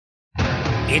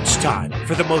It's time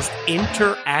for the most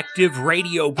interactive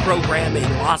radio program in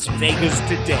Las Vegas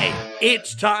today.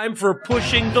 It's time for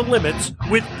Pushing the Limits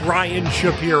with Brian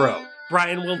Shapiro.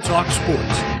 Brian will talk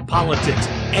sports, politics,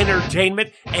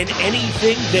 entertainment, and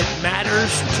anything that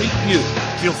matters to you.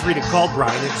 Feel free to call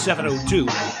Brian at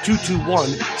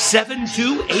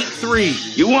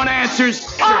 702-221-7283. You want answers?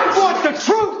 I want the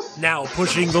truth! Now,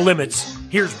 Pushing the Limits,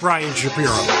 here's Brian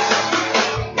Shapiro.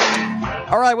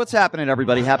 All right, what's happening,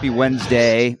 everybody? Happy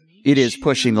Wednesday. It is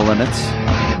Pushing the Limits.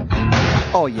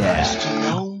 Oh, yeah.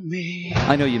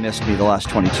 I know you missed me the last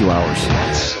 22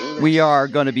 hours. We are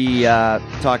going to be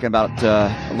talking about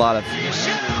a lot of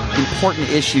important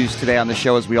issues today on the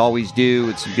show, as we always do,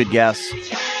 with some good guests.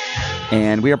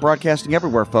 And we are broadcasting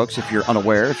everywhere, folks, if you're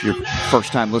unaware, if you're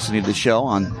first time listening to the show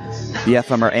on the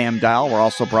FM or AM dial. We're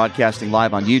also broadcasting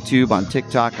live on YouTube, on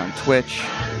TikTok, on Twitch,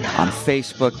 on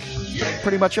Facebook,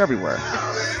 pretty much everywhere.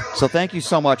 So thank you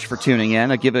so much for tuning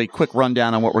in. I'll give a quick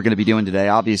rundown on what we're going to be doing today.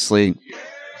 Obviously,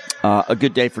 a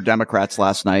good day for Democrats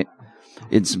last night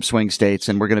in some swing states,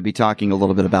 and we're going to be talking a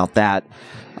little bit about that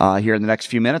here in the next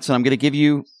few minutes. And I'm going to give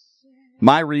you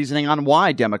my reasoning on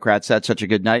why Democrats had such a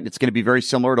good night. It's going to be very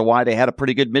similar to why they had a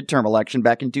pretty good midterm election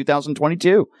back in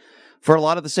 2022. For a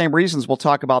lot of the same reasons, we'll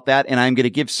talk about that, and I'm going to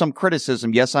give some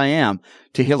criticism, yes I am,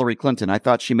 to Hillary Clinton. I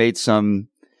thought she made some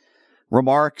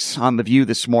remarks on The View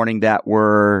this morning that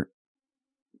were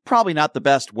probably not the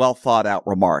best, well-thought-out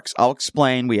remarks. I'll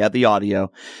explain. We had the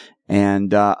audio.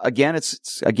 And again,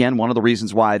 it's again one of the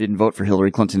reasons why I didn't vote for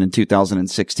Hillary Clinton in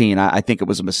 2016. I think it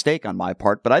was a mistake on my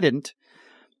part, but I didn't.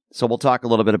 So we'll talk a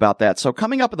little bit about that. So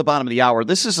coming up at the bottom of the hour,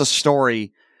 this is a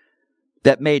story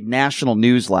that made national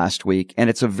news last week, and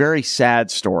it's a very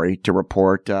sad story to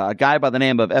report. A guy by the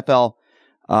name of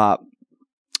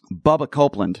Bubba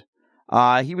Copeland.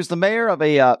 He was the mayor of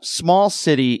a small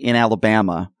city in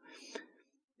Alabama,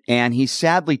 and he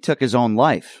sadly took his own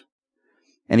life.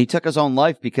 And he took his own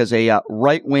life because a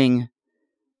right-wing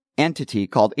entity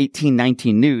called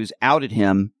 1819 News outed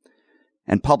him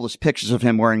and published pictures of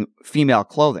him wearing female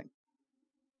clothing.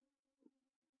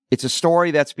 It's a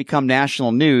story that's become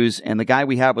national news, and the guy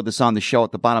we have with us on the show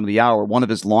at the bottom of the hour, one of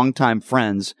his longtime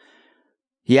friends,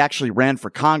 he actually ran for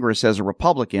Congress as a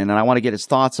Republican, and I want to get his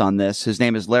thoughts on this. His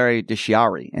name is Larry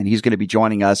DiChiara, and he's going to be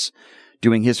joining us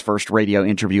doing his first radio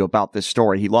interview about this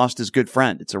story. He lost his good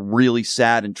friend. It's a really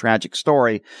sad and tragic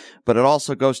story, but it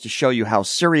also goes to show you how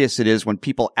serious it is when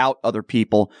people out other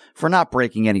people for not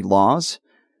breaking any laws.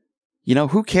 You know,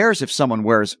 who cares if someone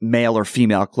wears male or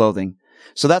female clothing?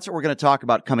 So that's what we're going to talk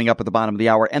about coming up at the bottom of the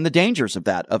hour, and the dangers of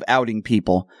that, of outing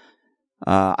people.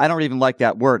 I don't even like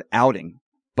that word, outing,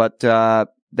 but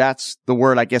that's the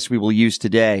word I guess we will use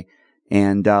today.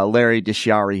 And Larry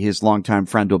DiChiara, his longtime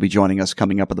friend, will be joining us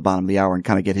coming up at the bottom of the hour and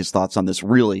kind of get his thoughts on this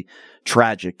really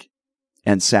tragic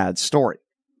and sad story.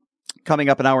 Coming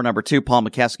up in hour number 2, Paul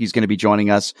Mokeski is going to be joining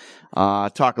us,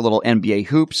 talk a little NBA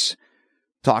hoops,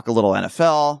 talk a little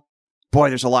NFL. Boy,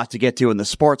 there's a lot to get to in the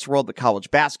sports world. The college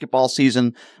basketball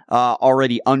season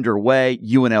already underway.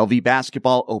 UNLV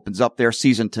basketball opens up their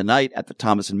season tonight at the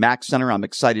Thomas and Mack Center. I'm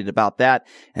excited about that,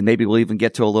 and maybe we'll even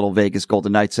get to a little Vegas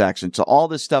Golden Knights action. So all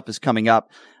this stuff is coming up,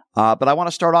 but I want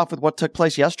to start off with what took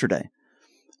place yesterday.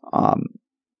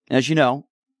 As you know,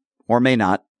 or may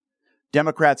not,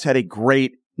 Democrats had a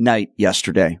great night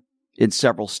yesterday in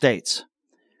several states.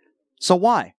 So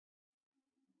why?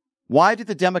 Why did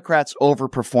the Democrats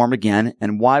overperform again,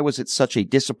 and why was it such a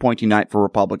disappointing night for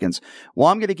Republicans? Well,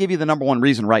 I'm going to give you the number one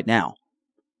reason right now.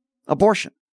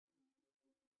 Abortion.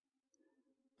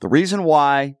 The reason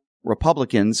why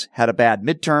Republicans had a bad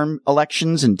midterm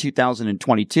elections in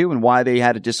 2022 and why they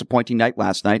had a disappointing night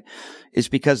last night is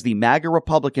because the MAGA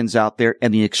Republicans out there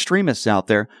and the extremists out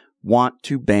there want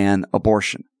to ban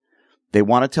abortion. They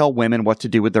want to tell women what to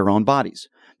do with their own bodies.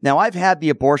 Now, I've had the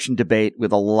abortion debate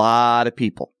with a lot of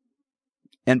people.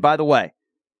 And by the way,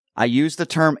 I use the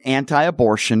term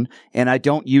anti-abortion, and I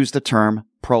don't use the term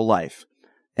pro-life.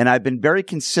 And I've been very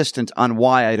consistent on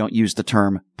why I don't use the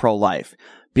term pro-life.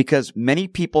 Because many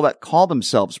people that call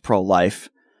themselves pro-life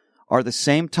are the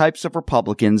same types of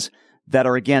Republicans that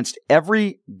are against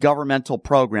every governmental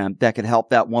program that could help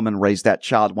that woman raise that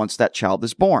child once that child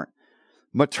is born.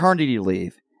 Maternity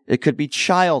leave. It could be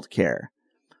child care.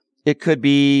 It could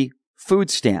be food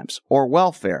stamps or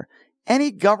welfare.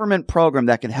 Any government program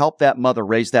that can help that mother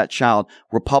raise that child,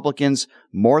 Republicans,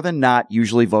 more than not,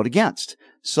 usually vote against.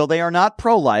 So they are not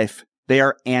pro-life, they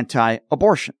are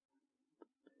anti-abortion.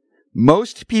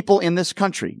 Most people in this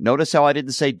country, notice how I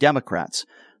didn't say Democrats,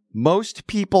 most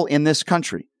people in this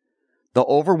country, the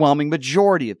overwhelming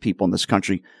majority of people in this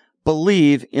country,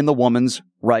 believe in the woman's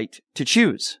right to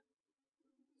choose.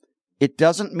 It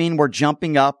doesn't mean we're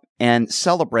jumping up and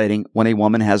celebrating when a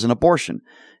woman has an abortion.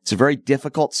 It's a very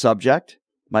difficult subject.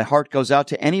 My heart goes out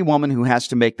to any woman who has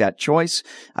to make that choice.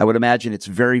 I would imagine it's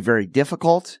very, very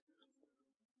difficult.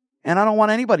 And I don't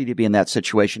want anybody to be in that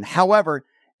situation. However,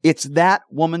 it's that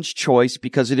woman's choice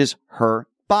because it is her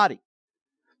body.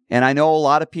 And I know a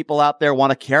lot of people out there want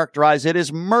to characterize it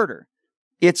as murder.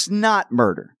 It's not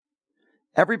murder.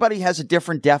 Everybody has a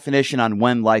different definition on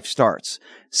when life starts.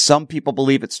 Some people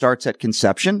believe it starts at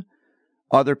conception.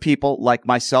 Other people, like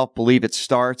myself, believe it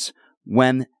starts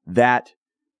when that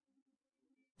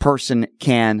person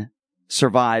can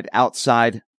survive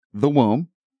outside the womb.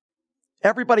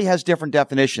 Everybody has different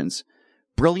definitions.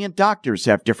 Brilliant doctors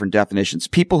have different definitions.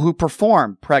 People who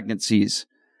perform pregnancies,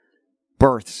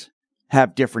 births,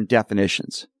 have different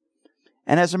definitions.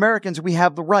 And as Americans, we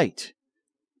have the right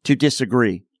to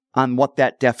disagree on what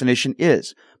that definition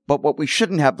is. But what we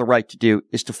shouldn't have the right to do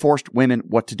is to force women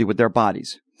what to do with their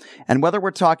bodies. And whether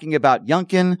we're talking about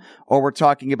Youngkin or we're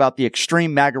talking about the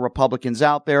extreme MAGA Republicans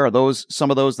out there or some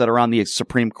of those that are on the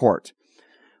Supreme Court,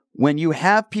 when you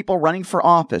have people running for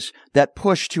office that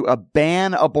push to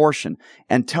ban abortion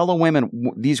and tell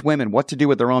these women what to do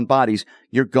with their own bodies,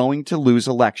 you're going to lose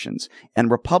elections.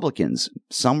 And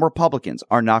some Republicans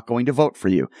are not going to vote for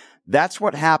you. That's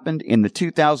what happened in the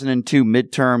 2022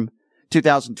 midterm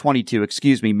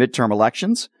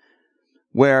elections,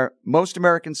 where most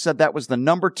Americans said that was the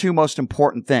number 2 most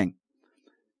important thing.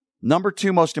 Number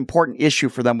 2 most important issue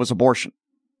for them was abortion.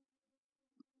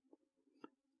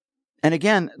 And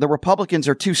again, the Republicans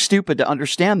are too stupid to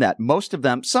understand that.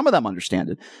 Some of them understand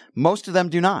it. Most of them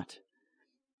do not.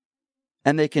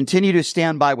 And they continue to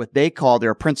stand by what they call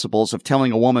their principles of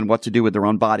telling a woman what to do with their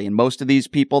own body. And most of these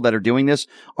people that are doing this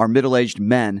are middle-aged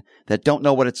men that don't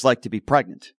know what it's like to be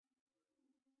pregnant.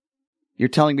 You're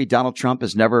telling me Donald Trump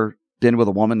has never been with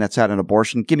a woman that's had an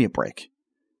abortion? Give me a break.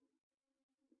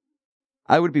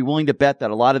 I would be willing to bet that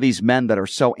a lot of these men that are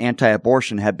so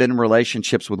anti-abortion have been in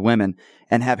relationships with women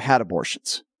and have had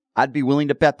abortions. I'd be willing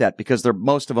to bet that because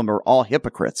most of them are all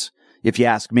hypocrites, if you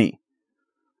ask me.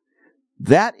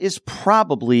 That is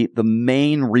probably the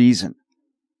main reason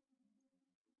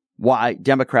why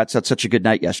Democrats had such a good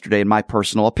night yesterday, in my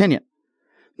personal opinion.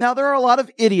 Now, there are a lot of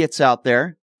idiots out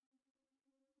there,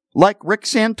 like Rick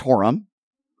Santorum,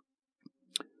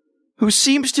 who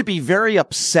seems to be very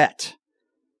upset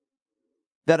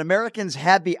that Americans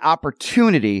had the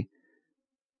opportunity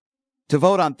to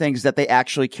vote on things that they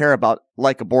actually care about,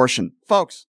 like abortion.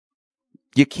 Folks,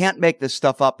 you can't make this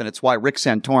stuff up, and it's why Rick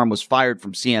Santorum was fired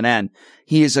from CNN.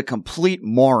 He is a complete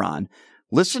moron.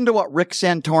 Listen to what Rick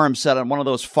Santorum said on one of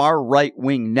those far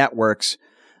right-wing networks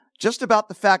just about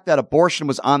the fact that abortion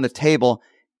was on the table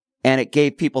and it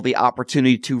gave people the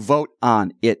opportunity to vote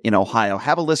on it in Ohio.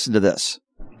 Have a listen to this.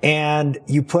 And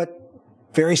you put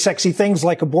very sexy things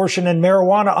like abortion and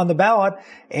marijuana on the ballot,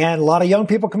 and a lot of young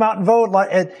people come out and vote.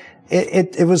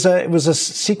 It was a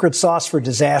secret sauce for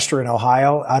disaster in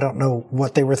Ohio. I don't know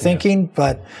what they were thinking,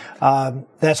 but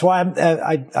that's why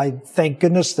I thank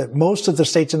goodness that most of the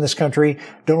states in this country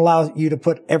don't allow you to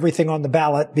put everything on the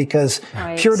ballot, because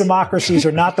pure democracies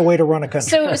are not the way to run a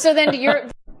country. So then you're.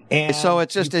 So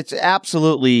it's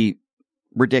absolutely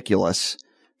ridiculous.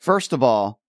 First of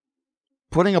all,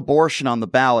 putting abortion on the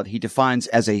ballot, he defines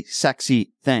as a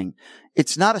sexy thing.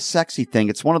 It's not a sexy thing.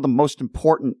 It's one of the most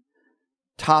important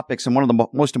topics and one of the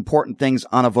most important things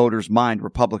on a voter's mind,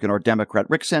 Republican or Democrat.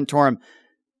 Rick Santorum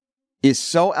is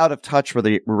so out of touch with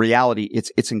the reality.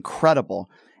 It's incredible.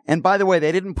 And by the way,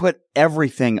 they didn't put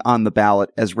everything on the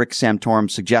ballot as Rick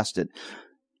Santorum suggested.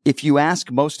 If you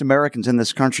ask most Americans in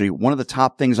this country, one of the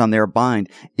top things on their mind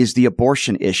is the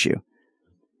abortion issue.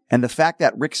 And the fact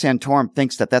that Rick Santorum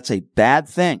thinks that that's a bad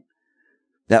thing,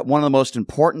 that one of the most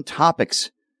important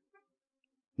topics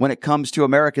when it comes to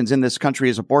Americans in this country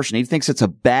is abortion, he thinks it's a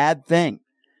bad thing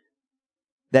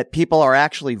that people are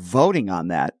actually voting on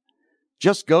that,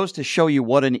 just goes to show you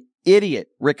what an idiot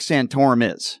Rick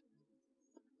Santorum is.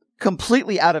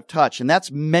 Completely out of touch. And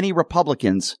that's many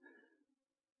Republicans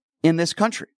in this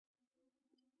country.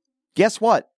 Guess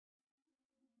what?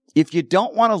 If you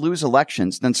don't want to lose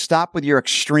elections, then stop with your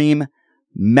extreme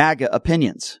MAGA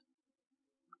opinions.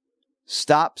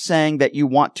 Stop saying that you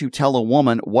want to tell a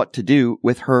woman what to do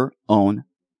with her own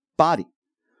body.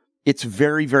 It's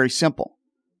very, very simple.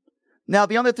 Now,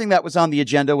 the other thing that was on the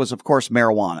agenda was, of course,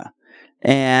 marijuana.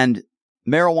 And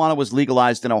marijuana was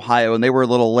legalized in Ohio, and they were a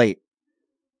little late.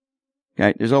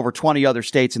 Okay, there's over 20 other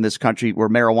states in this country where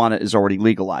marijuana is already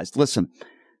legalized. Listen,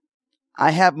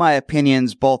 I have my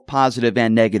opinions, both positive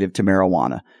and negative, to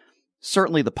marijuana.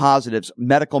 Certainly the positives,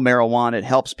 medical marijuana, it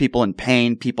helps people in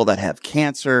pain, people that have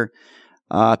cancer.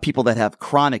 people that have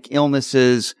chronic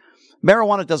illnesses.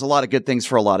 Marijuana does a lot of good things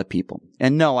for a lot of people.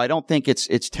 And no, I don't think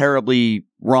it's terribly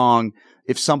wrong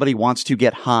if somebody wants to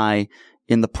get high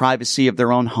in the privacy of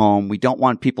their own home. We don't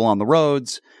want people on the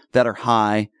roads that are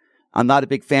high. I'm not a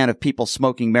big fan of people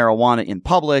smoking marijuana in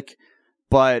public,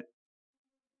 but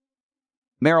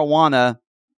marijuana,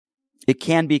 it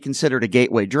can be considered a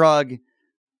gateway drug.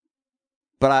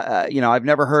 But I've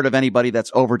never heard of anybody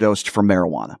that's overdosed from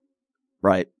marijuana,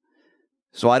 right?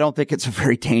 So I don't think it's a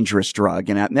very dangerous drug,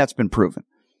 and that's been proven.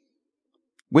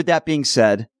 With that being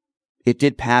said, it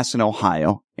did pass in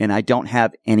Ohio, and I don't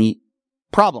have any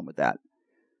problem with that.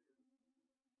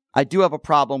 I do have a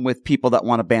problem with people that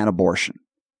want to ban abortion.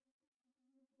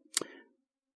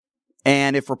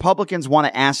 And if Republicans want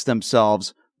to ask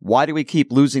themselves, why do we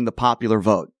keep losing the popular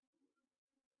vote?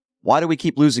 Why do we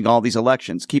keep losing all these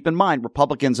elections? Keep in mind,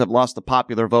 Republicans have lost the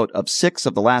popular vote of 6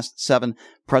 of the last 7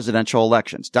 presidential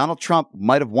elections. Donald Trump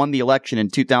might have won the election in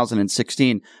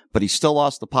 2016, but he still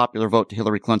lost the popular vote to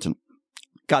Hillary Clinton.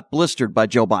 Got blistered by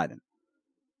Joe Biden.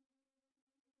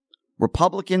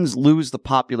 Republicans lose the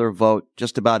popular vote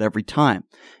just about every time.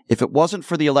 If it wasn't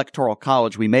for the Electoral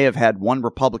College, we may have had one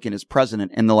Republican as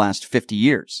president in the last 50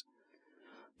 years.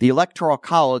 The Electoral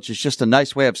College is just a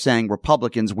nice way of saying,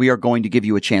 Republicans, we are going to give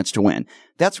you a chance to win.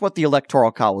 That's what the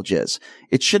Electoral College is.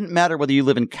 It shouldn't matter whether you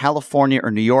live in California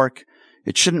or New York.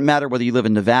 It shouldn't matter whether you live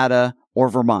in Nevada or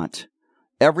Vermont.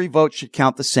 Every vote should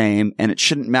count the same, and it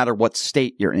shouldn't matter what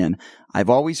state you're in. I've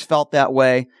always felt that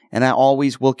way, and I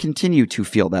always will continue to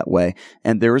feel that way.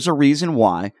 And there is a reason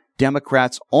why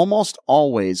Democrats almost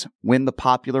always win the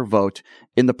popular vote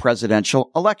in the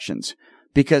presidential elections.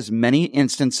 Because many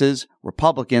instances,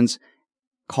 Republicans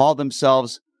call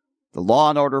themselves the law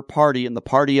and order party and the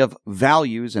party of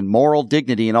values and moral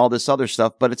dignity and all this other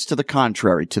stuff, but it's to the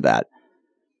contrary to that.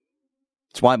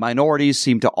 It's why minorities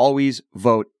seem to always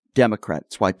vote Democrat.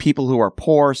 It's why people who are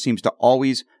poor seems to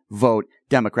always vote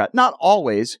Democrat. Not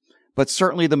always, but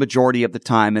certainly the majority of the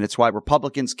time, and it's why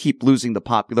Republicans keep losing the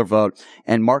popular vote.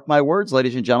 And mark my words,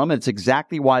 ladies and gentlemen, it's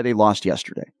exactly why they lost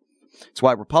yesterday. It's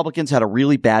why Republicans had a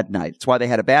really bad night. It's why they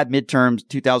had a bad midterm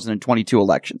 2022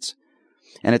 elections.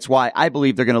 And it's why I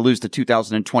believe they're going to lose the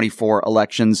 2024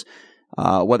 elections,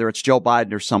 whether it's Joe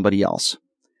Biden or somebody else.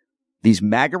 These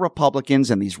MAGA Republicans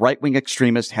and these right-wing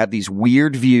extremists have these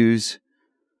weird views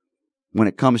when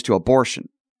it comes to abortion.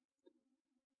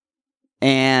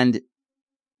 And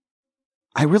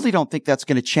I really don't think that's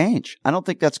going to change. I don't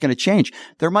think that's going to change.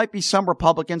 There might be some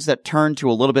Republicans that turn to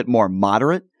a little bit more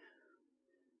moderate.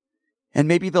 And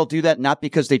maybe they'll do that not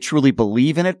because they truly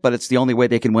believe in it, but it's the only way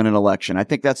they can win an election. I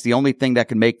think that's the only thing that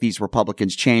can make these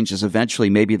Republicans change is eventually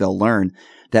maybe they'll learn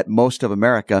that most of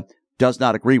America does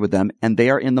not agree with them, and they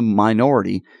are in the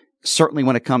minority, certainly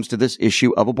when it comes to this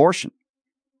issue of abortion.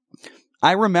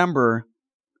 I remember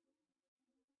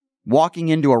walking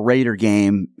into a Raider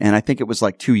game, and I think it was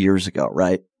like 2 years ago,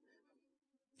 right?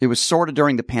 It was sort of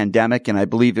during the pandemic, and I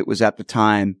believe it was at the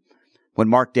time when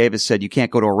Mark Davis said you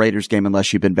can't go to a Raiders game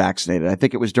unless you've been vaccinated. I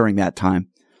think it was during that time.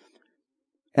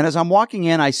 And as I'm walking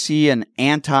in, I see an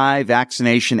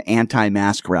anti-vaccination,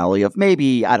 anti-mask rally of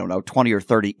maybe, 20 or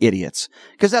 30 idiots.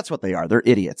 Because that's what they are. They're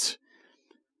idiots.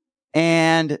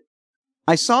 And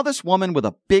I saw this woman with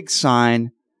a big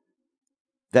sign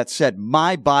that said,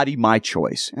 "My body, my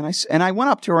choice." And I went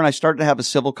up to her and I started to have a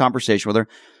civil conversation with her.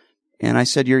 And I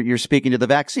said, you're speaking to the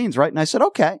vaccines, right? And I said,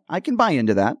 okay, I can buy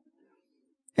into that.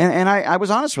 And I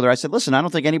was honest with her. I said, listen, I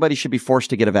don't think anybody should be forced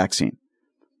to get a vaccine.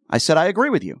 I said, I agree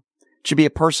with you. It should be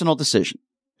a personal decision.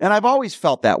 And I've always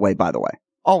felt that way, by the way.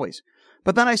 Always.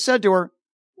 But then I said to her,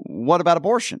 what about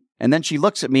abortion? And then she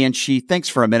looks at me and she thinks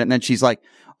for a minute and then she's like,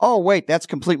 oh, wait, that's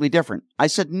completely different. I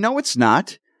said, no, it's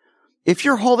not. If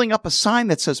you're holding up a sign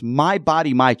that says my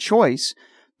body, my choice,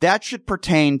 that should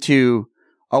pertain to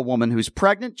a woman who's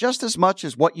pregnant just as much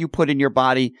as what you put in your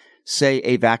body, say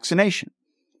a vaccination.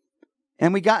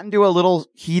 And we got into a little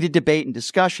heated debate and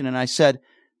discussion. And I said,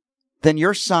 then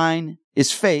your sign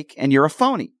is fake and you're a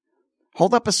phony.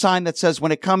 Hold up a sign that says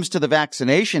when it comes to the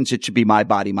vaccinations, it should be my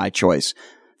body, my choice.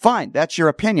 Fine. That's your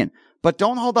opinion. But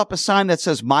don't hold up a sign that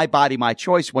says my body, my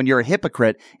choice when you're a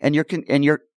hypocrite and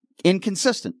you're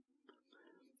inconsistent.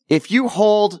 If you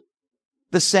hold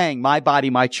the saying my body,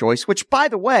 my choice, which by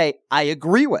the way, I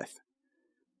agree with.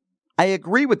 I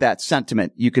agree with that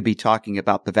sentiment. You could be talking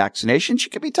about the vaccinations. You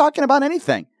could be talking about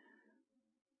anything.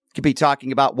 You could be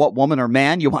talking about what woman or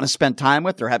man you want to spend time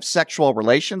with or have sexual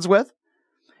relations with.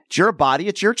 It's your body.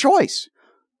 It's your choice.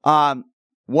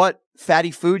 What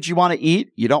fatty foods you want to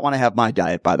eat, you don't want to have my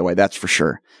diet, by the way, that's for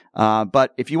sure.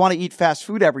 But if you want to eat fast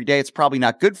food every day, it's probably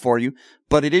not good for you,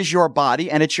 but it is your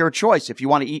body and it's your choice. If you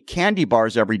want to eat candy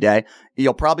bars every day,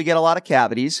 you'll probably get a lot of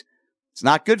cavities. It's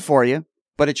not good for you,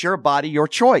 but it's your body, your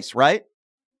choice, right?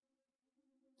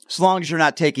 As long as you're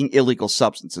not taking illegal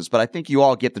substances. But I think you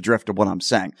all get the drift of what I'm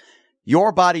saying.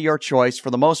 Your body, your choice. For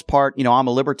the most part, I'm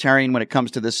a libertarian when it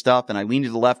comes to this stuff, and I lean to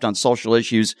the left on social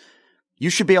issues. You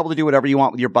should be able to do whatever you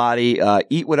want with your body,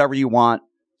 eat whatever you want,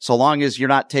 so long as you're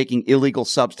not taking illegal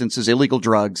substances, illegal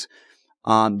drugs.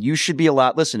 You should be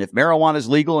allowed. Listen, if marijuana is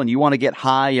legal and you want to get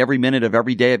high every minute of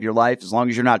every day of your life, as long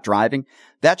as you're not driving,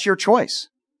 that's your choice.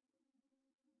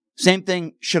 Same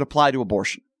thing should apply to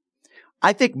abortion.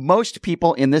 I think most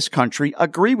people in this country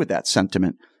agree with that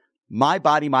sentiment. My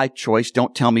body, my choice.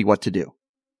 Don't tell me what to do.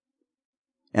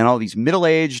 And all these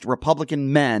middle-aged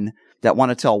Republican men that want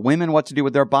to tell women what to do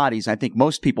with their bodies, I think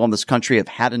most people in this country have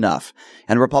had enough.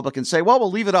 And Republicans say, well,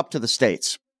 we'll leave it up to the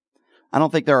states. I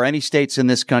don't think there are any states in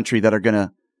this country that are going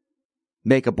to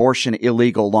make abortion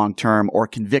illegal long-term or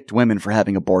convict women for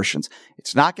having abortions.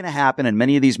 It's not going to happen, and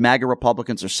many of these MAGA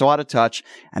Republicans are so out of touch,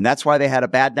 and that's why they had a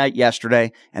bad night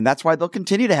yesterday, and that's why they'll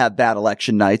continue to have bad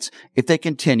election nights if they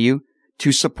continue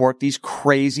to support these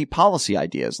crazy policy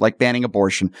ideas like banning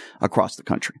abortion across the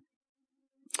country.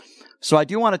 So I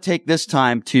do want to take this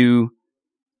time to,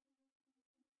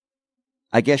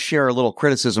 I guess, share a little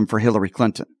criticism for Hillary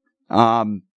Clinton.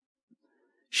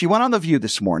 She went on The View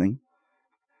this morning,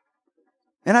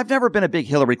 and I've never been a big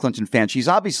Hillary Clinton fan. She's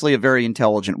obviously a very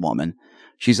intelligent woman.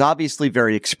 She's obviously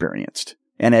very experienced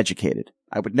and educated.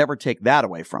 I would never take that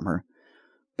away from her.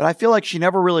 But I feel like she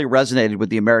never really resonated with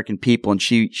the American people, and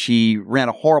she ran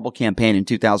a horrible campaign in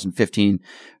 2015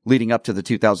 leading up to the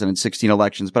 2016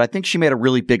 elections. But I think she made a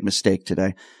really big mistake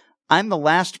today. I'm the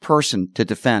last person to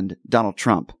defend Donald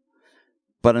Trump,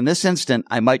 but in this instant,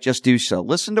 I might just do so.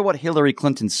 Listen to what Hillary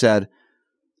Clinton said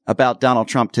about Donald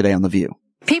Trump today on The View.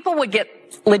 People would get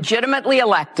legitimately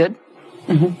elected.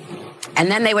 And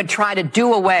then they would try to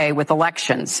do away with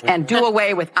elections and do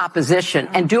away with opposition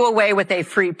and do away with a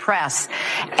free press.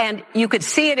 And you could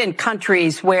see it in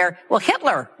countries where, well,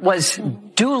 Hitler was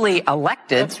duly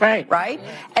elected. That's right. Right?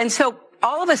 And so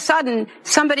all of a sudden,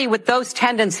 somebody with those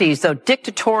tendencies, those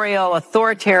dictatorial,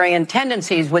 authoritarian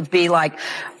tendencies would be like,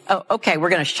 oh, okay, we're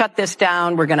going to shut this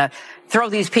down. We're going to throw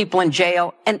these people in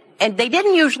jail. And they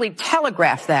didn't usually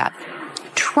telegraph that.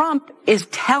 Trump is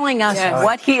telling us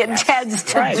what he intends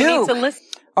to do.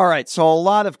 All right, so a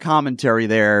lot of commentary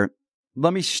there.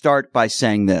 Let me start by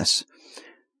saying this.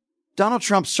 Donald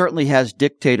Trump certainly has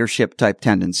dictatorship-type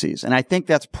tendencies, and I think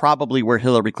that's probably where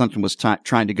Hillary Clinton was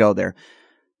trying to go there.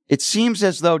 It seems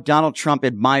as though Donald Trump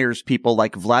admires people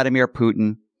like Vladimir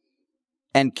Putin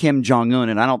and Kim Jong-un,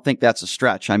 and I don't think that's a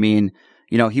stretch. I mean,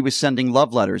 he was sending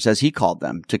love letters, as he called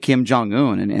them, to Kim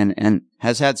Jong-un and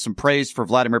has had some praise for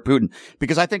Vladimir Putin,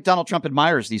 because I think Donald Trump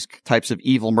admires these types of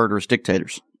evil, murderous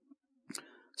dictators.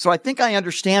 So I think I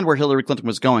understand where Hillary Clinton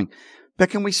was going,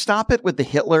 but can we stop it with the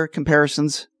Hitler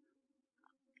comparisons?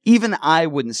 Even I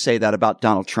wouldn't say that about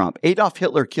Donald Trump. Adolf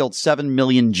Hitler killed 7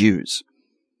 million Jews.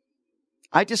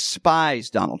 I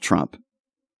despise Donald Trump.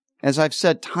 As I've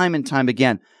said time and time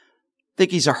again, I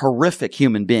think he's a horrific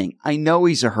human being. I know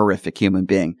he's a horrific human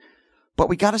being, but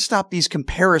we got to stop these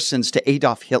comparisons to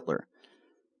Adolf Hitler.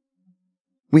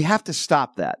 We have to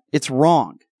stop that. It's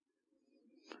wrong.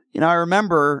 I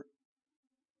remember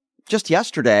just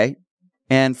yesterday,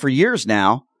 and for years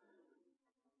now,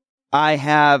 I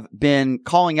have been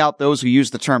calling out those who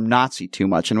use the term Nazi too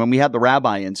much. And when we had the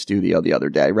rabbi in studio the other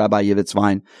day, Rabbi Yivitz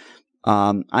Wein,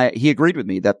 he agreed with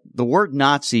me that the word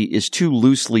Nazi is too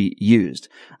loosely used.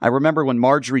 I remember when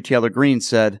Marjorie Taylor Greene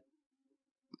said,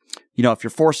 if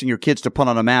you're forcing your kids to put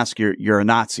on a mask, you're a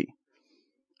Nazi.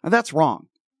 Now, that's wrong.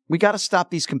 We got to stop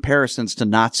these comparisons to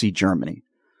Nazi Germany.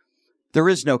 There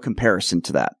is no comparison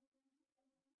to that.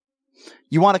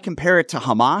 You want to compare it to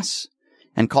Hamas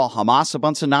and call Hamas a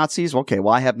bunch of Nazis? Okay,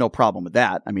 well, I have no problem with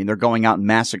that. I mean, they're going out and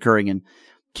massacring and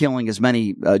killing as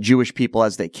many Jewish people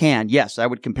as they can. Yes, I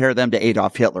would compare them to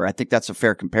Adolf Hitler. I think that's a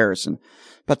fair comparison.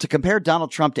 But to compare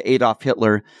Donald Trump to Adolf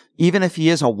Hitler, even if he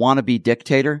is a wannabe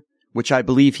dictator, which I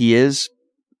believe he is,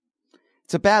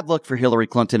 it's a bad look for Hillary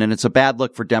Clinton, and it's a bad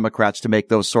look for Democrats to make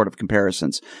those sort of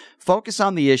comparisons. Focus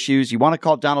on the issues. You want to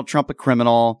call Donald Trump a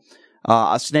criminal,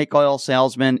 a snake oil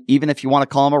salesman, even if you want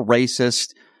to call him a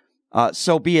racist,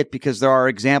 so be it, because there are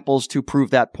examples to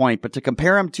prove that point. But to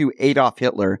compare him to Adolf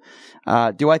Hitler,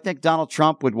 do I think Donald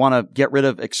Trump would want to get rid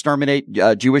of, exterminate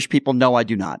Jewish people? No, I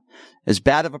do not. As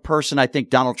bad of a person I think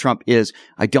Donald Trump is,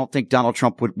 I don't think Donald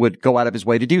Trump would go out of his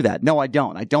way to do that. No, I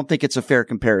don't. I don't think it's a fair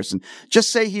comparison.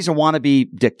 Just say he's a wannabe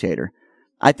dictator.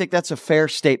 I think that's a fair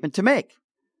statement to make.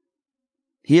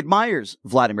 He admires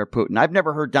Vladimir Putin. I've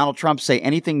never heard Donald Trump say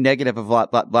anything negative of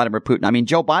Vladimir Putin. I mean,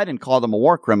 Joe Biden called him a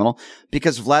war criminal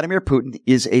because Vladimir Putin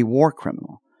is a war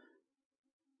criminal.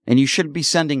 And you shouldn't be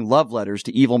sending love letters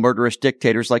to evil, murderous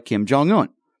dictators like Kim Jong-un.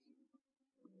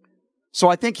 So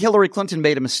I think Hillary Clinton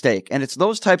made a mistake. And it's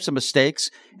those types of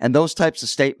mistakes and those types of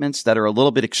statements that are a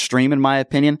little bit extreme, in my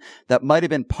opinion, that might have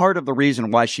been part of the reason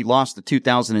why she lost the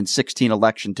 2016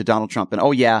 election to Donald Trump. And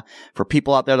oh yeah, for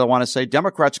people out there that want to say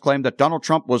Democrats claim that Donald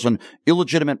Trump was an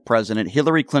illegitimate president,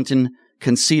 Hillary Clinton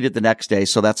conceded the next day.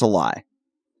 So that's a lie.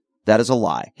 That is a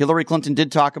lie. Hillary Clinton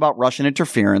did talk about Russian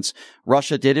interference.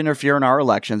 Russia did interfere in our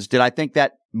elections. Did I think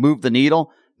that moved the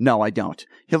needle? No, I don't.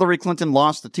 Hillary Clinton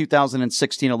lost the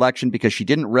 2016 election because she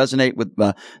didn't resonate with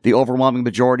the overwhelming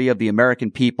majority of the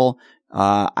American people.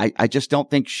 I just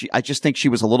think she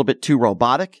was a little bit too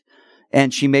robotic,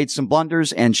 and she made some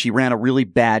blunders, and she ran a really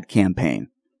bad campaign.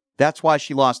 That's why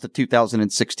she lost the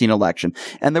 2016 election.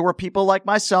 And there were people like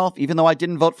myself, even though I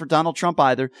didn't vote for Donald Trump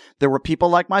either, there were people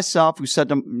like myself who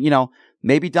said,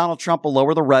 maybe Donald Trump will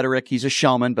lower the rhetoric. He's a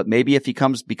showman, but maybe if he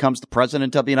becomes the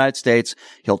president of the United States,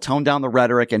 he'll tone down the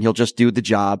rhetoric and he'll just do the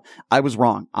job. I was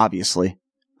wrong, obviously.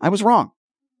 I was wrong.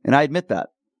 And I admit that.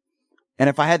 And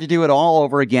if I had to do it all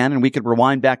over again and we could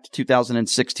rewind back to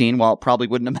 2016, while it probably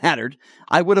wouldn't have mattered,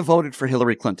 I would have voted for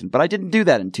Hillary Clinton. But I didn't do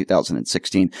that in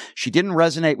 2016. She didn't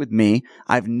resonate with me.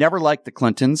 I've never liked the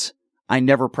Clintons. I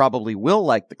never probably will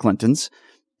like the Clintons.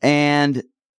 And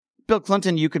Bill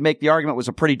Clinton, you could make the argument, was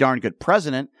a pretty darn good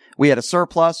president. We had a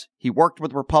surplus. He worked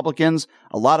with Republicans,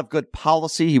 a lot of good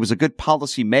policy. He was a good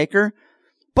policy maker.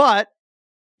 But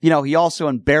he also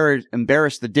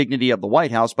embarrassed the dignity of the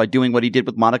White House by doing what he did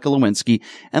with Monica Lewinsky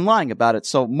and lying about it.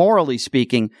 So morally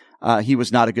speaking, he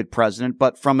was not a good president,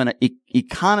 but from an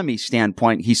economy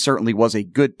standpoint, he certainly was a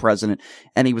good president,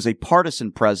 and he was a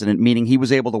partisan president, meaning he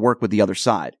was able to work with the other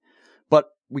side. But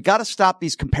we got to stop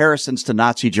these comparisons to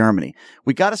Nazi Germany.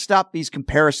 We got to stop these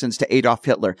comparisons to Adolf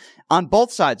Hitler. On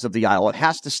both sides of the aisle, it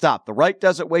has to stop. The right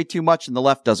does it way too much, and the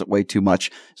left does it way too much.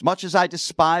 As much as I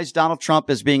despise Donald Trump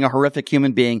as being a horrific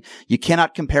human being, you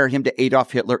cannot compare him to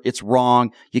Adolf Hitler. It's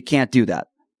wrong. You can't do that.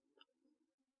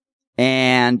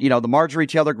 And, the Marjorie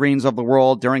Taylor Greens of the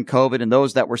world during COVID, and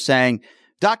those that were saying,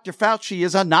 Dr. Fauci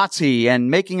is a Nazi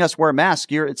and making us wear masks.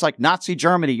 It's like Nazi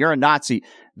Germany. You're a Nazi.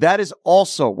 That is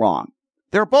also wrong.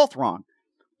 They're both wrong.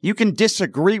 You can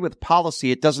disagree with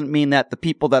policy. It doesn't mean that the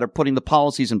people that are putting the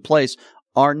policies in place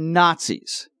are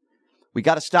Nazis. We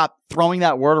got to stop throwing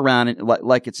that word around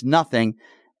like it's nothing.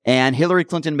 And Hillary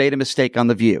Clinton made a mistake on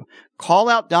The View. Call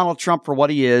out Donald Trump for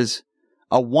what he is.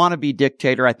 A wannabe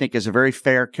dictator, I think, is a very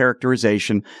fair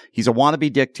characterization. He's a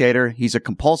wannabe dictator. He's a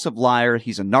compulsive liar.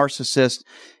 He's a narcissist.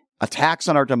 Attacks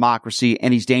on our democracy,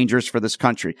 and he's dangerous for this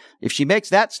country. If she makes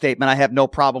that statement, I have no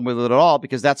problem with it at all,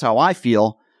 because that's how I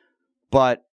feel.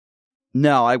 But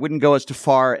no, I wouldn't go as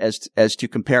far as to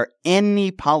compare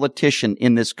any politician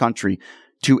in this country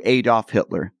to Adolf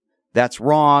Hitler. That's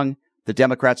wrong. The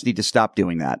Democrats need to stop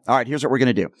doing that. All right, here's what we're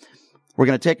going to do. We're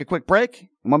going to take a quick break.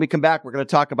 And when we come back, we're going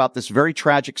to talk about this very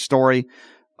tragic story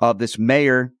of this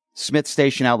mayor, Smith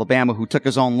Station, Alabama, who took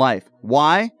his own life.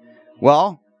 Why?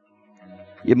 Well,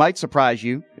 it might surprise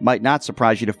you. It might not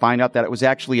surprise you to find out that it was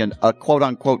actually a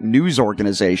quote-unquote news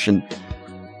organization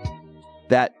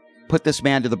that put this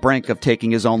man to the brink of taking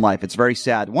his own life. It's very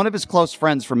sad. One of his close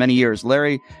friends for many years,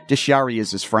 Larry DiChiara, is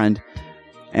his friend,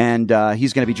 and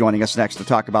he's going to be joining us next to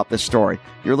talk about this story.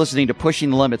 You're listening to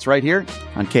Pushing the Limits right here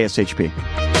on KSHP.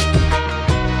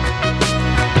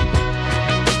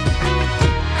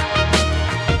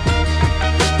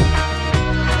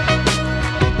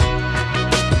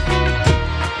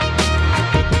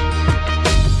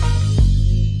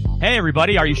 Hey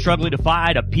everybody, are you struggling to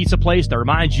find a pizza place that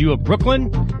reminds you of Brooklyn?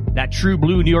 That true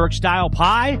blue New York style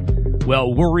pie?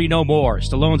 Well, worry no more.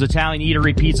 Stallone's Italian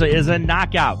Eatery Pizza is a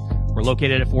knockout. We're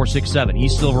located at 467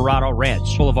 East Silverado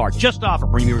Ranch Boulevard, just off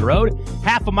of Premium Road,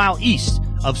 half a mile east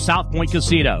of South Point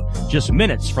Casino, just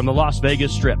minutes from the Las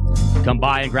Vegas Strip. Come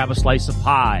by and grab a slice of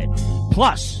pie.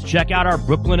 Plus, check out our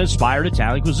Brooklyn-inspired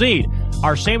Italian cuisine.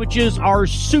 Our sandwiches are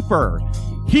super.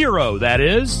 Hero, that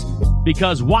is.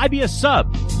 Because why be a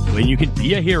sub when you can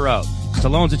be a hero?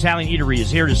 Stallone's Italian Eatery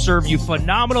is here to serve you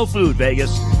phenomenal food,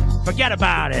 Vegas. Forget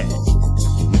about it.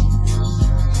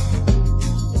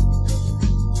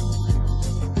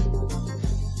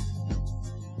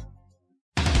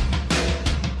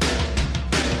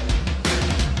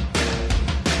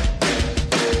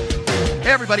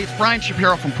 Hey everybody, it's Brian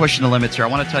Shapiro from Pushing the Limits here. I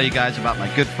want to tell you guys about my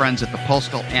good friends at the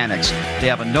Postal Annex. They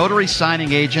have a notary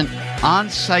signing agent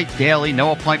on-site daily,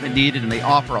 no appointment needed, and they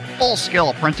offer a full scale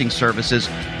of printing services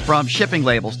from shipping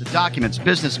labels to documents,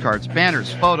 business cards,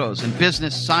 banners, photos, and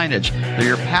business signage. They're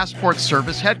your passport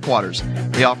service headquarters.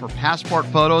 They offer passport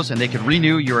photos, and they can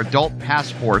renew your adult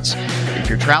passports. If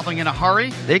you're traveling in a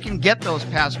hurry, they can get those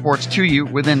passports to you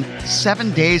within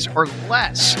 7 days or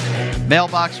less.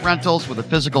 Mailbox rentals with a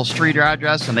physical street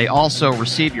address, and they also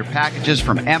receive your packages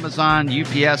from Amazon,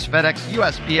 UPS, FedEx,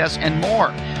 USPS, and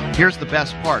more. Here's the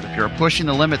best part. If you're a Pushing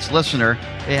the Limits listener,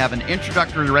 they have an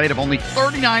introductory rate of only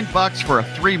 $39 for a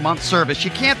 3-month service.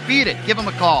 You can't beat it. Give them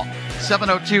a call.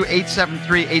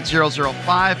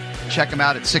 702-873-8005. Check them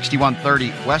out at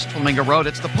 6130 West Flamingo Road.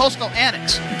 It's the Postal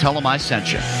Annex. And tell them I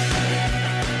sent you.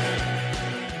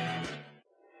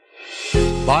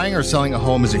 Buying or selling a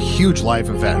home is a huge life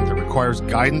event that requires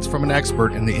guidance from an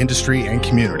expert in the industry and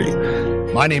community.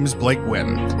 My name is Blake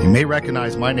Wynn. You may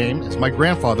recognize my name as my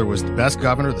grandfather was the best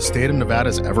governor the state of Nevada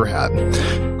has ever had.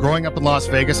 Growing up in Las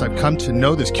Vegas, I've come to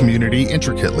know this community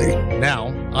intricately.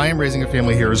 Now, I am raising a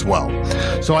family here as well.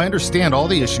 So I understand all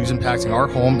the issues impacting our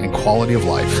home and quality of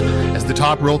life. As the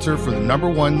top realtor for the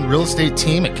 #1 real estate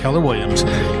team at Keller Williams,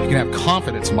 you can have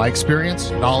confidence in my experience,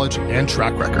 knowledge, and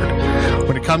track record.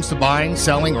 When it comes to buying,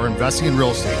 selling, or investing in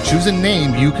real estate, choose a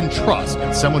name you can trust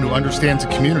and someone who understands the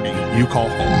community you call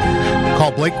home.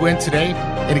 Call Blake Wynn today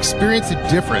and experience the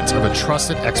difference of a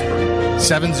trusted expert.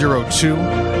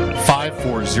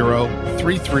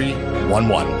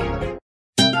 702-540-3311.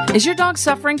 Is your dog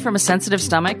suffering from a sensitive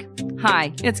stomach?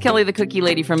 Hi, it's Kelly the Cookie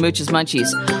Lady from Mooch's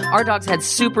Munchies. Our dogs had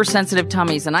super sensitive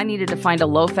tummies, and I needed to find a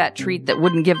low-fat treat that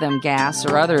wouldn't give them gas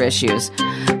or other issues.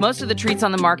 Most of the treats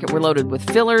on the market were loaded with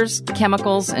fillers,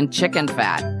 chemicals, and chicken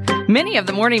fat. Many of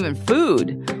them weren't even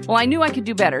food. Well, I knew I could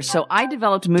do better, so I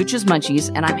developed Mooch's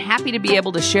Munchies, and I'm happy to be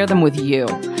able to share them with you.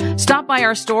 Stop by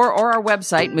our store or our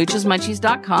website,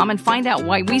 moochesmunchies.com, and find out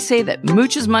why we say that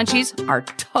Mooch's Munchies are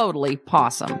totally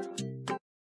pawsome.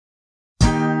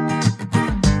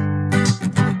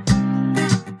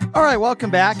 All right, welcome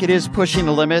back. It is Pushing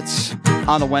the Limits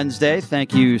on a Wednesday.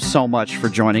 Thank you so much for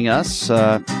joining us.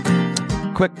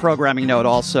 Quick programming note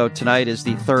also, tonight is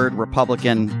the third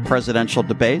Republican presidential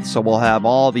debate, so we'll have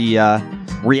all the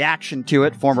reaction to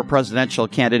it. Former presidential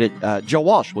candidate Joe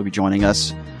Walsh will be joining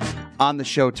us on the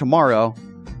show tomorrow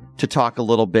to talk a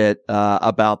little bit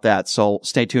about that. So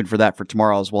stay tuned for that for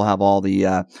tomorrow, as we'll have all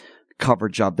the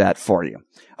coverage of that for you.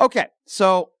 Okay,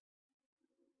 so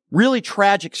really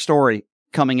tragic story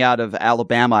coming out of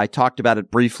Alabama. I talked about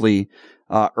it briefly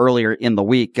earlier in the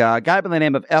week. A guy by the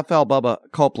name of F.L. Bubba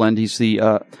Copeland. He's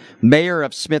the mayor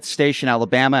of Smith Station,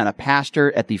 Alabama, and a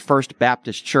pastor at the First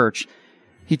Baptist Church.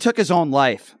 He took his own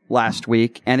life last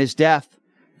week, and his death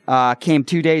came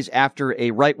 2 days after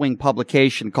a right-wing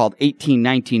publication called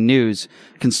 1819 News,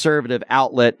 conservative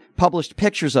outlet, published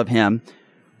pictures of him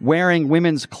wearing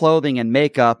women's clothing and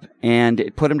makeup, and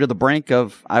it put him to the brink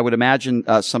of, I would imagine,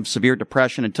 some severe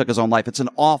depression, and took his own life. It's an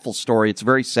awful story. It's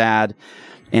very sad.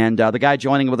 And the guy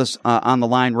joining with us on the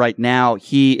line right now,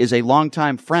 he is a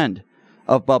longtime friend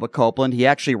of Bubba Copeland. He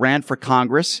actually ran for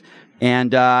Congress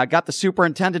and got the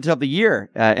Superintendent of the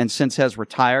Year, and since has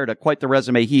retired. Quite the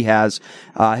resume he has.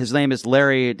 His name is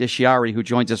Larry DiChiara, who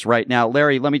joins us right now.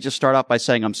 Larry, let me just start off by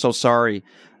saying I'm so sorry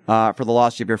for the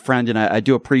loss of your friend, and I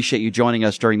do appreciate you joining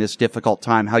us during this difficult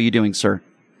time. How are you doing, sir?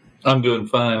 I'm doing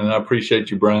fine, and I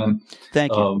appreciate you, Brian.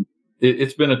 Thank you.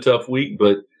 It's been a tough week,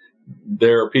 but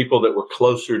there are people that were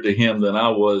closer to him than I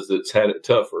was that's had it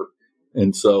tougher.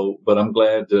 And so, but I'm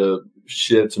glad to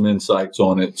shed some insights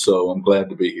on it, so I'm glad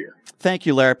to be here. Thank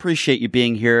you, Larry. Appreciate you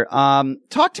being here.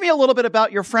 Talk to me a little bit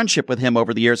about your friendship with him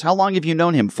over the years. How long have you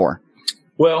known him for?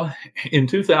 Well, in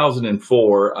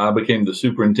 2004, I became the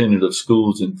superintendent of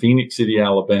schools in Phoenix City,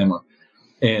 Alabama.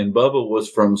 And Bubba was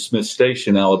from Smith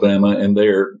Station, Alabama, and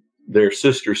their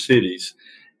sister cities.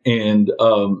 And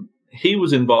he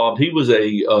was involved. He was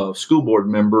a school board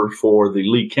member for the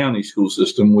Lee County school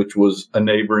system, which was a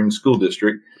neighboring school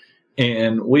district.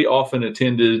 And we often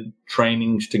attended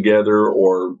trainings together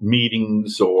or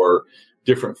meetings or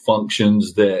different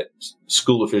functions that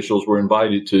school officials were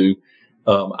invited to.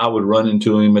 I would run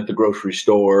into him at the grocery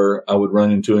store. I would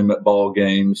run into him at ball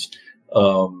games.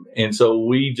 And so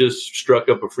we just struck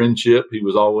up a friendship. He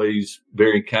was always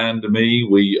very kind to me.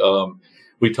 We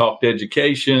talked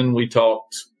education. We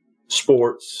talked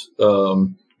sports.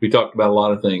 We talked about a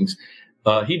lot of things.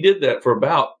 He did that for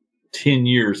about 10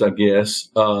 years, I guess,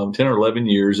 10 or 11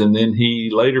 years. And then he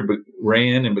later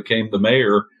ran and became the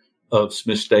mayor of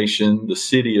Smith Station, the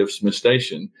city of Smith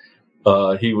Station.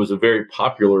 He was a very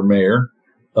popular mayor.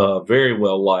 very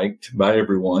well liked by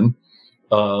everyone.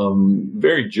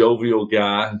 Very jovial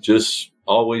guy, just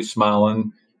always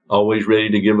smiling, always ready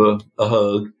to give a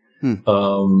hug.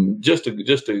 Just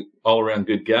a all around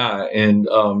good guy. And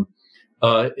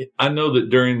I know that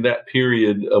during that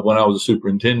period of when I was a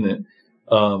superintendent,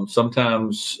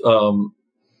 sometimes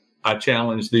I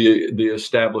challenged the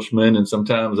establishment, and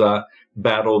sometimes I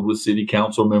battled with city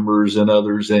council members and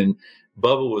others. And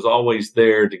Bubba was always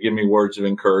there to give me words of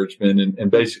encouragement and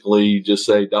basically just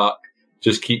say, Doc,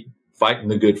 just keep fighting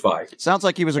the good fight. Sounds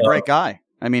like he was a great guy.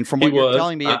 I mean, from what you're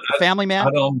telling me, a family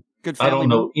man. Good family. I don't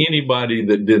know anybody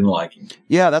that didn't like him.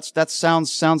 Yeah, that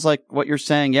sounds like what you're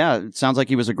saying. Yeah, it sounds like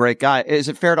he was a great guy. Is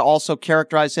it fair to also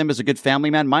characterize him as a good family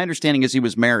man? My understanding is he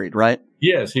was married, right?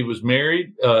 Yes, he was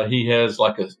married. He has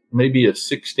maybe a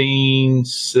 16,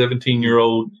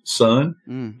 17-year-old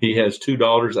son. He has two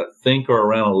daughters, I think, are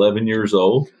around 11 years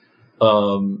old.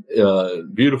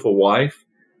 Beautiful wife.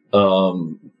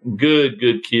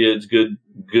 Good kids, good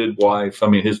wife. I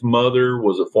mean, his mother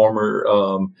was a former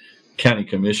county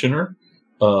commissioner,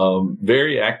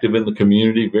 very active in the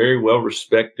community, very well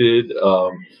respected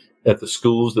at the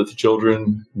schools that the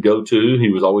children go to. He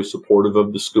was always supportive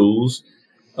of the schools.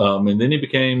 And then he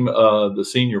became the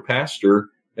senior pastor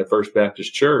at First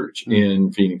Baptist Church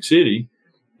in Phoenix City.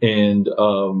 And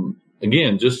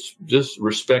again, just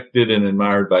respected and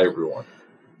admired by everyone.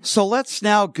 So let's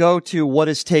now go to what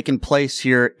has taken place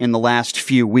here in the last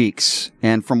few weeks.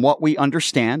 And from what we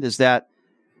understand is that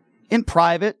in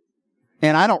private,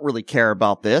 and I don't really care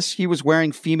about this, he was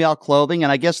wearing female clothing.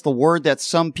 And I guess the word that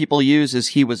some people use is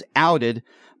he was outed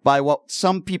by what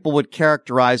some people would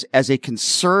characterize as a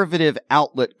conservative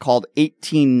outlet called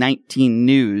 1819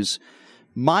 News.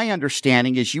 My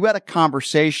understanding is you had a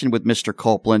conversation with Mr.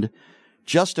 Copeland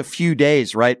just a few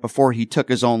days, right, before he took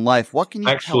his own life. What can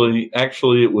you tell me?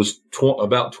 Actually, it was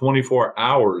about 24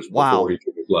 hours before he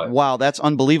took his life. Wow, that's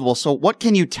unbelievable. So what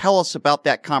can you tell us about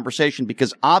that conversation?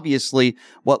 Because obviously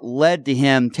what led to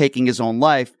him taking his own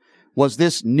life was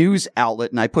this news outlet,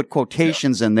 and I put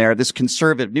quotations in there, this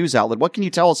conservative news outlet. What can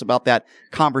you tell us about that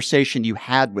conversation you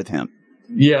had with him?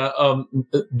 Yeah,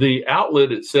 the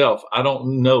outlet itself, I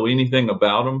don't know anything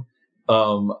about him.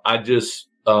 I just...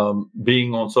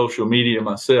 being on social media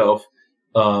myself,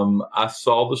 I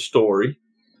saw the story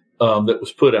that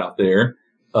was put out there.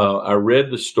 I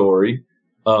read the story.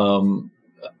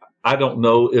 I don't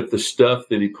know if the stuff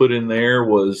that he put in there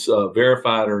was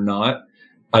verified or not.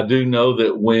 I do know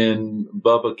that when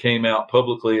Bubba came out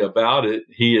publicly about it,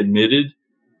 he admitted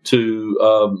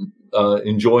to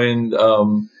enjoying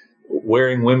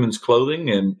wearing women's clothing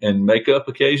and makeup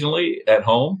occasionally at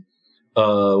home.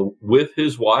 With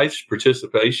his wife's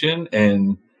participation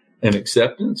and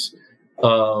acceptance.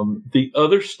 The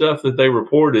other stuff that they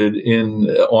reported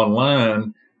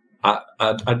online,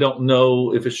 I don't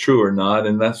know if it's true or not,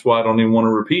 and that's why I don't even want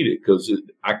to repeat it, because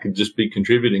I could just be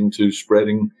contributing to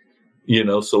spreading,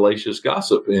 salacious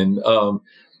gossip. And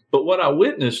but what I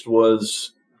witnessed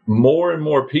was more and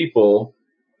more people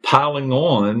piling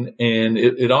on, and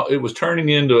it was turning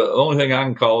into, the only thing I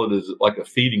can call it is like a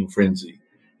feeding frenzy.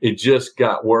 It just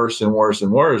got worse and worse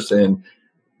and worse. And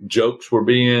jokes were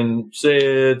being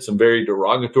said, some very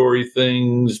derogatory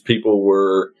things. People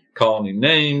were calling him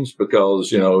names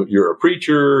because, you're a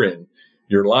preacher and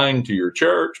you're lying to your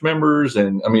church members.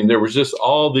 And I mean, there was just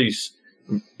all these,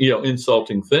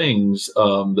 insulting things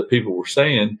that people were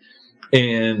saying.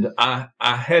 And I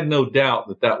had no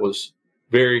doubt that was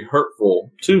very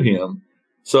hurtful to him.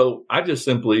 So I just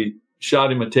simply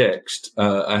shot him a text.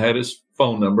 I had his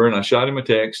phone number, and I shot him a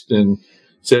text and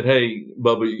said, "Hey,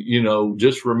 Bubba,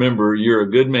 just remember, you're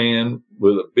a good man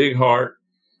with a big heart.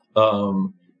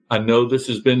 I know this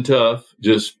has been tough.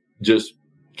 Just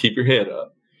keep your head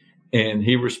up." And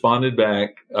he responded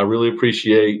back, "I really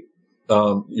appreciate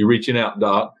you reaching out,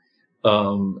 Doc."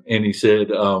 And he said,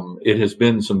 "It has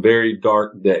been some very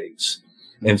dark days."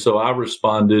 And so I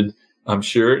responded, "I'm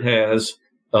sure it has,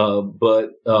 but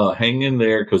hang in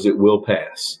there because it will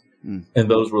pass." And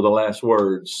those were the last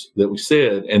words that we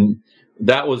said. And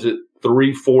that was at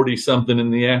 3:40 something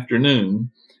in the afternoon.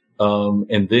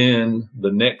 And then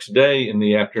the next day in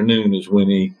the afternoon is when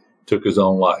he took his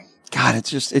own life. God, it's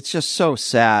just so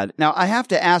sad. Now, I have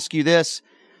to ask you this,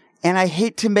 and I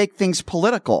hate to make things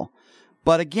political,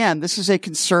 but again, this is a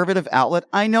conservative outlet.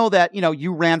 I know that,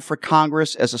 you ran for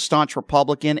Congress as a staunch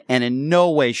Republican, and in no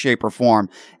way, shape, or form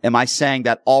am I saying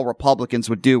that all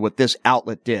Republicans would do what this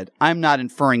outlet did. I'm not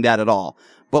inferring that at all.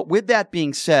 But with that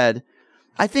being said,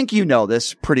 I think you know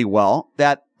this pretty well,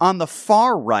 that on the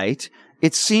far right,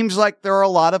 it seems like there are a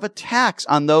lot of attacks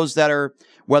on those that are,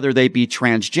 whether they be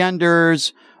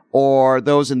transgenders or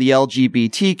those in the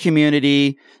LGBT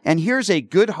community. And here's a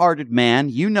good-hearted man.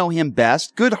 You know him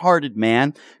best. Good-hearted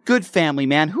man, good family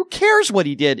man. Who cares what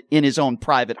he did in his own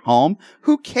private home?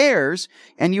 Who cares?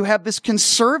 And you have this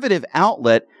conservative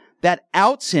outlet that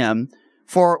outs him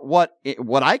for what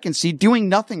I can see doing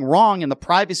nothing wrong in the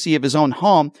privacy of his own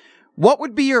home. What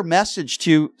would be your message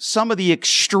to some of the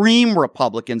extreme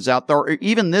Republicans out there, or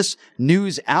even this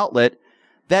news outlet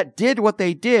that did what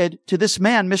they did to this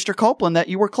man, Mr. Copeland, that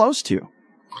you were close to?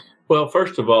 Well,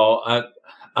 first of all,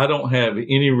 I don't have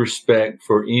any respect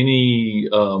for any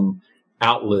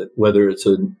outlet, whether it's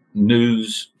a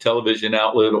news television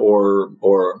outlet or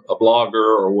a blogger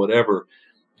or whatever,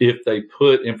 if they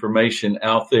put information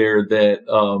out there that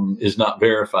is not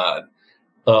verified.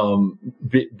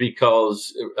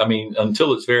 Because, I mean,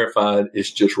 until it's verified,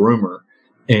 it's just rumor,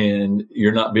 and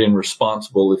you're not being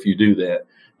responsible if you do that.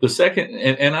 The second,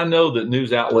 and I know that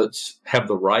news outlets have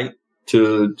the right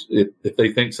to, if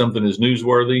they think something is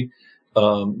newsworthy,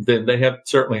 then they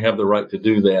certainly have the right to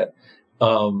do that.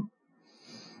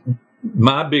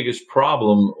 My biggest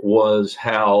problem was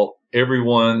how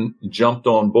everyone jumped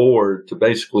on board to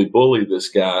basically bully this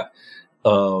guy.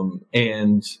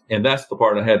 And that's the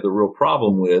part I had the real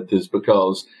problem with, is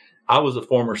because I was a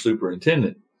former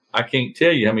superintendent. I can't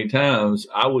tell you how many times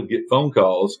I would get phone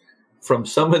calls from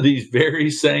some of these very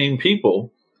same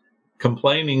people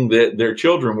complaining that their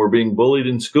children were being bullied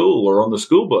in school or on the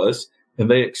school bus, and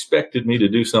they expected me to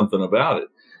do something about it,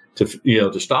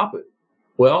 to stop it.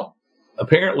 Well,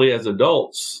 apparently as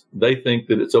adults, they think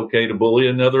that it's okay to bully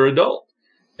another adult.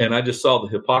 And I just saw the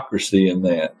hypocrisy in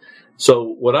that. So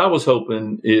what I was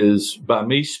hoping is, by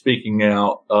me speaking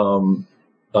out,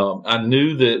 I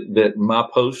knew that my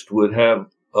post would have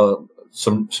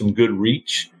some good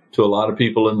reach to a lot of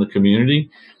people in the community.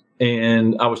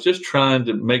 And I was just trying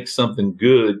to make something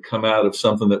good come out of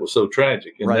something that was so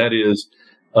tragic. And that is,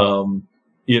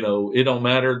 it don't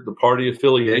matter the party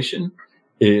affiliation.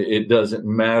 It doesn't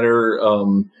matter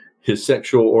his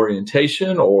sexual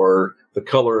orientation or the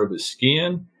color of his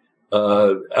skin.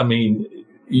 I mean,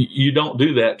 you don't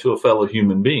do that to a fellow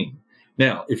human being.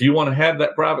 Now, if you want to have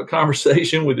that private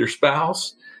conversation with your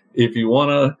spouse, if you want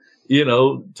to,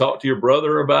 talk to your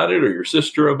brother about it or your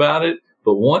sister about it,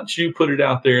 but once you put it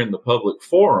out there in the public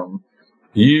forum,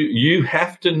 you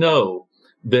have to know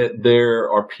that there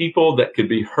are people that could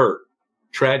be hurt,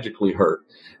 tragically hurt,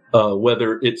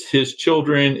 whether it's his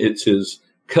children, it's his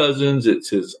cousins, it's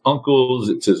his uncles,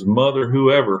 it's his mother,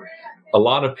 whoever. A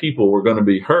lot of people were going to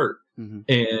be hurt. Mm-hmm.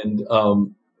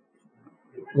 And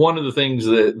one of the things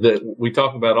that we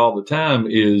talk about all the time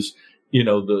is,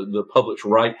 the public's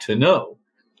right to know.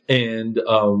 And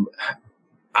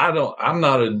I'm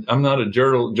not a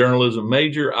journalism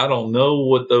major. I don't know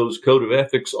what those code of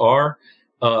ethics are,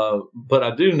 but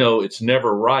I do know it's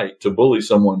never right to bully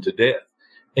someone to death.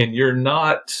 And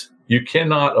you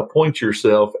cannot appoint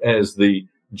yourself as the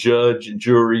judge,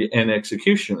 jury, and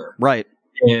executioner. Right.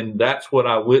 And that's what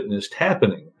I witnessed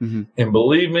happening. Mm-hmm. And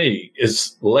believe me,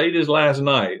 as late as last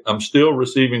night, I'm still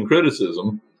receiving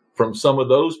criticism from some of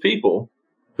those people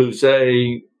who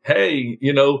say, hey,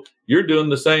 you're doing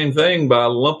the same thing by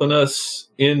lumping us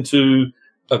into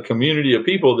a community of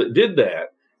people that did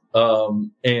that.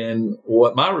 And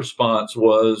what my response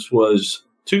was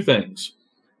two things.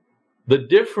 The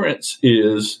difference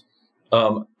is,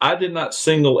 I did not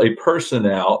single a person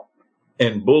out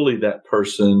and bully that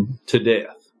person to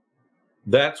death.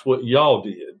 That's what y'all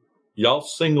did. Y'all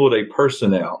singled a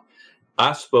person out.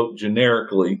 I spoke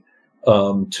generically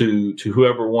to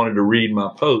whoever wanted to read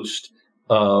my post,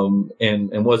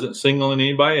 and wasn't singling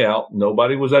anybody out.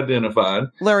 Nobody was identified.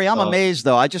 Larry, I'm amazed,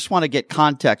 though. I just want to get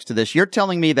context to this. You're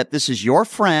telling me that this is your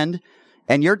friend,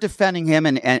 and you're defending him,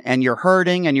 and you're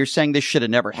hurting, and you're saying this should have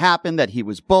never happened, that he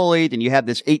was bullied, and you have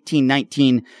this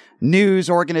 1819 news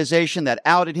organization that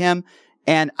outed him.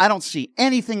 And I don't see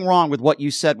anything wrong with what you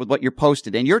said, with what you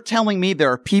posted. And you're telling me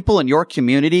there are people in your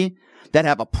community that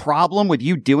have a problem with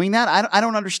you doing that? I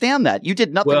don't understand that. You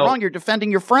did nothing wrong. You're defending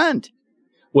your friend.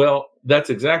 Well, that's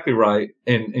exactly right.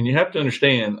 And you have to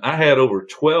understand, I had over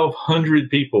 1,200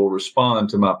 people respond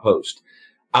to my post.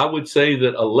 I would say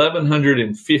that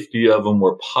 1,150 of them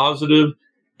were positive,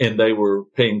 and they were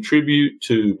paying tribute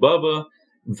to Bubba.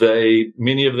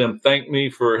 Many of them thanked me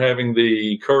for having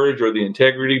the courage or the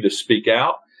integrity to speak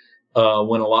out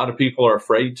when a lot of people are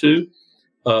afraid to,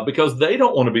 because they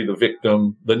don't want to be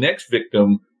the next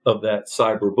victim of that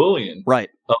cyberbullying. Right.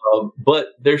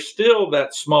 But there's still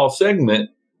that small segment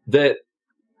that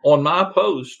on my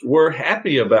post were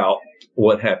happy about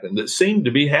what happened, that seemed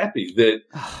to be happy, that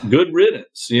good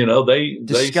riddance, they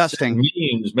disgusting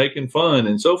memes, making fun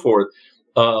and so forth.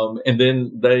 And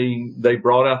then they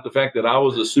brought out the fact that I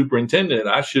was a superintendent.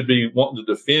 I should be wanting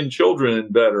to defend children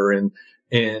better. And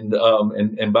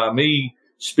by me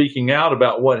speaking out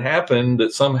about what happened,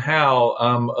 that somehow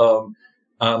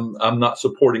I'm not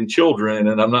supporting children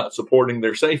and I'm not supporting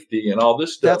their safety and all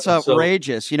this stuff. That's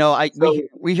outrageous.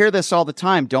 We hear this all the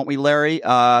time, don't we, Larry?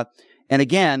 And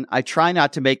again, I try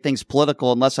not to make things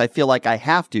political unless I feel like I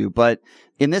have to. But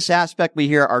in this aspect, we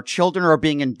hear our children are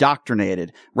being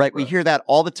indoctrinated, right? We hear that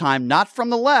all the time, not from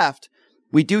the left.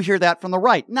 We do hear that from the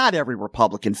right. Not every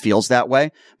Republican feels that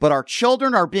way, but our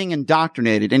children are being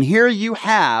indoctrinated. And here you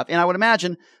have, and I would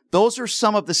imagine those are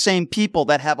some of the same people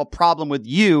that have a problem with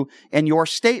you and your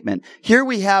statement. Here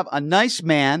we have a nice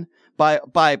man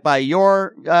by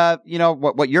your,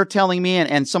 what you're telling me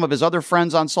and some of his other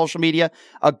friends on social media,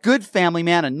 a good family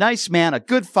man, a nice man, a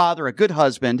good father, a good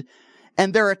husband.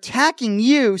 And they're attacking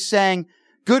you saying,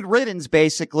 good riddance,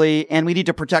 basically, and we need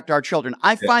to protect our children.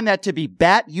 I find that to be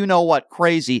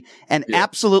crazy and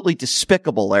absolutely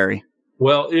despicable, Larry.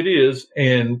 Well, it is.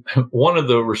 And one of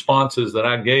the responses that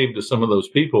I gave to some of those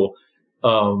people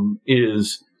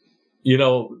is,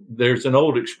 there's an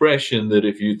old expression that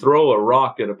if you throw a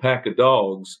rock at a pack of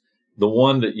dogs, the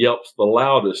one that yelps the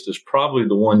loudest is probably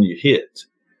the one you hit.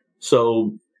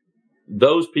 So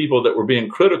those people that were being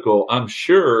critical, I'm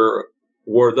sure,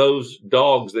 were those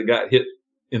dogs that got hit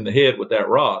in the head with that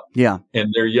rock. Yeah.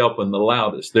 And they're yelping the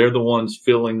loudest. They're the ones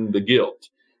feeling the guilt.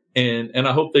 And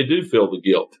I hope they do feel the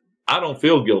guilt. I don't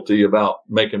feel guilty about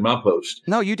making my post.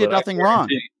 No, you did nothing wrong.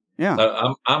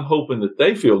 Yeah. I'm hoping that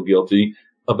they feel guilty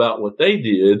about what they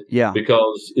did. Yeah.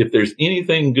 Because if there's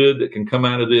anything good that can come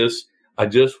out of this, I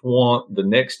just want the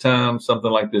next time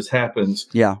something like this happens,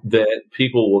 that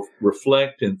people will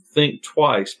reflect and think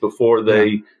twice before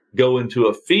they go into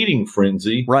a feeding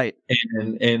frenzy, right?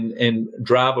 And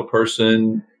drive a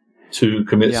person to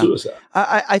commit suicide.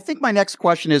 I think my next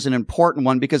question is an important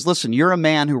one because, listen, you're a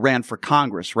man who ran for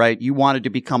Congress, right? You wanted to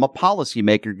become a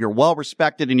policymaker. You're well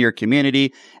respected in your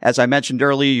community. As I mentioned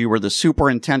earlier, you were the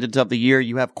superintendent of the year.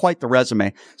 You have quite the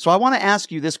resume. So I want to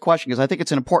ask you this question because I think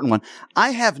it's an important one. I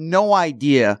have no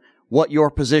idea what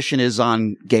your position is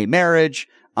on gay marriage,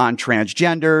 on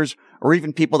transgenders, or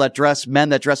even men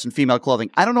that dress in female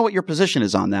clothing. I don't know what your position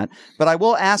is on that, but I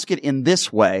will ask it in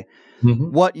this way.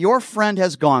 Mm-hmm. What your friend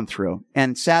has gone through,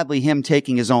 and sadly him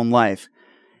taking his own life,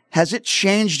 has it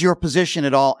changed your position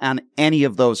at all on any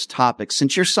of those topics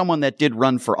since you're someone that did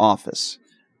run for office?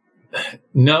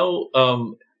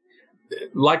 No.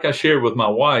 Like I shared with my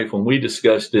wife when we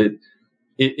discussed it,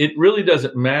 it really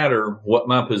doesn't matter what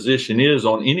my position is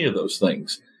on any of those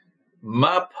things.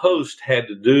 My post had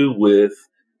to do with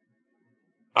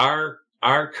our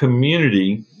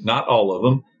community, not all of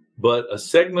them, but a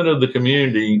segment of the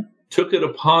community took it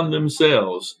upon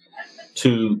themselves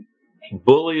to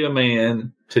bully a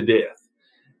man to death.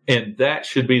 And that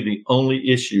should be the only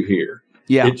issue here.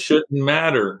 Yeah. It shouldn't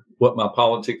matter what my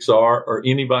politics are or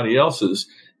anybody else's.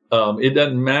 It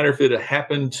doesn't matter if it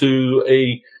happened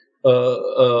to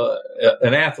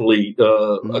an athlete,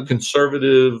 a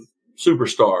conservative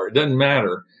superstar. It doesn't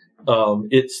matter.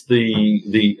 It's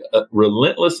the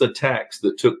relentless attacks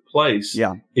that took place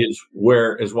is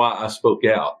why I spoke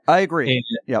out. I agree.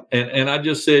 And I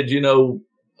just said,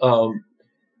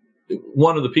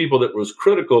 one of the people that was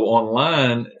critical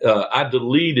online, I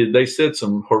deleted. They said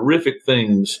some horrific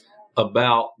things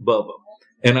about Bubba,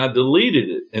 and I deleted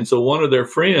it. And so one of their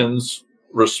friends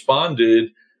responded,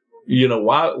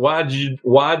 why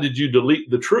did you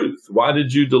delete the truth? Why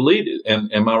did you delete it?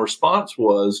 And my response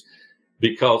was,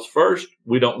 because first,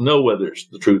 we don't know whether it's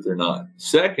the truth or not.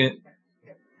 Second,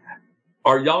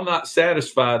 are y'all not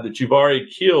satisfied that you've already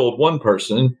killed one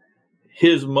person?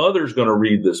 His mother's going to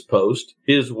read this post.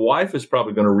 His wife is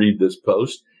probably going to read this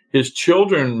post. His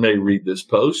children may read this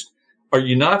post. Are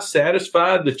you not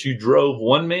satisfied that you drove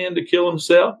one man to kill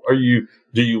himself?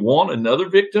 Do you want another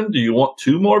victim? Do you want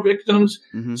two more victims?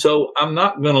 Mm-hmm. So I'm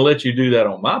not going to let you do that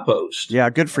on my post. Yeah,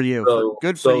 good for you.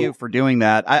 Good for you for doing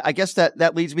that. I guess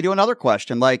that leads me to another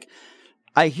question. Like,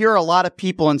 I hear a lot of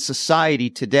people in society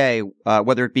today,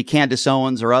 whether it be Candace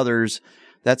Owens or others,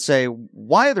 that say,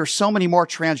 why are there so many more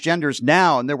transgenders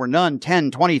now and there were none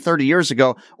 10, 20, 30 years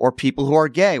ago, or people who are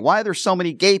gay? Why are there so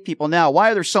many gay people now?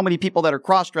 Why are there so many people that are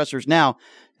cross-dressers now?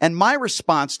 And my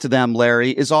response to them,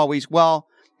 Larry, is always, well,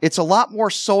 it's a lot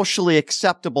more socially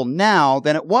acceptable now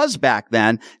than it was back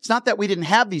then. It's not that we didn't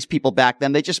have these people back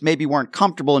then. They just maybe weren't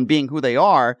comfortable in being who they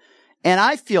are. And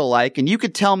I feel like, and you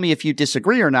could tell me if you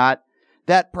disagree or not,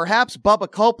 that perhaps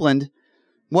Bubba Copeland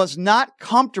was not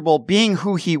comfortable being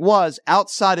who he was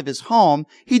outside of his home.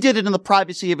 He did it in the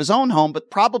privacy of his own home, but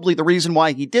probably the reason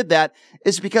why he did that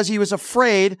is because he was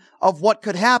afraid of what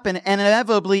could happen. And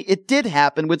inevitably it did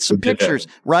happen with some pictures,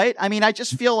 right? I mean, I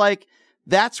just feel like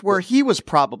that's where he was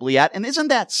probably at. And isn't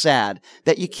that sad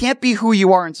that you can't be who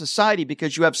you are in society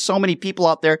because you have so many people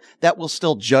out there that will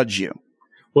still judge you?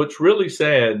 What's really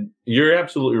sad, you're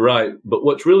absolutely right. But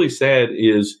what's really sad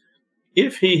is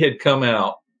if he had come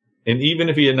out, and even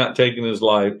if he had not taken his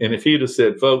life, and if he'd have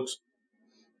said, folks,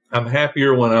 I'm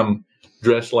happier when I'm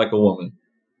dressed like a woman.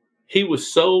 He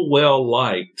was so well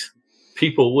liked,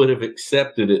 people would have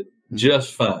accepted it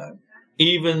just fine.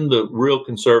 Even the real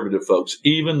conservative folks,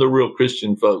 even the real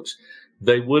Christian folks,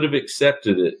 they would have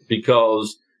accepted it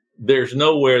because there's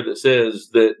nowhere that says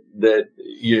that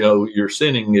you're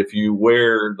sinning if you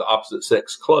wear the opposite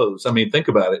sex clothes. I mean, think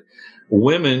about it.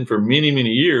 Women for many, many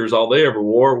years, all they ever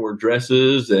wore were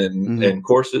dresses and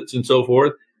corsets and so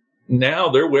forth. Now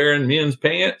they're wearing men's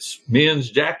pants, men's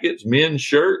jackets, men's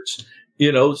shirts,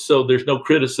 so there's no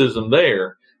criticism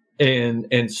there.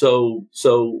 And so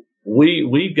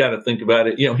we've got to think about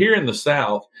it. Here in the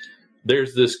South,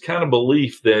 there's this kind of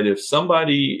belief that if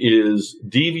somebody is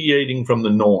deviating from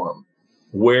the norm,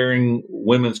 wearing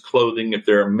women's clothing, if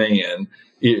they're a man,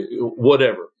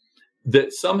 whatever,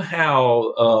 that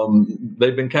somehow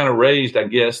they've been kind of raised, I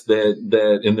guess,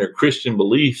 that in their Christian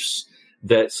beliefs,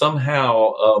 that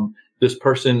somehow this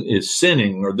person is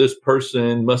sinning or this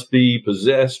person must be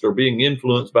possessed or being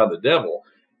influenced by the devil.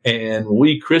 And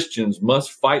we Christians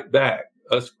must fight back.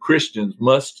 Us Christians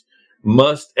must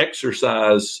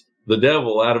exorcise the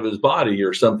devil out of his body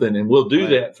or something. And we'll do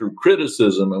that through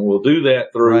criticism, and we'll do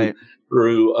that through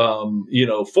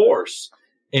force.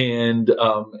 And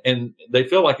they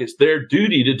feel like it's their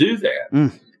duty to do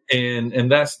that.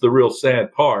 And that's the real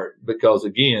sad part, because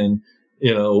again,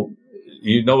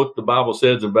 what the Bible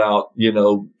says about,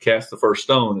 cast the first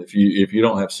stone if you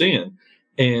don't have sin.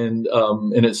 And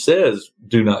it says,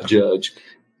 do not judge.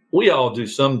 We all do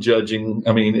some judging.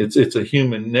 I mean, it's a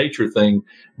human nature thing,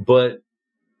 but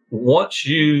once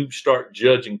you start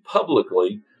judging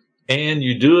publicly and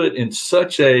you do it in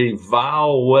such a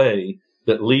vile way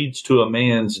that leads to a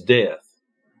man's death,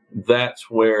 that's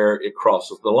where it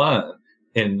crosses the line.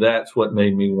 And that's what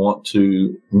made me want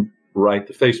to write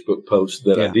the Facebook post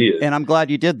that I did. And I'm glad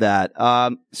you did that.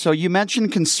 So you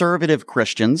mentioned conservative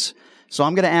Christians. So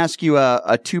I'm going to ask you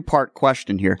a two-part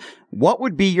question here. What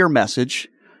would be your message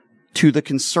to the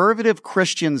conservative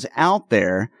Christians out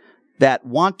there that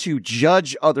want to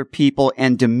judge other people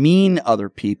and demean other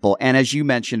people, and as you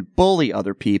mentioned, bully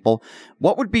other people?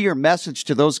 What would be your message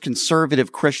to those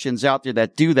conservative Christians out there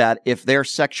that do that if their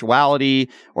sexuality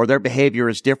or their behavior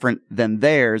is different than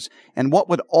theirs? And what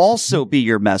would also be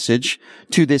your message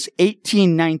to this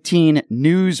 1819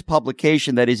 news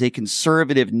publication that is a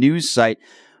conservative news site?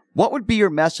 What would be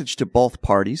your message to both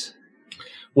parties?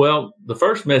 Well, the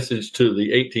first message to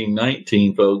the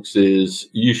 1819 folks is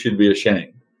you should be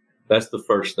ashamed. That's the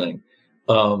first thing.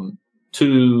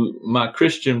 To my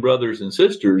Christian brothers and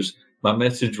sisters, my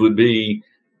message would be,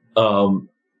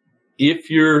 if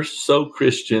you're so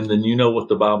Christian, then you know what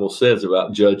the Bible says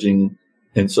about judging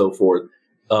and so forth.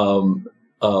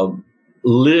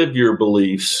 Live your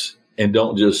beliefs and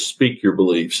don't just speak your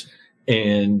beliefs.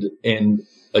 And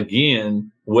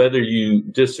again, whether you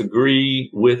disagree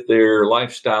with their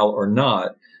lifestyle or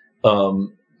not,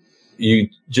 you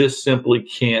just simply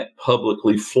can't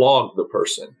publicly flog the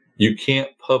person. You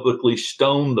can't publicly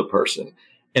stone the person.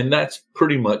 And that's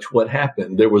pretty much what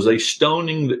happened. There was a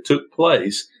stoning that took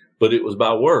place, but it was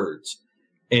by words,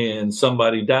 and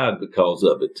somebody died because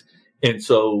of it. And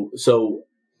so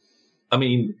I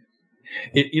mean,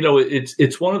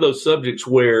 it's one of those subjects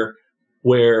where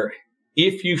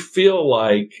if you feel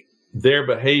like their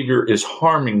behavior is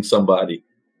harming somebody,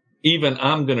 even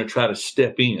I'm going to try to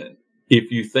step in. If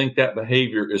you think that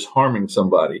behavior is harming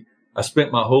somebody, I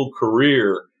spent my whole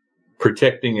career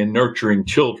protecting and nurturing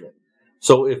children.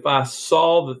 So if I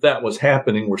saw that was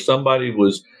happening, where somebody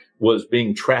was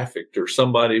being trafficked or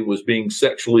somebody was being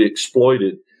sexually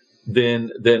exploited,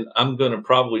 then I'm going to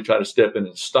probably try to step in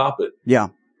and stop it. Yeah.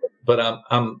 But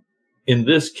I'm in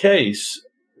this case,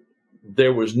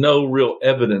 there was no real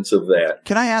evidence of that.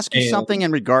 Can I ask you something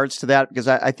in regards to that? Because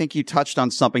I think you touched on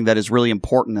something that is really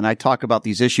important, and I talk about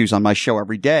these issues on my show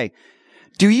every day.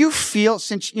 Do you feel,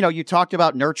 since, you talked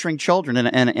about nurturing children,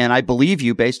 and I believe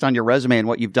you based on your resume and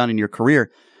what you've done in your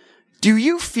career, do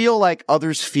you feel like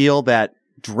others feel that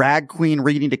drag queen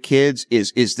reading to kids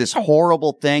is this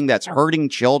horrible thing that's hurting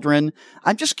children?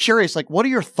 I'm just curious, what are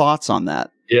your thoughts on that?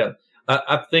 Yeah,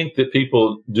 I think that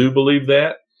people do believe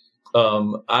that.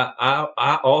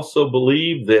 I also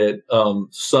believe that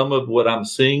some of what I'm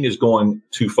seeing is going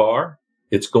too far.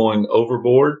 It's going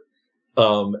overboard.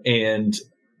 And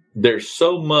there's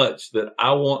so much that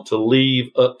I want to leave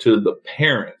up to the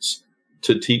parents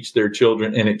to teach their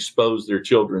children and expose their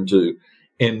children to.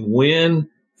 And when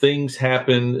things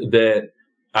happen that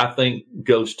I think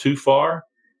goes too far,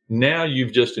 now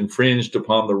you've just infringed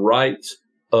upon the rights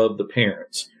of the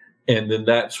parents. And then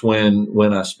that's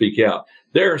when I speak out.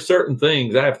 There are certain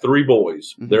things. I have 3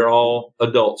 boys. Mm-hmm. They're all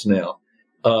adults now.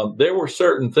 There were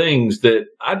certain things that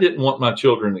I didn't want my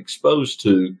children exposed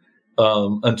to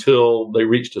until they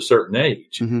reached a certain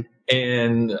age. Mm-hmm.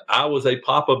 And I was a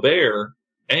Papa Bear,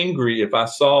 angry if I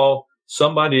saw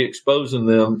somebody exposing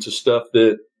them to stuff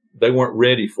that they weren't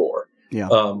ready for. Yeah.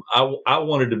 I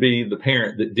wanted to be the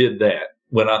parent that did that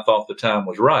when I thought the time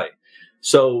was right.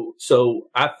 So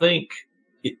I think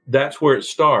that's where it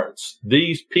starts.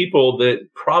 These people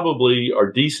that probably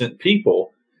are decent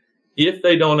people, if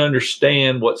they don't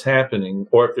understand what's happening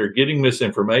or if they're getting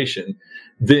misinformation,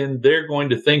 then they're going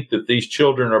to think that these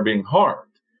children are being harmed.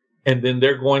 And then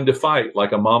they're going to fight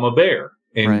like a mama bear.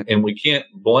 And we can't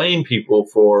blame people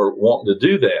for wanting to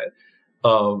do that.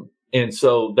 And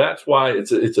so that's why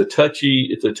it's a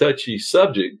touchy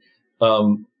subject.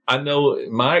 I know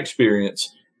my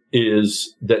experience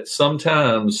is that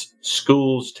sometimes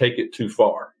schools take it too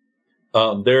far.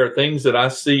 There are things that I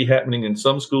see happening in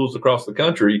some schools across the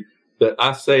country that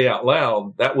I say out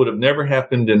loud that would have never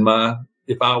happened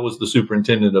if I was the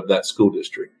superintendent of that school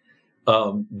district.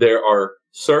 There are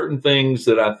certain things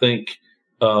that I think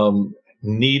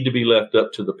need to be left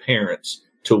up to the parents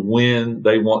to when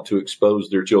they want to expose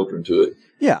their children to it.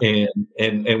 Yeah.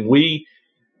 And we,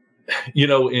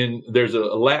 there's a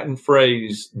Latin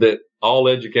phrase that all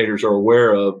educators are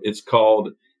aware of. It's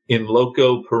called in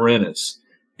loco parentis.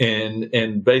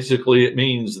 And basically it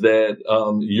means that,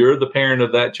 you're the parent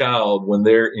of that child when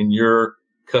they're in your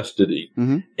custody.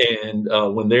 Mm-hmm.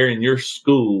 And, when they're in your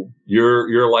school,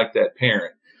 you're like that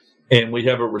parent. And we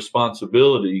have a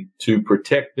responsibility to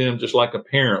protect them just like a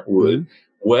parent would. Mm-hmm.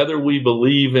 Whether we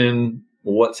believe in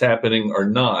what's happening or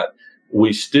not,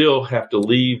 we still have to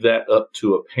leave that up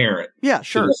to a parent. Yeah,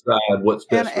 sure. To decide what's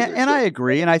best for their children. I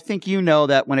agree. And I think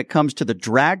that when it comes to the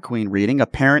drag queen reading, a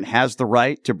parent has the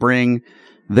right to bring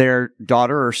their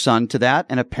daughter or son to that,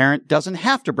 and a parent doesn't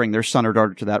have to bring their son or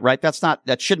daughter to that, right?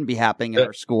 That shouldn't be happening in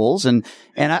our schools. And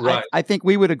right. I think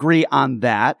we would agree on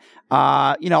that.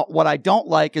 What I don't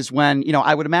like is when,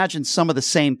 I would imagine some of the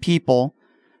same people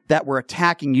that were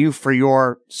attacking you for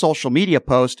your social media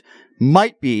post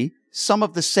might be some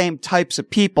of the same types of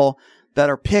people that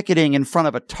are picketing in front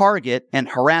of a Target and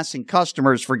harassing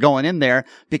customers for going in there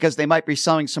because they might be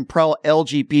selling some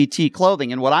pro-LGBT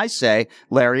clothing. And what I say,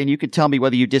 Larry, and you can tell me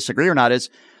whether you disagree or not, is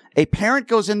a parent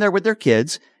goes in there with their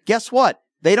kids. Guess what?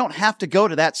 They don't have to go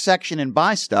to that section and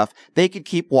buy stuff. They could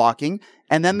keep walking.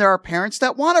 And then there are parents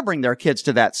that want to bring their kids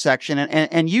to that section.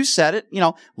 And you said it,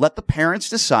 let the parents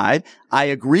decide. I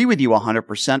agree with you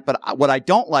 100%. But what I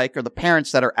don't like are the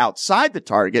parents that are outside the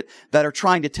Target that are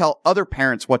trying to tell other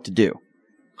parents what to do.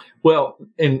 Well,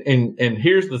 and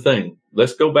here's the thing.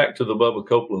 Let's go back to the Bubba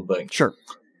Copeland thing. Sure.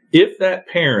 If that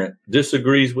parent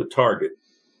disagrees with Target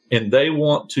and they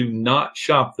want to not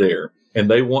shop there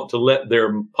and they want to let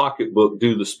their pocketbook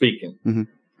do the speaking, mm-hmm.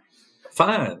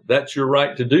 Fine. That's your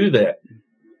right to do that.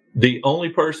 The only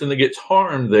person that gets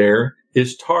harmed there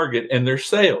is Target and their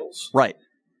sales. Right.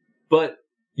 But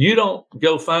you don't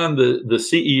go find the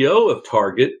CEO of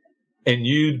Target and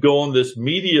you'd go on this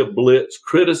media blitz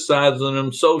criticizing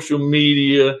them, social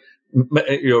media,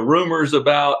 rumors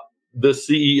about the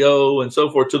CEO and so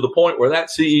forth, to the point where that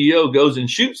CEO goes and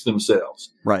shoots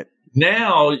themselves. Right.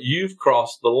 Now you've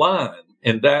crossed the line.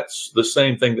 And that's the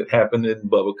same thing that happened in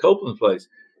Bubba Copeland's place.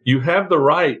 You have the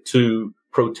right to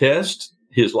protest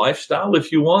his lifestyle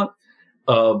if you want,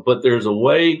 but there's a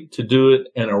way to do it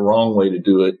and a wrong way to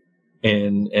do it.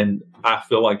 And I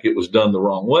feel like it was done the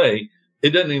wrong way. It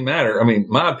doesn't even matter. I mean,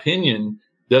 my opinion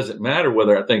doesn't matter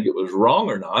whether I think it was wrong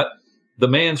or not. The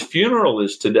man's funeral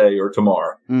is today or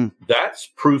tomorrow. Mm. That's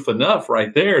proof enough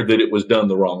right there that it was done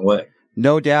the wrong way.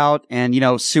 No doubt. And,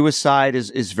 suicide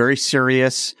is very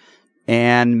serious,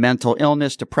 and mental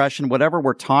illness, depression, whatever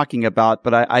we're talking about.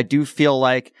 But I do feel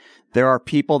like there are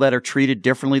people that are treated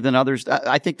differently than others.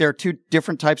 I think there are two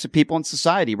different types of people in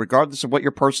society, regardless of what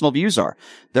your personal views are.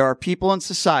 There are people in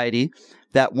society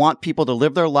that want people to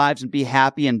live their lives and be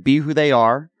happy and be who they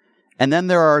are. And then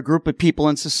there are a group of people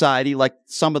in society, like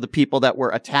some of the people that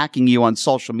were attacking you on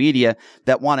social media,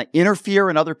 that want to interfere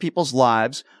in other people's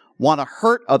lives, want to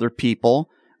hurt other people,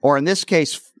 or in this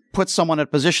case, put someone in a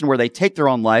position where they take their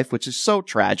own life, which is so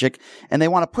tragic, and they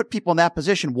want to put people in that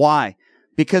position. Why?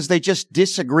 Because they just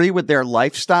disagree with their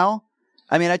lifestyle?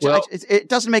 I mean, it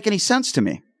doesn't make any sense to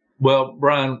me. Well,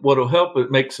 Brian, what'll help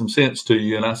it make some sense to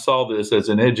you, and I saw this as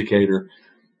an educator,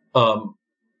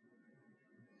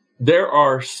 there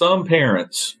are some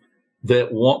parents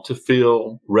that want to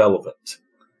feel relevant.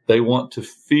 They want to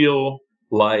feel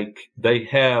like they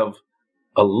have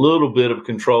a little bit of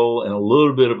control and a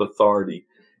little bit of authority.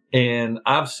 And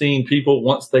I've seen people,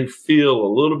 once they feel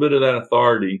a little bit of that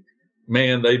authority,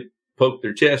 man, they poke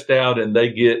their chest out and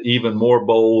they get even more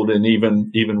bold and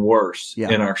even worse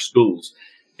in our schools.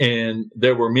 And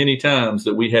there were many times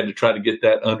that we had to try to get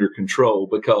that under control,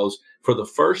 because for the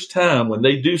first time, when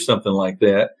they do something like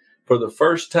that, for the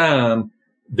first time,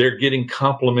 they're getting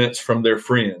compliments from their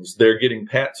friends. They're getting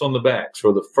pats on the backs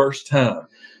for the first time.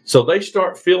 So they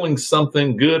start feeling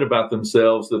something good about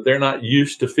themselves that they're not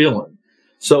used to feeling.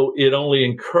 So it only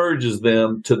encourages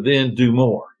them to then do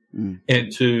more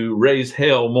and to raise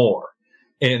hell more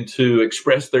and to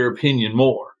express their opinion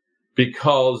more,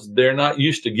 because they're not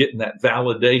used to getting that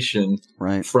validation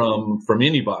from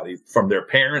anybody, from their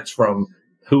parents, from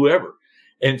whoever.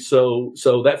 And so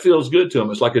that feels good to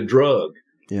them. It's like a drug.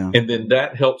 Yeah. And then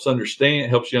that helps you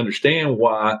understand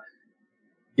why,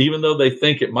 even though they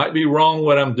think it might be wrong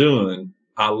what I'm doing,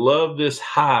 I love this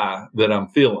high that I'm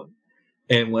feeling.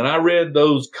 And when I read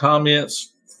those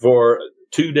comments for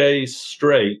 2 days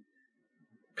straight,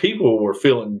 people were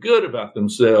feeling good about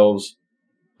themselves,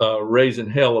 raising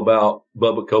hell about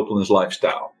Bubba Copeland's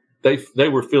lifestyle. They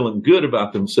were feeling good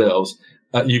about themselves.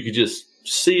 You could just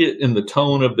see it in the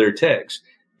tone of their text.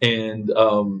 And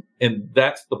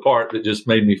that's the part that just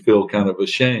made me feel kind of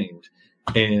ashamed,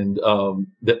 and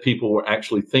that people were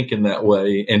actually thinking that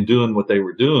way and doing what they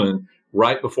were doing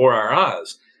right before our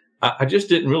eyes. I just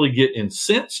didn't really get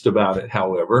incensed about it,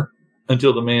 however,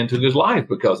 until the man took his life,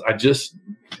 because I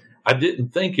didn't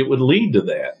think it would lead to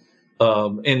that.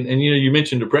 And you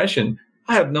mentioned depression.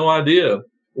 I have no idea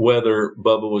whether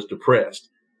Bubba was depressed.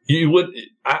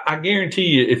 I guarantee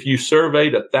you, if you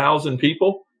surveyed 1,000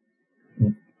 people,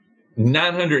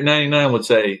 999 would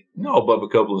say, no,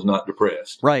 Bubba Copeland's not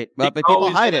depressed. Right. But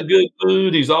people hide it. Good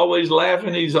food. He's always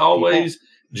laughing. He's always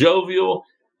jovial.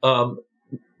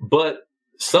 But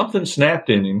something snapped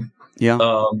in him.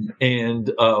 Yeah.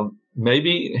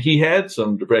 Maybe he had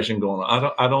some depression going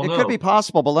on. I don't know. It could be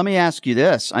possible, but let me ask you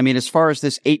this. I mean, as far as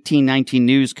this 1819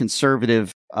 News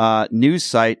conservative news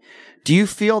site, do you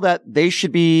feel that they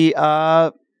should be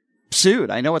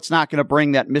sued? I know it's not going to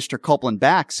bring that Mr. Copeland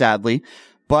back, sadly,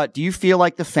 but do you feel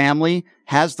like the family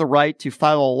has the right to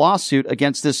file a lawsuit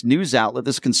against this news outlet,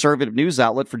 this conservative news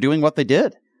outlet, for doing what they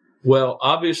did? Well,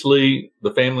 obviously,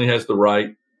 the family has the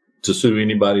right to sue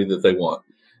anybody that they want.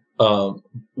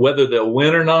 Whether they'll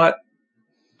win or not,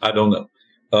 I don't know.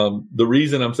 The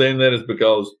reason I'm saying that is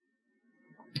because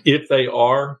if they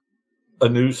are a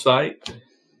news site,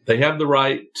 they have the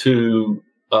right to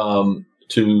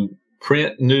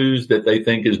print news that they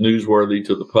think is newsworthy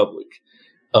to the public.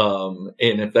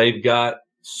 And if they've got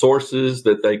sources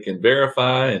that they can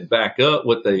verify and back up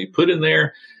what they put in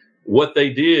there, what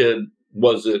they did,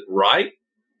 was it right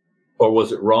or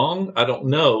was it wrong? I don't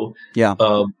know. Yeah.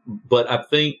 But I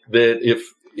think that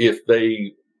if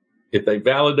they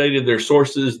validated their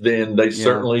sources, then they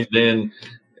certainly then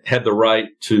had the right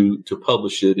to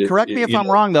publish it. Correct me if I'm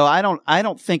wrong, though. I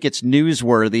don't think it's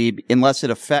newsworthy unless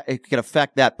it could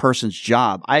affect that person's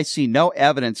job. I see no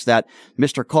evidence that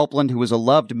Mr. Copeland, who was a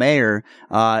loved mayor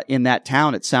in that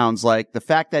town, it sounds like, the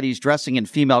fact that he's dressing in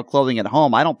female clothing at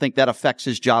home, I don't think that affects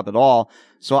his job at all.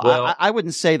 So I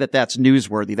wouldn't say that that's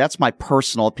newsworthy. That's my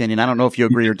personal opinion. I don't know if you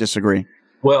agree or disagree.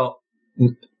 Well,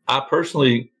 I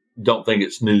personally don't think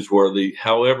it's newsworthy.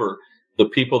 However, the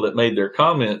people that made their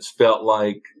comments felt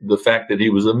like the fact that he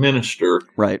was a minister,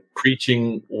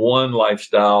 preaching one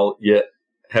lifestyle, yet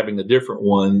having a different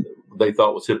one, they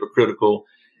thought was hypocritical.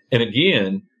 And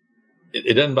again,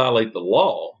 it doesn't violate the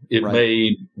law. It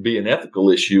may be an ethical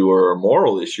issue or a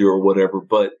moral issue or whatever.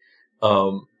 But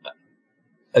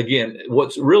again,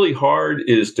 what's really hard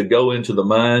is to go into the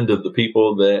mind of the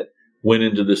people that went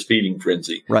into this feeding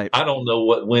frenzy. Right. I don't know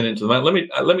what went into the mind.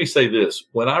 Let me say this.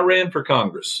 When I ran for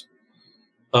Congress,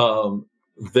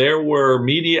 there were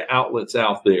media outlets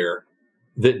out there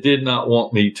that did not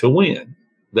want me to win.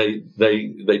 They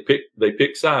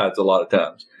pick sides a lot of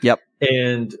times. Yep.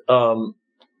 And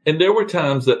there were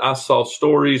times that I saw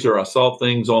stories or I saw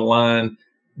things online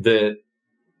that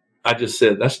I just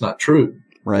said, that's not true.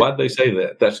 Right. Why'd they say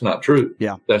that? That's not true.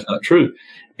 Yeah. That's not true.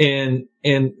 And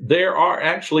there are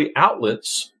actually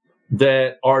outlets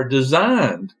that are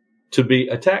designed to be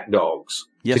attack dogs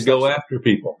to go after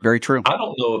people. Very true. I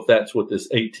don't know if that's what this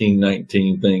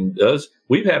 1819 thing does.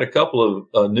 We've had a couple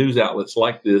of news outlets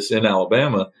like this in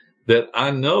Alabama that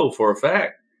I know for a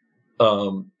fact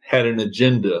had an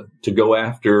agenda to go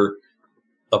after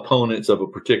opponents of a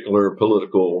particular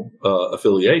political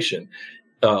affiliation.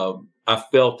 I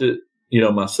felt it,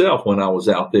 myself when I was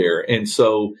out there. And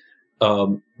so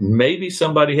maybe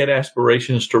somebody had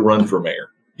aspirations to run for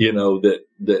mayor,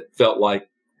 that felt like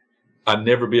I'd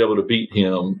never be able to beat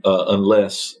him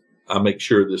unless I make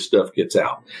sure this stuff gets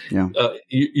out. Yeah.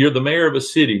 You're the mayor of a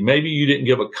city. Maybe you didn't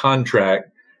give a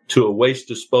contract to a waste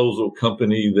disposal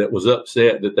company that was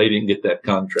upset that they didn't get that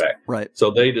contract. Right. So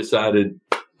they decided,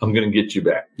 I'm going to get you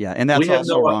back. Yeah, and that's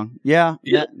also wrong. Yeah.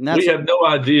 We have no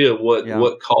idea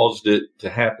what caused it to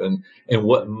happen and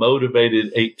what motivated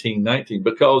 1819.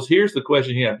 Because here's the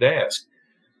question you have to ask.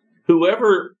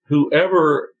 Whoever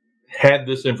had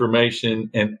this information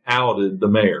and outed the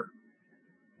mayor,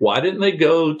 why didn't they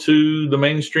go to the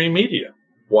mainstream media?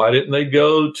 Why didn't they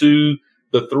go to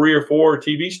the 3 or 4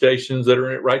 TV stations that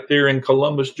are right there in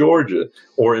Columbus, Georgia,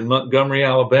 or in Montgomery,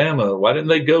 Alabama? Why didn't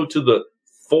they go to the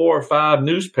 4 or 5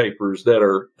 newspapers that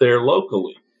are there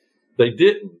locally? They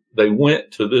didn't. They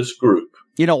went to this group.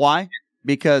 You know why?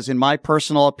 Because in my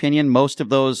personal opinion, most of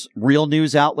those real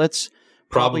news outlets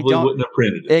probably wouldn't have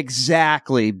printed it.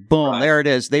 Exactly. Boom. Right. There it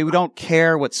is. They don't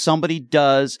care what somebody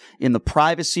does in the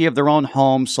privacy of their own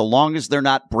home so long as they're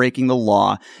not breaking the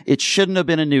law. It shouldn't have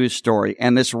been a news story.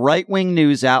 And this right-wing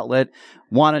news outlet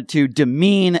wanted to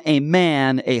demean a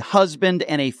man, a husband,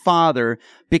 and a father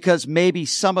because maybe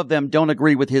some of them don't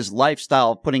agree with his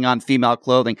lifestyle of putting on female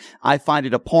clothing. I find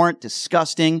it abhorrent,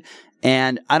 disgusting.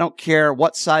 And I don't care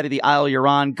what side of the aisle you're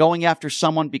on, going after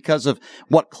someone because of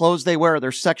what clothes they wear or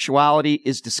their sexuality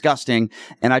is disgusting.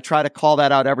 And I try to call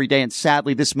that out every day. And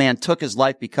sadly, this man took his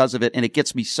life because of it. And it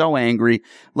gets me so angry.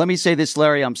 Let me say this,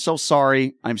 Larry. I'm so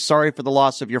sorry. I'm sorry for the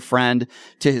loss of your friend.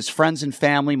 To his friends and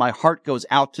family, my heart goes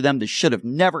out to them. This should have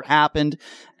never happened.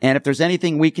 And if there's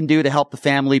anything we can do to help the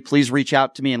family, please reach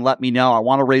out to me and let me know. I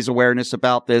want to raise awareness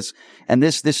about this. And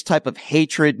this type of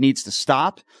hatred needs to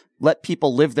stop. Let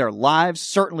people live their lives.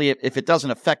 Certainly, if it doesn't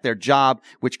affect their job,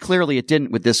 which clearly it didn't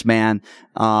with this man,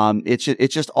 it's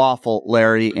just awful,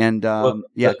 Larry. And go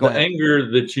ahead. The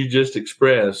anger that you just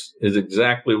expressed is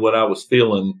exactly what I was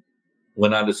feeling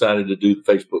when I decided to do the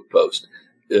Facebook post.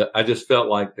 I just felt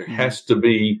like there has to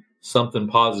be something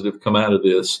positive come out of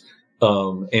this,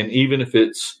 and even if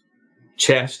it's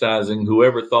chastising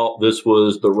whoever thought this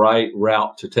was the right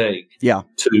route to take,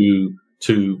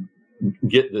 to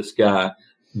get this guy.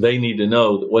 They need to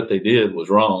know that what they did was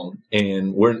wrong.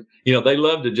 And they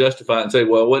love to justify it and say,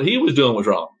 well, what he was doing was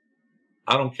wrong.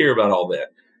 I don't care about all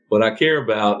that. What I care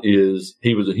about is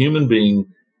he was a human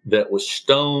being that was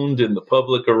stoned in the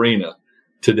public arena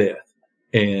to death.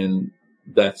 And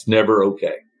that's never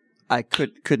okay. I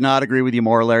could not agree with you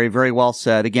more, Larry. Very well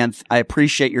said. Again, I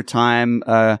appreciate your time.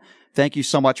 Thank you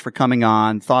so much for coming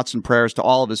on. Thoughts and prayers to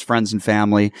all of his friends and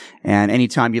family. And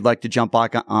anytime you'd like to jump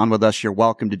back on with us, you're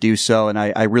welcome to do so. And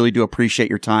I really do appreciate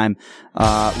your time.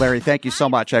 Larry, thank you so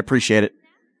much. I appreciate it.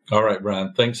 All right,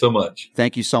 Brian. Thanks so much.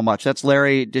 Thank you so much. That's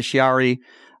Larry DiChiara.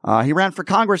 He ran for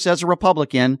Congress as a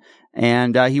Republican,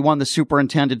 and he won the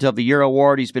Superintendent of the Year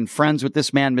award. He's been friends with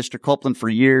this man, Mr. Copeland, for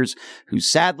years, who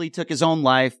sadly took his own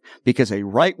life because a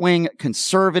right-wing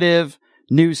conservative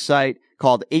news site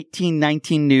called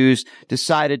 1819 News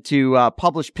decided to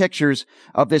publish pictures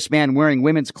of this man wearing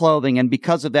women's clothing. And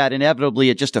because of that,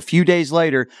 inevitably, just a few days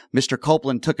later, Mr.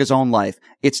 Copeland took his own life.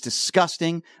 It's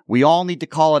disgusting. We all need to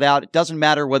call it out. It doesn't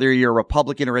matter whether you're a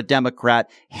Republican or a Democrat.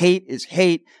 Hate is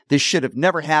hate. This should have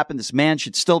never happened. This man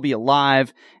should still be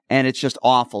alive. And it's just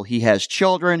awful. He has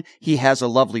children. He has a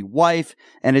lovely wife.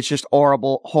 And it's just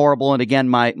horrible, horrible. And again,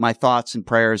 my thoughts and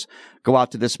prayers go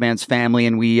out to this man's family.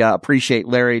 And we appreciate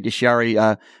Larry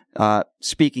DiChiara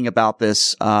speaking about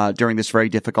this during this very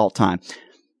difficult time.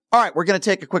 All right, we're going to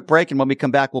take a quick break. And when we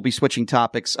come back, we'll be switching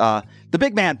topics. The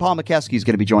big man, Paul Mokeski, is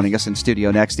going to be joining us in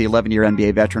studio next, the 11-year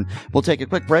NBA veteran. We'll take a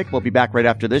quick break. We'll be back right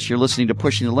after this. You're listening to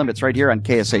Pushing the Limits right here on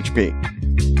KSHP.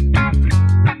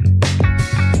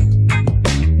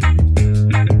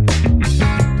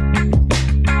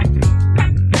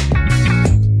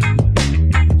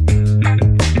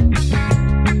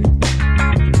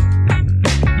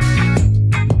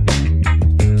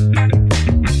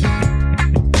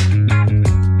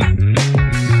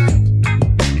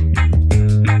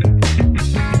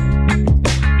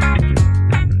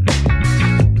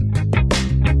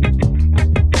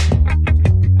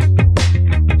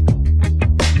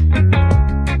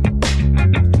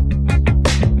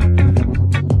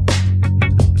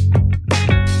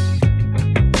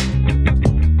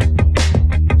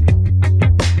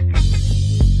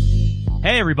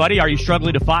 everybody. Are you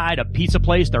struggling to find a pizza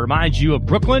place that reminds you of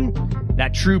Brooklyn?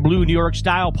 That true blue New York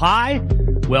style pie?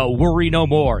 Well, worry no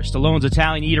more. Stallone's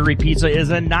Italian Eatery Pizza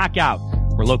is a knockout.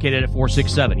 We're located at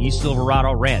 467 East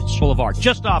Silverado Ranch Boulevard,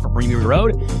 just off of Premier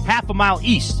Road, half a mile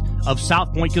east of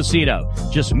South Point Casino,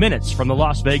 just minutes from the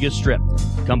Las Vegas Strip.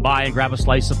 Come by and grab a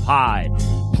slice of pie.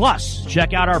 Plus,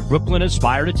 check out our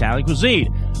Brooklyn-inspired Italian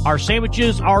cuisine. Our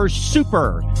sandwiches are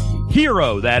super.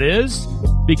 Hero, that is.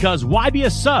 Because why be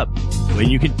a sub when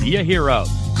you can be a hero?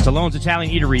 Stallone's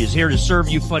Italian Eatery is here to serve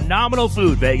you phenomenal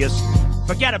food, Vegas.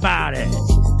 Forget about it.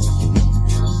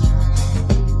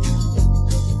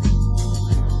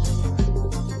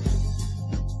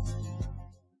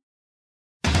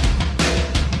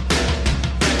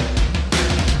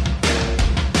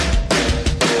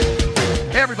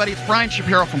 Hey everybody, it's Brian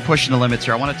Shapiro from Pushing the Limits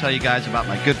here. I want to tell you guys about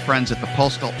my good friends at the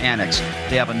Postal Annex.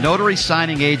 They have a notary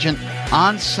signing agent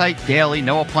on-site daily,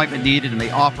 no appointment needed, and they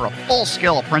offer a full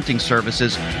scale of printing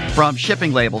services from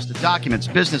shipping labels to documents,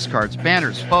 business cards,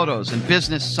 banners, photos, and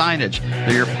business signage.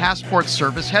 They're your passport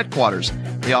service headquarters.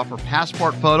 They offer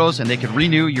passport photos, and they can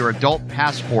renew your adult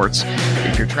passports.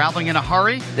 If you're traveling in a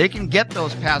hurry, they can get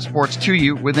those passports to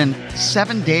you within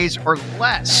 7 days or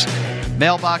less.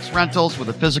 Mailbox rentals with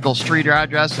a physical street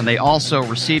address, and they also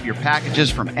receive your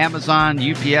packages from Amazon,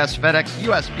 UPS, FedEx,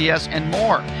 USPS, and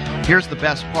more. Here's the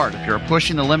best part. If you're a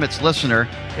Pushing the Limits listener,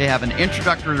 they have an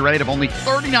introductory rate of only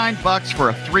 $39 for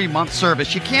a 3-month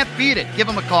service. You can't beat it. Give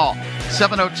them a call,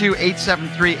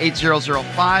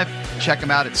 702-873-8005. Check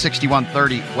them out at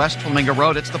 6130 West Flamingo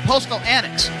Road. It's the Postal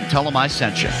Annex. And tell them I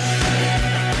sent you.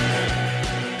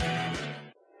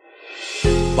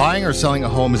 Buying or selling a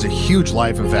home is a huge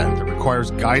life event that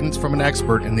requires guidance from an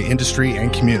expert in the industry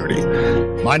and community.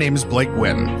 My name is Blake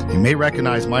Wynn. You may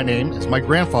recognize my name as my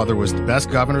grandfather was the best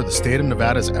governor the state of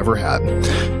Nevada has ever had.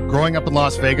 Growing up in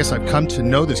Las Vegas, I've come to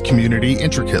know this community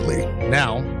intricately.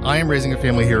 Now, I am raising a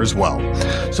family here as well,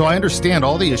 so I understand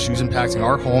all the issues impacting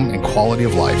our home and quality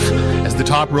of life. As the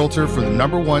top realtor for the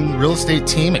 #1 real estate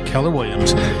team at Keller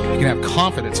Williams, you can have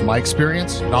confidence in my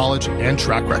experience, knowledge, and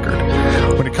track record.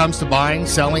 When it comes to buying,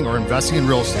 selling, or investing in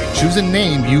real estate, choose a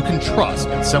name you can trust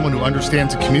and someone who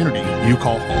understands the community you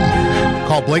call home.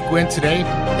 Call Blake Wynn today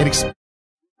and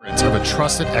experience of a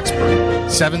trusted expert.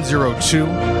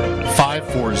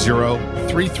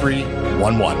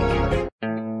 702-540-3311.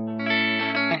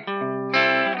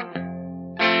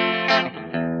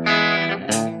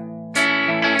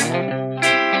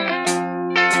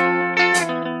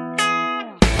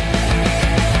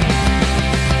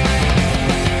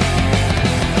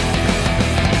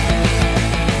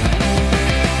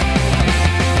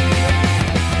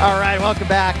 Welcome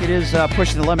back. It is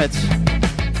Pushing the Limits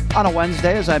on a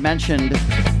Wednesday. As I mentioned,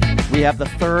 we have the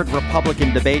third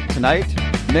Republican debate tonight,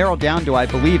 narrowed down to, I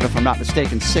believe, if I'm not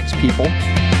mistaken, 6 people.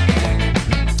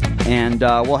 And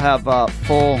we'll have a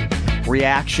full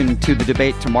reaction to the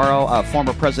debate tomorrow.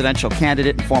 Former presidential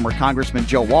candidate and former Congressman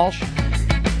Joe Walsh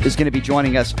is going to be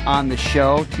joining us on the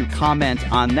show to comment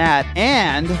on that.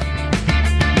 And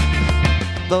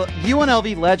the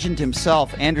UNLV legend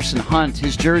himself, Anderson Hunt,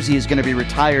 his jersey is going to be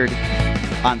retired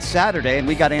on Saturday, and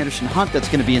we got Anderson Hunt that's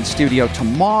going to be in studio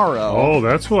tomorrow. Oh,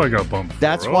 that's who I got bumped for.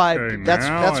 That's why. Okay,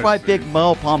 that's why Big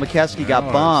Mo Paul Mokeski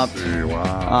got bumped.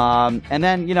 Wow. And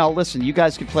then listen, you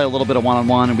guys could play a little bit of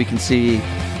one-on-one, and we can see,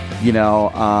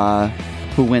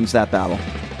 who wins that battle.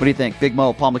 What do you think? Big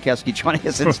Mo Paul Mokeski joining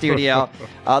us in studio.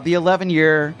 The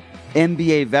 11-year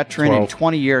NBA veteran 12. And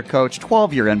 20-year coach,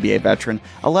 12-year NBA veteran,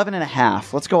 11 and a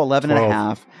half. Let's go 11 and a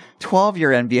half. 12-year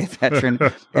NBA veteran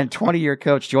and 20-year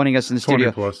coach joining us in the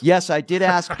studio. Plus. Yes, I did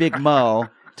ask Big Mo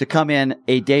to come in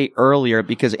a day earlier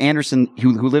because Anderson,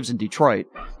 who lives in Detroit,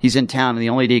 he's in town, and the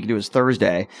only day he can do is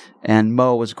Thursday. And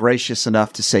Mo was gracious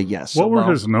enough to say yes. What were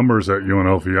his numbers at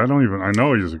UNLV? I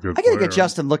know he's a good player. I got to get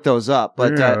Justin look those up,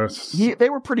 but they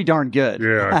were pretty darn good.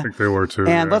 Yeah, I think they were too.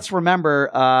 And let's remember,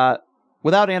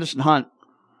 without Anderson Hunt,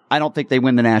 I don't think they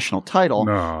win the national title.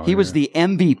 No, he was the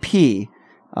MVP.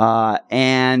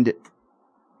 And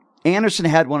Anderson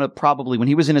had when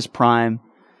he was in his prime,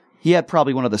 he had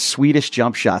probably one of the sweetest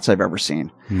jump shots I've ever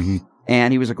seen. Mm-hmm.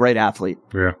 And he was a great athlete.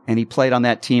 Yeah. And he played on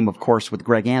that team, of course, with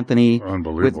Greg Anthony,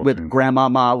 with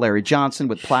Grandmama Larry Johnson,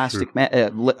 with with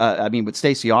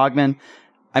Stacey Augman.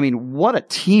 I mean, what a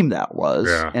team that was,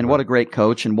 and what a great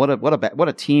coach, and what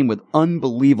a team with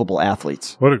unbelievable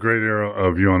athletes. What a great era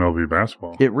of UNLV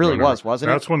basketball. It really wasn't it?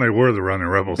 That's when they were the Running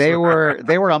Rebels. They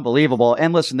were unbelievable.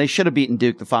 And listen, they should have beaten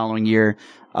Duke the following year.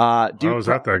 Duke, I was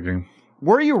at that game.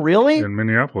 Were you really? In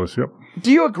Minneapolis, yep. Do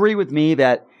you agree with me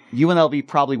that UNLV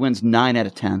probably wins 9 out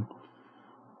of 10?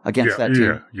 against that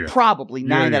team. Probably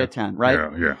 9 out of 10,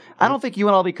 right? Yeah. I don't think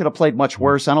UNLV could have played much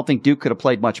worse. I don't think Duke could have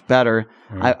played much better.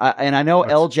 And I know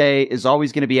LJ is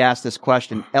always going to be asked this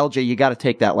question. LJ, you got to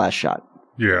take that last shot.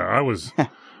 Yeah, I was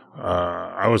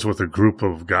with a group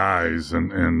of guys,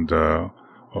 and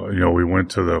we went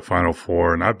to the Final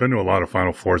Four, and I've been to a lot of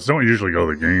Final Fours. Don't usually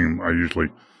go to the game. I usually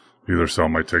either sell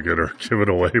my ticket or give it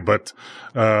away. But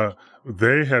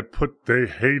they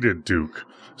hated Duke,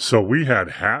 so we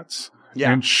had hats.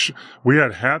 Yeah. And we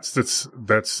had hats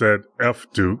that said F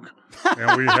Duke,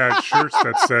 and we had shirts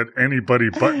that said anybody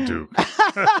but Duke.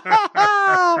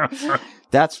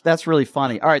 That's really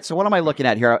funny. All right, so what am I looking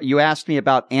at here? You asked me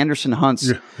about Anderson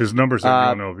Hunt's his numbers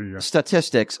at UNLV,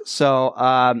 statistics. So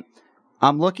I'm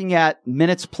looking at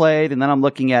minutes played, and then I'm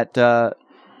looking at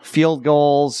field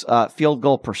goals, field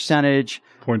goal percentage.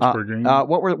 Points per game.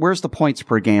 Where's the points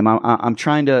per game? I'm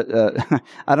trying to.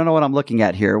 I don't know what I'm looking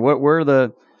at here.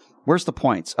 Where's the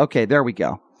points? Okay, there we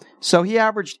go. So he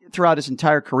averaged throughout his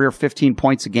entire career 15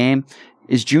 points a game.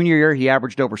 His junior year, he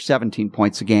averaged over 17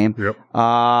 points a game. Yep.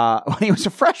 When he was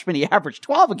a freshman, he averaged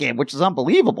 12 a game, which is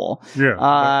unbelievable.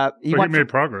 Yeah. He made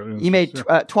progress. He made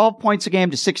 12 points a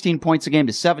game to 16 points a game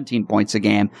to 17 points a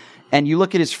game. And you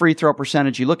look at his free throw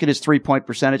percentage, you look at his 3-point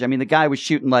percentage. I mean, the guy was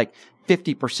shooting like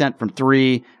 50% from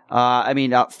three.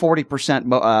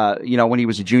 40%, when he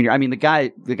was a junior. I mean, the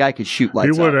guy could shoot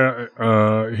lights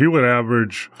out. He would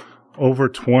average over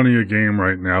 20 a game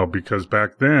right now, because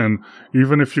back then,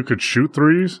 even if you could shoot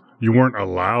threes, you weren't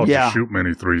allowed to shoot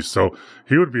many threes. So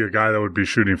he would be a guy that would be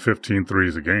shooting 15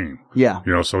 threes a game. Yeah.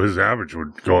 So his average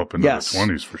would go up into the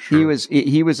 20s for sure.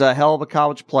 He was a hell of a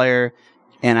college player,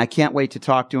 and I can't wait to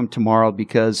talk to him tomorrow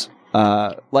because,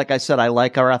 like I said, I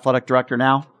like our athletic director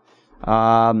now.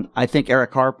 I think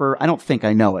Eric Harper, I don't think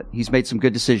I know it. He's made some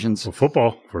good decisions. Well,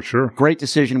 football, for sure. Great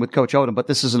decision with Coach Odom, but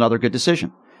this is another good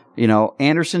decision.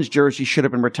 Anderson's jersey should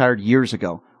have been retired years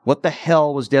ago. What the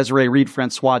hell was Desiree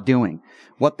Reed-Francois doing?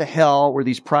 What the hell were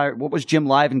what was Jim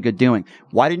Livengood doing?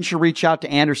 Why didn't you reach out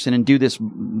to Anderson and do this, a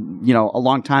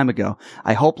long time ago?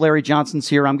 I hope Larry Johnson's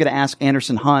here. I'm going to ask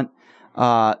Anderson Hunt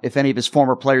if any of his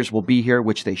former players will be here,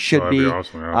 which they should be.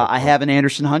 Awesome. Yeah, I have an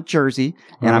Anderson Hunt jersey,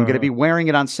 and I'm going to be wearing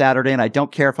it on Saturday, and I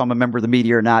don't care if I'm a member of the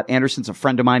media or not. Anderson's a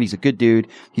friend of mine. He's a good dude.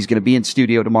 He's going to be in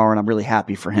studio tomorrow, and I'm really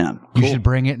happy for him. You should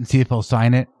bring it and see if he'll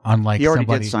sign it. He already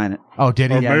did sign it. Oh,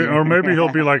 did he? Or maybe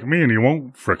he'll be like me, and he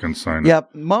won't frickin' sign it. Yeah,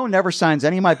 Mo never signs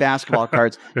any of my basketball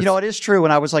cards. It is true.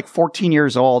 When I was like 14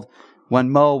 years old, when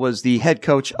Mo was the head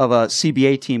coach of a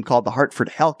CBA team called the Hartford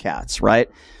Hellcats, right?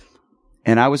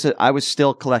 And I was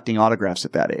still collecting autographs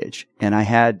at that age. And I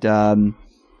had a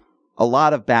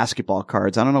lot of basketball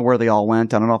cards. I don't know where they all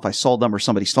went. I don't know if I sold them or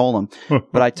somebody stole them.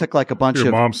 But I took like a bunch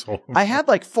Your mom sold them. I had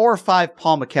like 4 or 5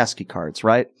 Paul Mokeski cards,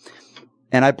 right?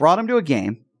 And I brought them to a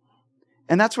game.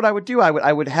 And that's what I would do.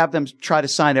 I would have them try to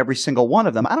sign every single one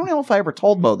of them. I don't know if I ever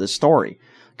told Mo this story,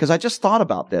 because I just thought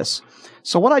about this.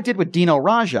 So what I did with Dino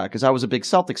Raja, because I was a big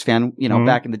Celtics fan,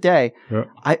 back in the day,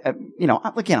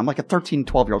 again, I'm like a 13,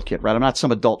 12-year-old kid, right? I'm not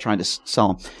some adult trying to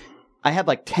sell them. I had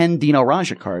like 10 Dino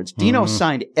Raja cards. Dino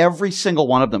signed every single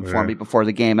one of them for me before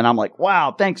the game. And I'm like,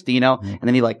 wow, thanks, Dino. And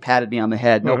then he like patted me on the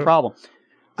head. No problem.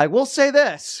 I will say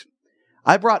this.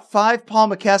 I brought 5 Paul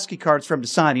Mokeski cards for him to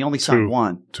sign. He only signed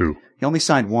 1. 2. He only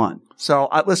signed 1. So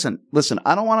listen,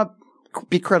 I don't want to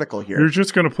be critical here. You're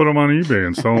just going to put them on eBay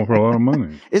and sell them for a lot of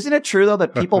money. Isn't it true, though,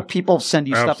 that people send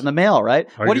you stuff in the mail, right?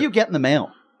 What do you get in the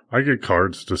mail? I get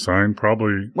cards to sign,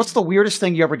 probably. What's the weirdest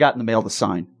thing you ever got in the mail to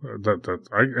sign?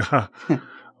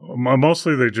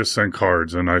 Mostly they just send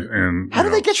cards, and how do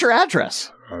they get your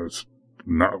address? It's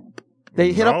not.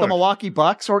 They hit up the Milwaukee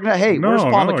Bucks organization. Hey, where's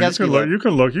Paul Mokeski? You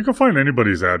can look. You can find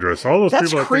anybody's address. All those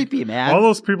That's people creepy, man. All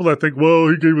those people that think, well,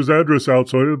 he gave his address out,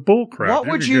 so it's bull crap. What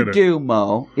would you do,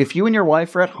 Mo, if you and your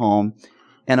wife are at home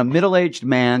and a middle-aged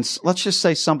man, let's just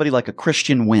say somebody like a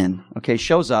Christian Wynn, okay,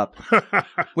 shows up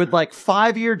with like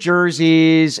 5-year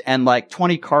jerseys and like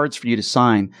 20 cards for you to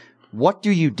sign? What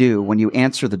do you do when you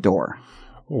answer the door?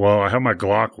 Well, I have my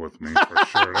Glock with me for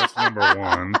sure. That's number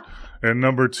 1. And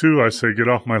number 2, I say, get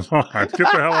off my lawn. Get the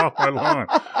hell off my lawn.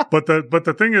 But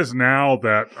the thing is now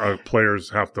that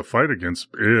players have to fight against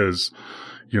is,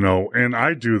 and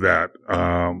I do that.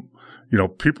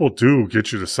 People do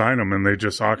get you to sign them and they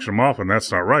just auction them off, and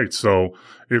that's not right. So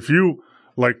if you,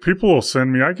 people will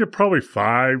send me, I get probably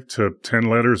 5 to 10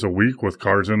 letters a week with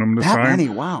cards in them to sign. That many?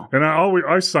 Wow. And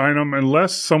I sign them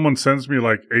unless someone sends me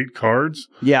like 8 cards.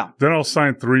 Yeah. Then I'll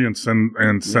sign 3 and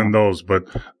send those. But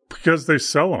Because they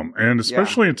sell them. And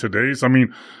especially in today's, I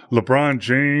mean, LeBron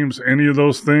James, any of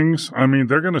those things, I mean,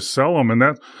 they're going to sell them. And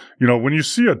that, when you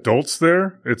see adults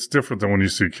there, it's different than when you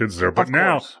see kids there. But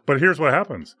here's what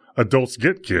happens. Adults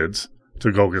get kids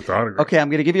to go get the autograph. Okay,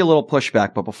 I'm going to give you a little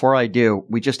pushback, but before I do,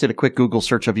 we just did a quick Google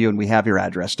search of you and we have your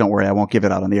address. Don't worry, I won't give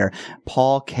it out on the air.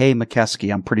 Paul K.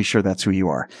 Mokeski, I'm pretty sure that's who you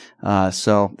are.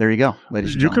 So there you go,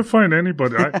 ladies and gentlemen. You can find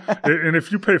anybody. And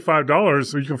if you pay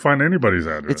 $5, you can find anybody's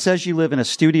address. It says you live in a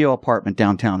studio apartment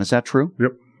downtown. Is that true?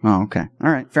 Yep. Oh, okay.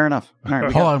 All right. Fair enough. All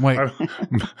right. Hold on, wait.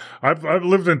 I've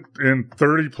lived in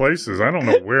 30 places. I don't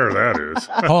know where that is.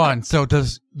 Hold on. So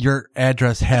does your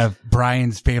address have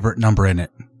Brian's favorite number in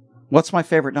it? What's my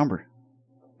favorite number?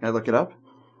 Can I look it up?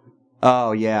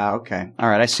 Oh, yeah. Okay. All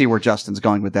right. I see where Justin's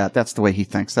going with that. That's the way he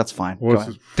thinks. That's fine.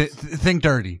 Think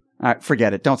dirty. All right.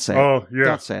 Forget it. Don't say it. Oh, yeah.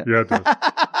 Don't say it. Yeah, it does.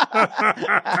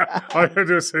 I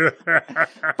just say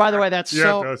that. By the way, that's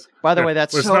so. It does. By the way,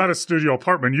 that's it's so. not a studio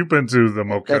apartment. You've been to the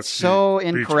Mokeski. That's so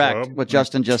incorrect what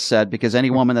Justin just said, because any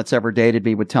woman that's ever dated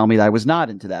me would tell me that I was not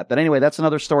into that. But anyway, that's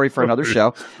another story for another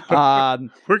show.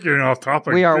 We're getting off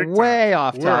topic. We are way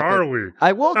off topic. Where are we?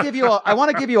 I want to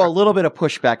give you a little bit of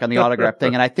pushback on the autograph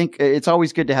thing, and I think it's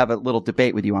always good to have a little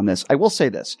debate with you on this. I will say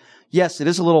this. Yes, it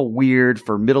is a little weird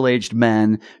for middle-aged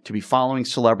men to be following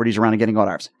celebrities around and getting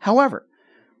autographs. However,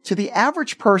 to the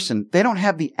average person, they don't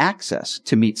have the access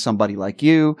to meet somebody like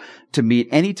you, to meet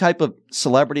any type of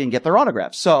celebrity and get their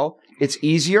autographs. So it's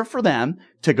easier for them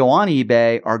to go on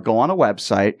eBay or go on a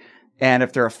website. And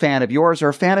if they're a fan of yours or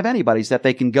a fan of anybody's, that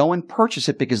they can go and purchase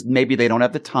it because maybe they don't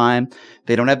have the time,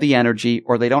 they don't have the energy,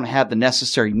 or they don't have the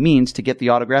necessary means to get the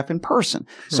autograph in person.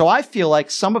 So I feel like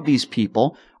some of these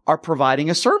people are providing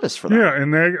a service for them. Yeah,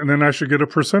 and then I should get a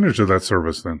percentage of that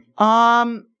service then.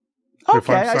 Okay, if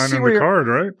I'm signing the card,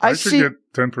 right? I should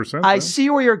get 10%. I see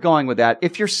where you're going with that.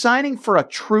 If you're signing for a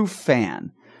true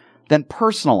fan, then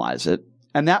personalize it,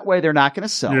 and that way they're not going to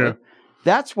sell it.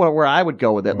 That's where I would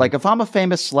go with it. Like if I'm a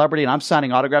famous celebrity and I'm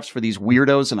signing autographs for these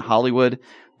weirdos in Hollywood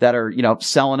that are,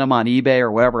 selling them on eBay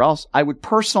or whatever else, I would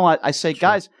personalize. I say,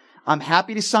 guys, I'm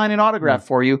happy to sign an autograph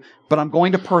for you, but I'm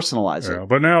going to personalize it.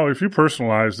 But now if you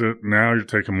personalize it, now you're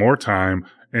taking more time.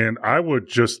 And I would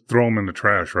just throw them in the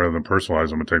trash rather than personalize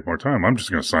them and take more time. I'm just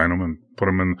going to sign them and put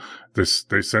them in this.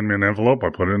 They send me an envelope. I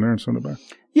put it in there and send it back.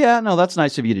 Yeah, no, that's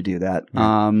nice of you to do that.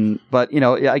 But,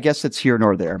 I guess it's here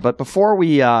nor there. But before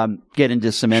we get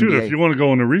into some NBA. If you want to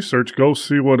go into research, go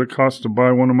see what it costs to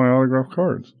buy one of my autograph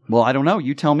cards. Well, I don't know.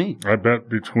 You tell me. I bet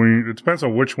it depends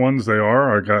on which ones they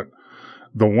are. I got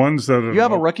the ones that are. You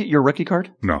have your rookie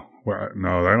card? No.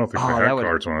 No, I don't think they had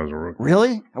cards when I was a rookie.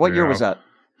 Really? What year was that?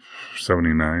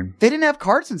 79. They didn't have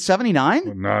cards in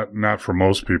 79? Not for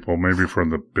most people. Maybe for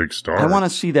the big stars. I want to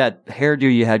see that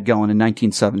hairdo you had going in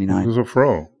 1979. It was a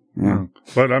fro. Yeah.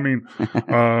 But I mean,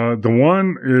 the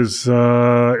one is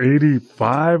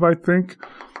 85, I think.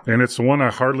 And it's the one I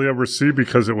hardly ever see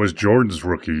because it was Jordan's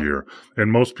rookie year.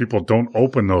 And most people don't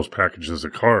open those packages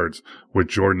of cards with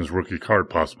Jordan's rookie card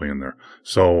possibly in there.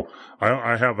 So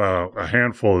I have a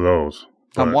handful of those.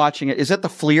 I'm watching it. Is that the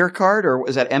Fleer card or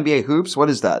is that NBA Hoops? What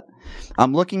is that?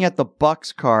 I'm looking at the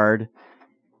Bucks card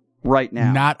right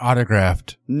now. Not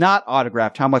autographed. Not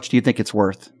autographed. How much do you think it's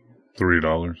worth? $3.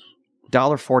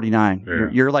 $1.49. Yeah.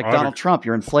 You're like Donald Trump.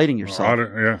 You're inflating yourself.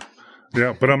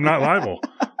 Yeah, but I'm not liable.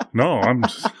 No, I'm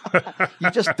just...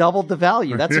 You just doubled the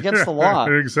value. That's against the law.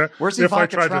 Exactly. Where's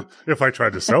Ivanka Trump? If I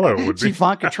tried to sell it, it would be. It's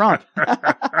Ivanka Trump.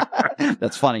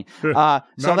 That's funny. Not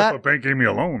if a bank gave me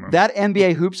a loan. That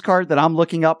NBA Hoops card that I'm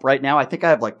looking up right now, I think I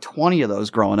have like 20 of those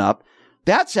growing up.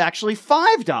 That's actually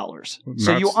 $5.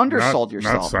 So you undersold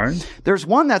yourself. Not signed? There's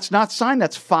one that's not signed.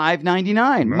 That's $5.99.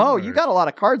 Nice. Mo, you got a lot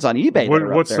of cards on eBay.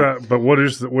 What's that? But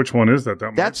which one is that?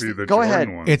 That might be the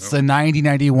Jordan one. It's the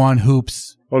 1991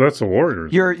 Hoops. Oh, that's the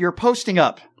Warriors. You're posting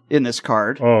up in this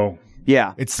card. Oh.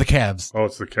 Yeah. It's the Cavs. Oh,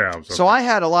 it's the Cavs. Okay. So I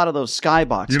had a lot of those Skybox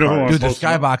cards. Dude, the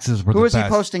Skyboxes were the best. Who is he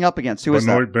posting up against? Who is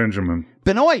that? Benoit Benjamin.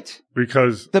 Benoit.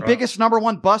 Because the biggest number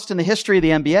one bust in the history of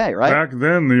the NBA, right? Back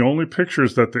then, the only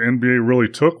pictures that the NBA really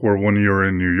took were when you were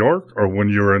in New York or when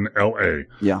you were in LA.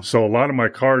 Yeah. So a lot of my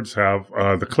cards have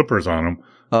the Clippers on them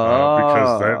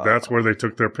because that's where they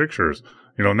took their pictures.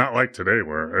 Not like today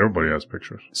where everybody has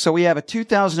pictures. So we have a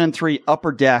 2003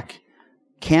 Upper Deck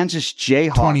Kansas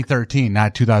Jayhawk. 2013,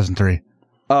 not 2003.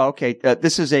 Oh, okay.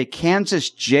 This is a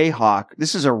Kansas Jayhawk.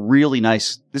 This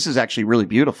is actually really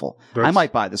beautiful. I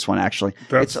might buy this one, actually.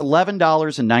 It's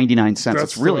 $11.99.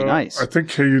 It's really nice. I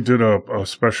think you did a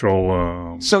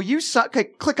special. So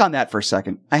click on that for a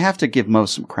second. I have to give Mo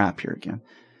some crap here again.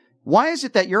 Why is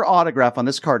it that your autograph on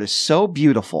this card is so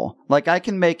beautiful? Like, I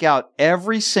can make out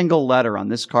every single letter on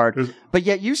this card, but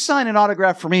yet you sign an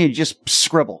autograph for me and you just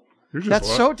scribble. That's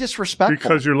so disrespectful.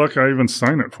 Because you're lucky I even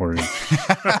sign it for you.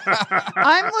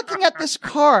 I'm looking at this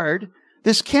card,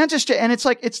 this Kansas, and it's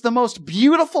like, it's the most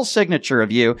beautiful signature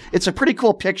of you. It's a pretty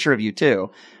cool picture of you, too.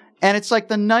 And it's like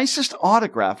the nicest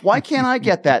autograph. Why can't I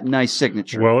get that nice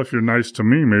signature? Well, if you're nice to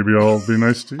me, maybe I'll be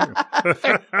nice to you.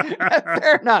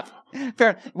 Fair enough.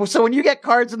 Well, so when you get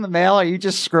cards in the mail, are you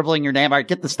just scribbling your name? All right,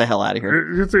 get this the hell out of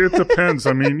here. It depends.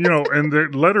 I mean, and the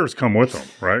letters come with them,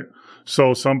 right?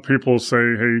 So some people say,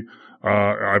 hey,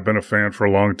 I've been a fan for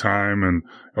a long time,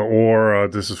 or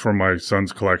this is from my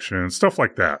son's collection, stuff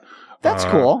like that. That's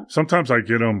cool. Sometimes I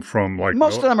get them from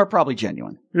most of them are probably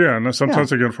genuine. Yeah, and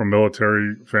sometimes I get them from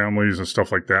military families and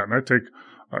stuff like that. And I take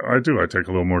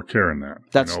a little more care in that.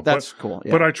 That's cool.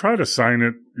 Yeah. But I try to sign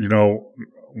it,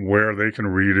 where they can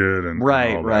read it and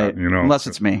right. That, Unless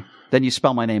it's me, then you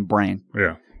spell my name Brain.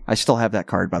 Yeah. I still have that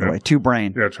card, by the way. 2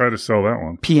 Brain. Yeah, try to sell that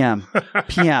one. PM.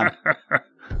 Try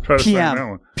to sign that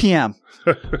one. PM.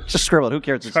 Just scribble it. Who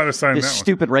cares? Try to sign that one. This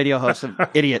stupid radio host,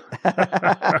 idiot.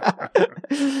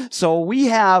 So we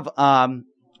have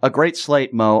a great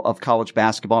slate, Mo, of college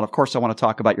basketball. And of course, I want to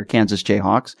talk about your Kansas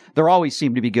Jayhawks. They always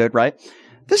seem to be good, right?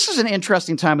 This is an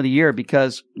interesting time of the year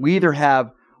because we either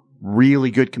have really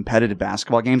good competitive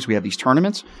basketball games. We have these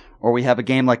tournaments, or we have a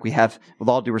game like we have, with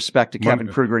all due respect to Kevin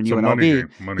Kruger and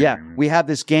UNLV. We have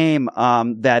this game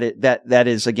that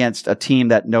is against a team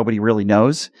that nobody really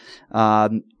knows.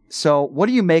 So what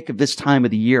do you make of this time of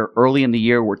the year, early in the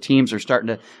year, where teams are starting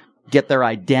to get their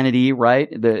identity, right?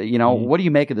 What do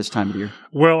you make of this time of the year?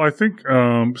 Well, I think,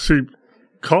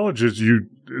 colleges,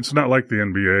 it's not like the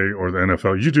NBA or the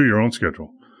NFL. You do your own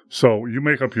schedule. So you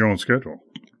make up your own schedule.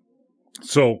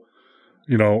 So,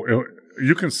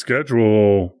 you can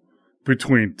schedule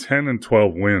between 10 and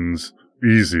 12 wins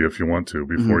easy if you want to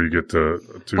before you get to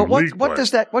but league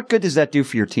play. What good does that do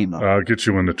for your team, though? Get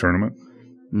you in the tournament.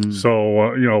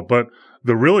 So, but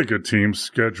the really good teams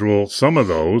schedule some of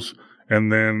those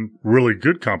and then really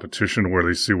good competition where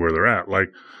they see where they're at.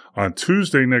 Like on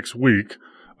Tuesday next week,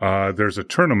 there's a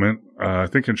tournament, I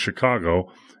think in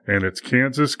Chicago, and it's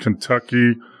Kansas,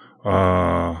 Kentucky,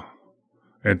 and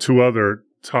 2 other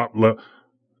top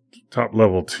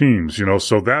level teams,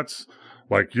 so that's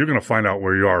like, you're going to find out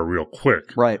where you are real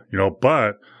quick. Right.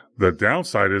 But the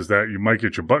downside is that you might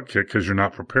get your butt kicked because you're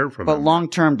not prepared for that. But long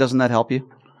term, doesn't that help you?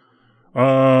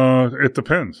 It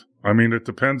depends. I mean, it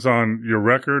depends on your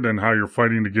record and how you're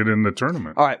fighting to get in the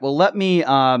tournament. All right. Well, let me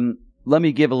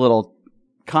give a little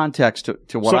context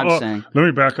to what I'm saying. Let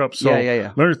me back up. So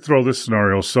yeah. Let me throw this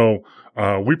scenario. So,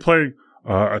 we play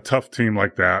a tough team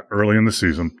like that early in the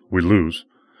season. We lose.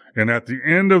 And at the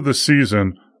end of the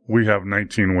season, we have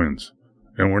 19 wins.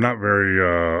 And we're not very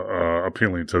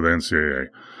appealing to the NCAA.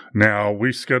 Now,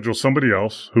 we schedule somebody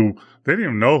else who they didn't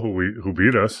even know who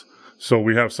beat us. So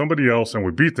we have somebody else and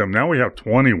we beat them. Now we have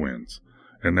 20 wins.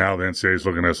 And now the NCAA is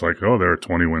looking at us like, oh, they're a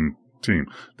 20-win team.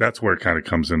 That's where it kind of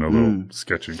comes in a little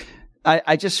sketchy.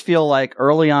 I just feel like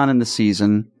early on in the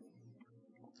season,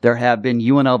 there have been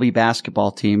UNLV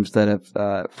basketball teams that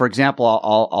have, for example,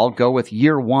 I'll go with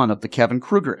year 1 of the Kevin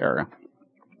Kruger era.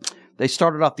 They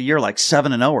started off the year like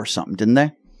 7-0 or something, didn't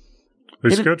they?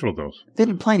 They scheduled those. They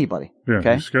didn't play anybody. Yeah,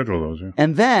 okay? They scheduled those, yeah.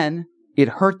 And then it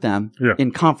hurt them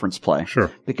in conference play.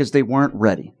 Sure. Because they weren't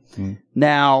ready.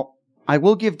 Now, I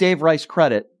will give Dave Rice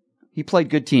credit. He played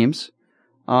good teams.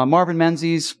 Marvin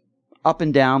Menzies, up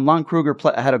and down. Lon Kruger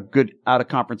had a good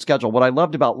out-of-conference schedule. What I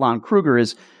loved about Lon Kruger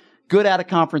is good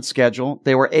out-of-conference schedule.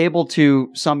 They were able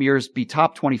to, some years, be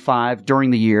top 25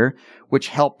 during the year, which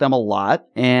helped them a lot.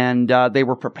 And they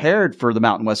were prepared for the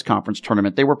Mountain West Conference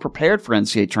tournament. They were prepared for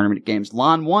NCAA tournament games.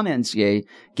 Lon won NCAA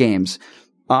games.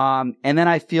 And then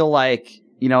I feel like,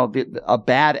 a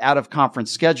bad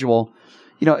out-of-conference schedule,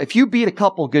 if you beat a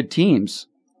couple good teams,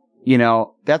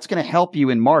 that's going to help you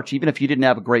in March, even if you didn't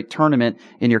have a great tournament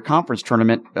in your conference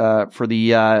tournament for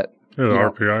the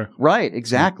RPI. Right,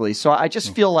 exactly. So I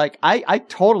just feel like I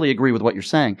totally agree with what you're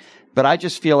saying, but I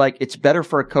just feel like it's better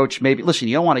for a coach. Maybe, listen,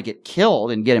 you don't want to get killed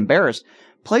and get embarrassed.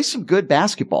 Play some good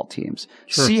basketball teams.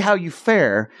 Sure. See how you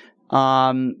fare.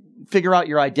 Figure out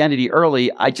your identity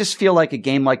early. I just feel like a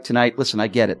game like tonight, listen, I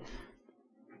get it.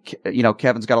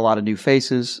 Kevin's got a lot of new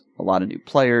faces, a lot of new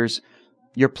players.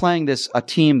 You're playing a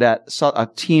team that's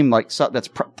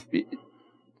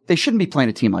they shouldn't be playing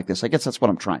a team like this. I guess that's what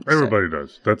I'm trying to say. Everybody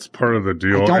does. That's part of the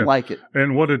deal. I don't like it.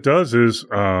 And what it does is,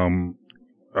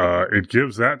 it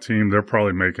gives that team, they're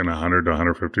probably making 100 to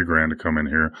 150 grand to come in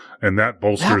here. And that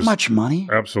bolsters that much money.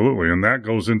 Absolutely. And that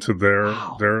goes into their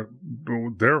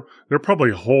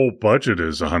probably whole budget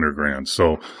is 100 grand.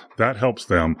 So that helps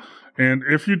them. And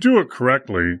if you do it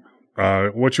correctly,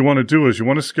 what you want to do is you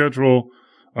want to schedule,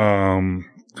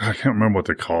 I can't remember what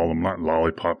they call them, not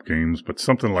lollipop games, but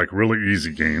something like really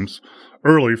easy games.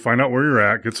 Early, find out where you're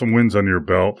at, get some wins under your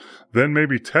belt, then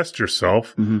maybe test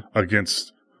yourself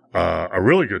against a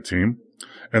really good team,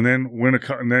 and then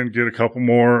and then get a couple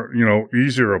more,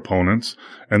 easier opponents,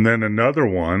 and then another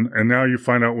one, and now you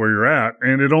find out where you're at,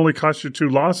 and it only costs you 2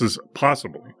 losses,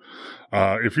 possibly.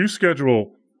 If you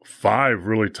schedule 5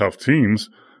 really tough teams,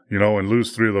 and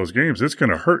lose 3 of those games, it's going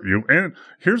to hurt you. And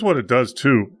here's what it does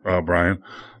too, Brian.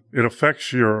 It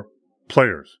affects your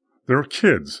players. They're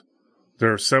kids.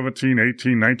 They're 17,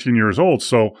 18, 19 years old.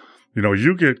 So,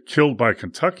 you get killed by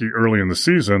Kentucky early in the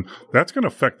season. That's going to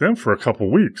affect them for a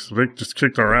couple weeks. They just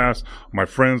kicked our ass. My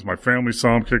friends, my family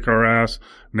saw them kick our ass.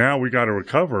 Now we got to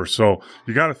recover. So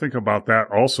you got to think about that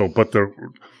also. But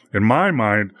in my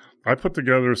mind, I put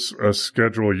together a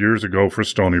schedule years ago for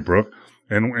Stony Brook.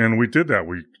 And we did that.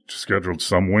 We scheduled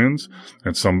some wins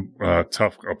and some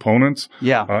tough opponents.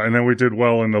 Yeah. And then we did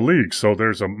well in the league. So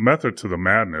there's a method to the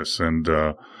madness. And,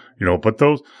 but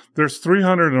there's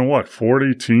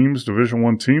 340 teams, Division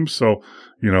I teams. So,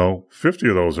 60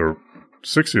 of those are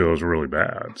really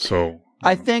bad. So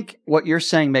I think what you're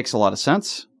saying makes a lot of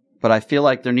sense, but I feel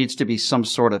like there needs to be some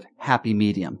sort of happy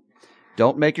medium.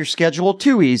 Don't make your schedule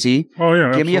too easy. Oh,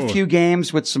 yeah. Give me a few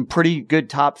games with some pretty good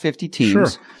top 50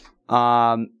 teams. Sure.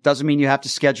 Doesn't mean you have to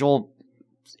schedule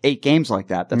 8 games like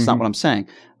that. That's not what I'm saying.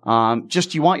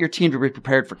 Just you want your team to be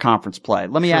prepared for conference play.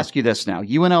 Let me ask you this now.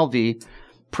 UNLV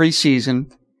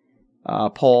preseason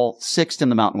poll 6th in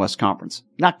the Mountain West Conference.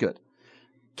 Not good.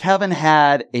 Kevin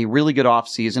had a really good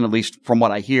offseason, at least from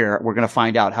what I hear. We're going to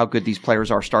find out how good these players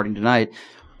are starting tonight.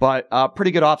 But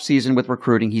pretty good offseason with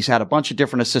recruiting. He's had a bunch of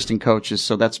different assistant coaches,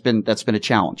 so that's been a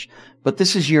challenge. But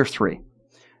this is year 3.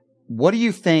 What do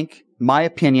you think? My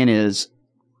opinion is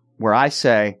where I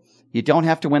say you don't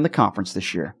have to win the conference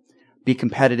this year. Be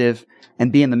competitive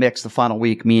and be in the mix the final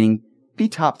week, meaning be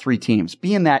top 3 teams.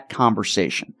 Be in that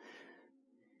conversation.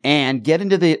 And get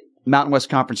into the Mountain West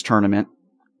Conference tournament.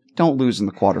 Don't lose in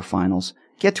the quarterfinals.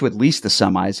 Get to at least the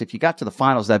semis. If you got to the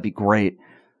finals, that'd be great.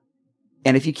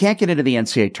 And if you can't get into the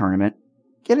NCAA tournament,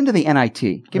 get into the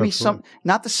NIT. Give me some,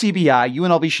 not the CBI.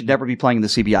 UNLV should never be playing in the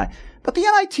CBI. But the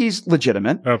NIT is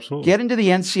legitimate. Absolutely. Get into the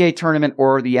NCAA tournament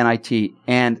or the NIT.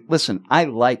 And listen, I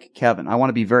like Kevin. I want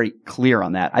to be very clear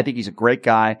on that. I think he's a great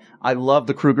guy. I love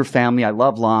the Kruger family. I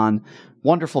love Lon.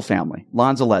 Wonderful family.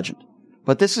 Lon's a legend.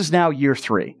 But this is now year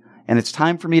 3. And it's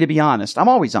time for me to be honest. I'm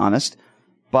always honest.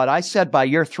 But I said by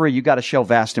year 3, you got to show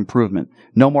vast improvement.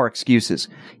 No more excuses.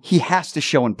 He has to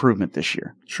show improvement this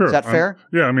year. Sure. Is that fair?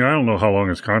 Yeah. I mean, I don't know how long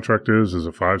his contract is. Is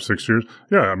it 5-6 years?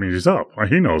 Yeah. I mean, he's up.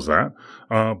 He knows that.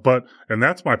 And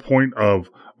that's my point of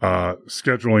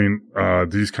scheduling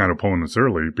these kind of opponents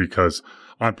early, because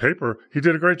on paper, he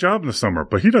did a great job in the summer,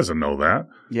 but he doesn't know that.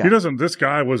 Yeah. This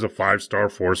guy was a 5-star,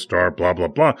 4-star, blah, blah,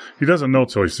 blah. He doesn't know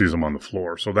till he sees him on the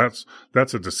floor. So that's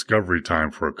a discovery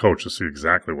time for a coach to see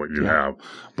exactly what you have.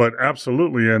 But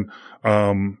absolutely. And,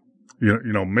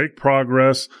 make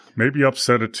progress, maybe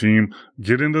upset a team,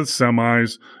 get into the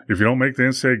semis. If you don't make the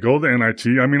NCAA, go to the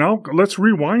NIT. I mean, let's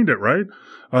rewind it, right?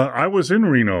 I was in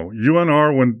Reno,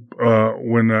 UNR,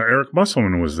 when Eric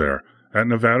Musselman was there at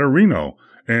Nevada, Reno.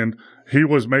 And he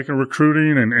was making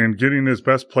recruiting and getting his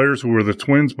best players, who were the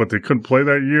Twins, but they couldn't play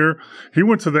that year. He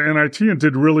went to the NIT and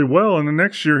did really well. And the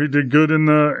next year he did good in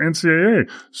the NCAA.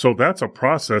 So that's a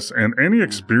process. And any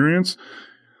experience,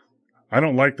 I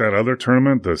don't like that other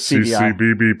tournament, the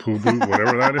CCBB, PUBU,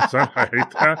 whatever that is. I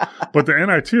hate that. But the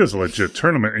NIT is a legit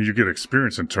tournament, and you get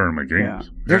experience in tournament games.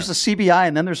 Yeah. There's the CBI,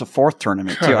 and then there's a 4th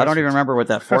tournament, too. I don't even remember what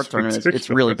that 4th tournament is. It's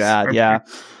really bad. Yeah.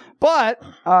 But,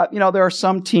 there are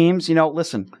some teams,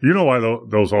 listen. You know why all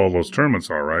those tournaments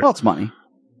are, right? Well, it's money.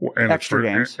 And extra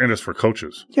games. And it's for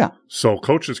coaches. Yeah. So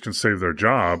coaches can save their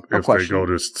job if they go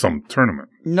to some tournament.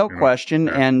 No question.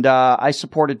 Yeah. And I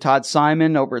supported Todd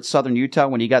Simon over at Southern Utah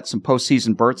when he got some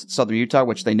postseason berths at Southern Utah,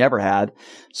 which they never had.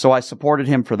 So I supported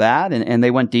him for that, and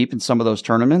they went deep in some of those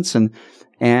tournaments.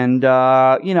 And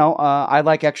I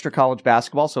like extra college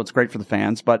basketball, so it's great for the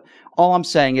fans. But all I'm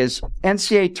saying is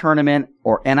NCAA tournament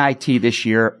or NIT this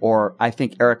year, or I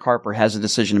think Eric Harper has a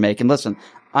decision to make. And listen,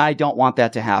 I don't want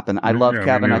that to happen. I love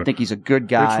Kevin. I think he's a good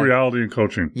guy. It's reality in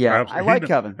coaching. Yeah, I like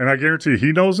Kevin. And I guarantee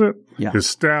he knows it. Yeah. His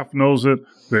staff knows it.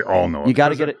 They all know it. You got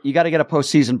to get it. You got to get a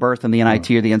postseason berth in the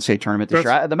NIT or the NCAA tournament this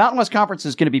year. The Mountain West Conference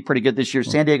is going to be pretty good this year.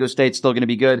 San Diego State's still going to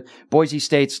be good. Boise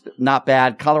State's not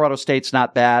bad. Colorado State's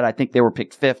not bad. I think they were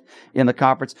picked 5th in the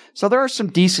conference. So there are some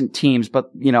decent teams, but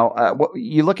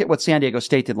you look at what San Diego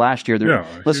State did last year.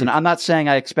 Listen, I'm not saying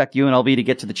I expect UNLV to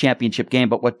get to the championship game,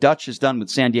 but what Dutch has done with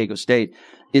San Diego State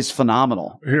is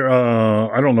phenomenal. Here,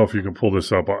 I don't know if you can pull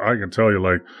this up. I can tell you,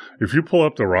 like, if you pull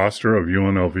up the roster of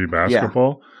UNLV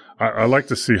basketball, I like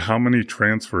to see how many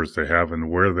transfers they have and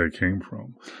where they came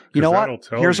from. You know what?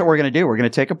 Here's what we're going to do. We're going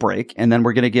to take a break, and then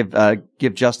we're going to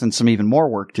give Justin some even more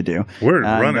work to do. We're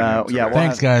running.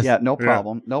 Thanks, guys. Yeah, no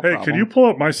problem. No problem. Hey, can you pull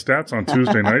up my stats on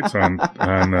Tuesday nights on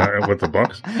with the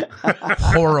Bucks?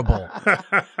 Horrible.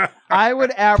 I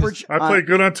would average. I play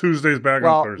good on Tuesdays, bad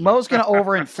on Thursdays. Mo's going to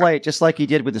overinflate just like he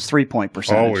did with his 3-point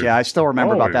percentage. Always. Yeah, I still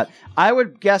remember about that. I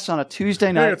would guess on a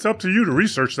Tuesday night. Hey, it's up to you to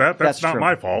research that. That's not true.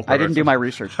 my fault. I didn't do my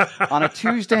research. On a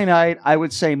Tuesday night, I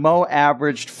would say Mo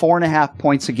averaged 4.5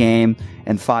 points a game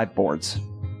and 5 boards.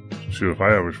 Shoot, if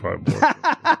I average 5 boards.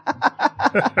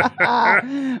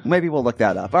 Maybe we'll look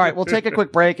that up. All right, we'll take a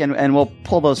quick break and we'll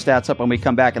pull those stats up when we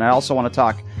come back. And I also want to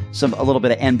talk a little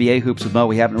bit of NBA hoops with Mo.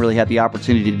 We haven't really had the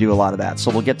opportunity to do a lot of that.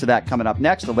 So we'll get to that coming up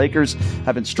next. The Lakers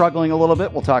have been struggling a little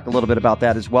bit. We'll talk a little bit about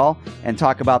that as well and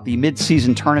talk about the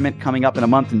mid-season tournament coming up in a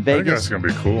month in Vegas. I think that's going to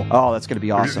be cool. Oh, that's going to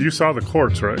be awesome. You saw the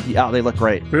courts, right? Yeah, they look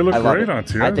great. They look great on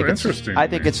TV. I think interesting. I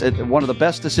think it's one of the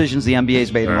best decisions the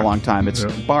NBA's made in a long time. It's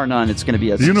bar none. It's going to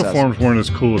be a success. The uniforms weren't as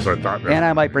cool as I thought. And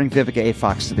I might bring Vivica A.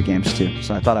 Fox to the games too.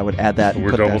 So I thought I would add that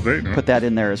and put that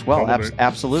in there as well.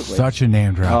 Absolutely. Such a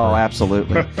name dropper. Oh,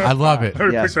 absolutely. I love it.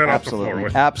 Yes, absolutely.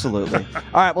 Absolutely. All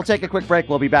right, we'll take a quick break.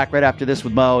 We'll be back right after this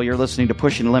with Mo. You're listening to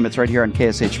Pushing the Limits right here on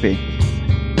KSHP.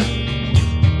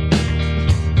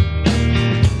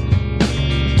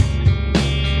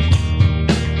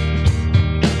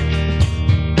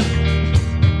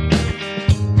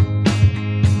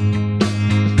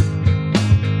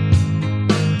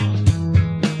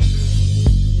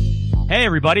 Hey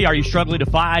everybody, are you struggling to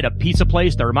find a pizza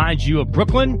place that reminds you of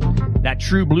Brooklyn? That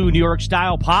true blue New York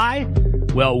style pie?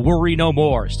 Well, worry no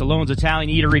more. Stallone's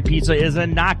Italian Eatery Pizza is a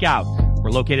knockout.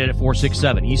 We're located at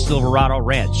 467 East Silverado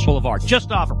Ranch Boulevard,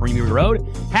 just off of Premier Road,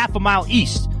 half a mile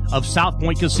east of South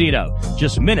Point Casino,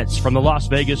 just minutes from the Las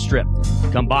Vegas Strip.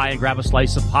 Come by and grab a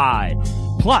slice of pie.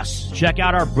 Plus, check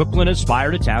out our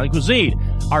Brooklyn-inspired Italian cuisine.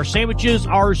 Our sandwiches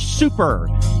are super.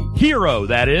 Hero,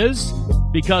 that is.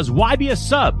 Because why be a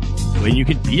sub when you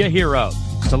can be a hero?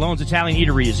 Stallone's Italian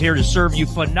Eatery is here to serve you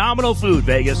phenomenal food,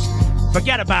 Vegas.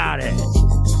 Forget about it.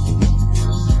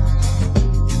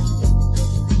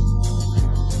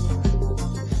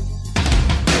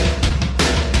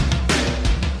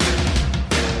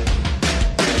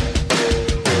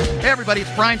 Hey everybody, it's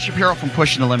Brian Shapiro from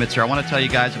Pushing the Limits here. I want to tell you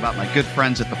guys about my good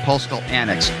friends at the Postal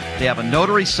Annex. They have a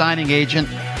notary signing agent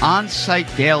on-site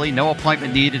daily, no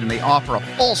appointment needed, and they offer a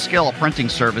full scale of printing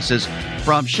services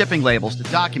from shipping labels to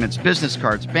documents, business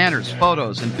cards, banners,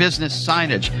 photos, and business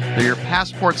signage. They're your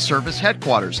passport service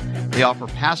headquarters. They offer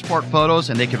passport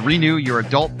photos, and they can renew your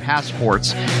adult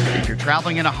passports. If you're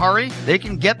traveling in a hurry, they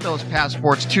can get those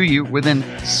passports to you within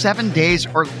 7 days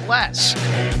or less.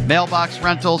 Mailbox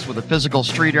rentals with a physical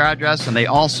street address, and they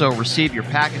also receive your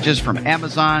packages from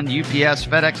Amazon, UPS,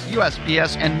 FedEx,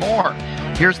 USPS, and more.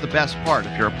 Here's the best part.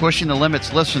 If you're a Pushing the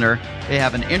Limits listener, they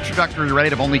have an introductory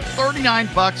rate of only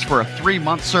 $39 for a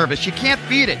 3-month service. You can't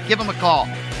beat it. Give them a call.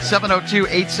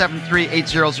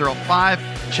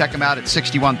 702-873-8005. Check them out at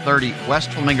 6130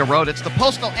 West Flamingo Road. It's the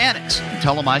Postal Annex.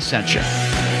 Tell them I sent you.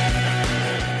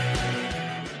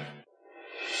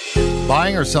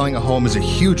 Buying or selling a home is a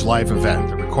huge life event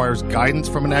that requires guidance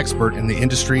from an expert in the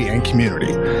industry and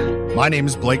community. My name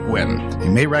is Blake Wynn.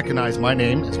 You may recognize my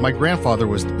name as my grandfather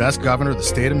was the best governor the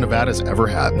state of Nevada has ever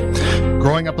had.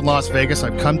 Growing up in Las Vegas,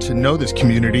 I've come to know this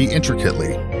community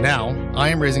intricately. Now, I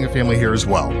am raising a family here as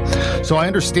well. So I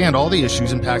understand all the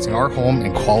issues impacting our home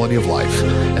and quality of life.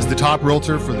 As the top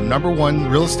realtor for the #1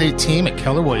 real estate team at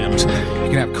Keller Williams, you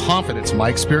can have confidence in my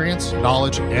experience,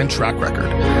 knowledge, and track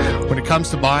record. When it comes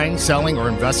to buying, selling, or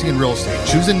investing in real estate,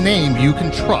 choose a name you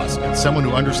can trust and someone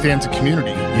who understands the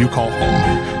community you call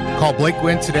home. Call Blake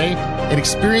Wynn today and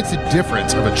experience the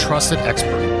difference of a trusted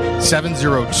expert.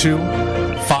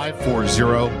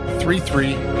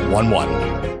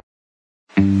 702-540-3311.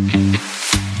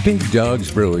 Big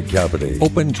Dogs Brewing Company,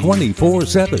 open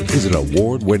 24/7, is an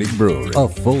award-winning brewery, a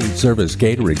full-service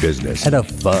catering business, and a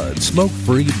fun,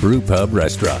 smoke-free brew pub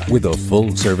restaurant with a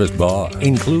full-service bar,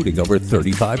 including over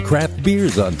 35 craft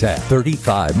beers on tap,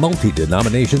 35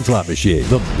 multi-denomination slot machines,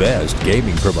 the best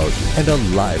gaming promotion, and a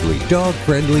lively,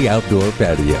 dog-friendly outdoor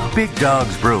patio. Big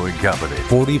Dogs Brewing Company,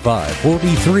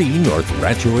 4543 North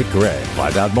Rancho at Gray.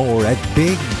 Find out more at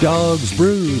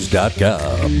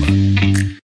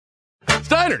BigDogsBrews.com.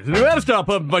 Steiner's, the Nevada style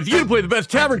pub, invites you to play the best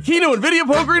tavern, keno, and video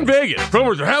poker in Vegas.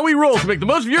 Promos are how we roll to make the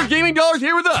most of your gaming dollars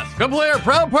here with us. Come play our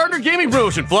proud partner gaming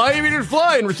promotion, Fly Aviators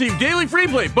Fly, and receive daily free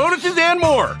play, bonuses, and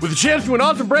more. With a chance to win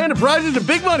awesome brand of prizes and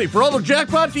big money for all the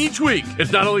jackpots each week.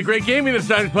 It's not only great gaming that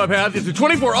Steiner's Pub has, it's the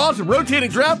 24 awesome rotating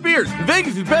draft beers and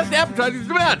Vegas' best appetizers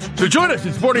to match. So join us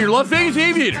in supporting your Las Vegas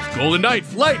Aviators, Golden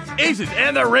Knights, Lights, Aces,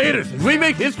 and the Raiders as we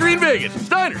make history in Vegas.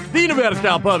 Steiner's, the Nevada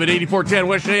style pub at 8410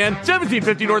 West Cheyenne,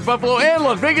 1750 North Buffalo, and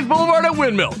Las Vegas Boulevard at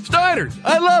Windmill. Steiner's,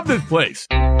 I love this place.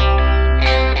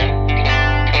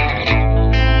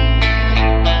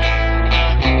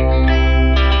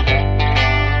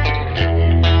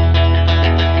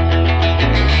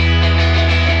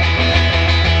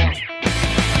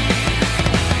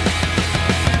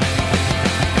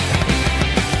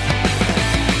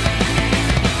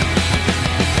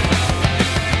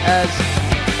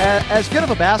 As good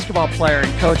of a basketball player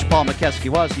and Coach Paul Mokeski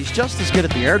was, he's just as good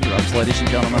at the air drums, ladies and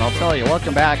gentlemen. I'll tell you.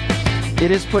 Welcome back.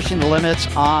 It is Pushing the Limits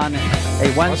on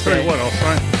a Wednesday. I'll tell you what, I'll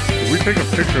sign. If we take a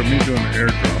picture of me doing the air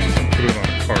drums and put it on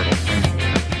a card, I'll sign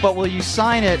it. But will you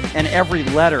sign it and every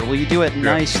letter? Will you do it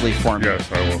nicely for me?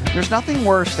 Yes, I will. There's nothing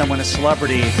worse than when a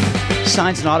celebrity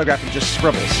signs an autograph and just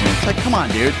scribbles. It's like, come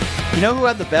on, dude. You know who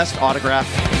had the best autograph?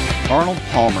 Arnold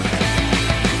Palmer.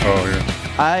 Oh, yeah.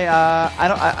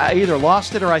 I either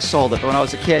lost it or I sold it. But when I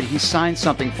was a kid, he signed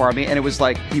something for me, and it was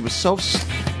like he was so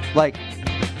like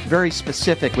very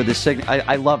specific with his signature.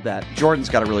 I love that. Jordan's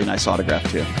got a really nice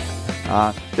autograph too.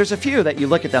 There's a few that you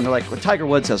look at them, they're like, well, Tiger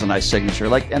Woods has a nice signature.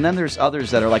 Like, and then there's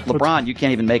others that are like LeBron. You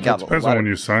can't even make out. It depends on when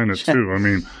you sign it too. I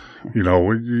mean, you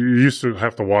know, you used to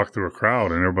have to walk through a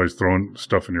crowd, and everybody's throwing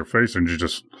stuff in your face, and you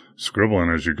just scribbling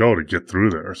as you go to get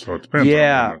through there. So it depends.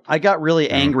 Yeah, I got really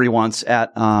angry once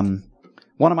at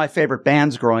one of my favorite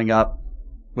bands growing up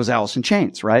was Alice in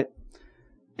Chains, right?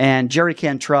 And Jerry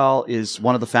Cantrell is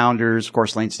one of the founders. Of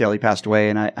course, Lane Staley passed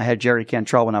away, and I had Jerry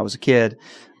Cantrell when I was a kid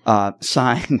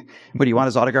sign. What do you want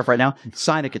his autograph right now?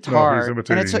 Sign a guitar. No, he's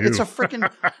imitating and it's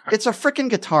a freaking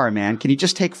guitar, man. Can you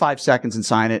just take 5 seconds and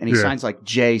sign it? And he signs like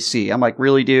JC. I'm like,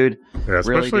 really, dude? Yeah,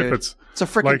 especially really, dude? if it's a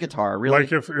freaking guitar. Really?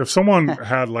 Like if someone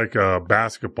had like a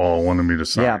basketball wanted me to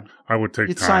sign, I would take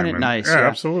You'd time. sign it nice. Yeah,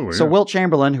 absolutely. So Wilt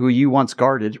Chamberlain, who you once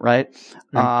guarded, right?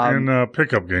 In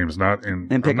pickup games, not in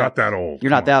pickup. I'm not that old. You're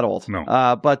not that old.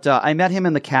 No. But I met him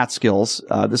in the Catskills.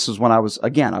 This was when I was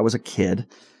a kid.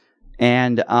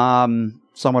 And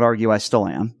some would argue I still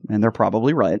am, and they're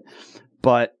probably right.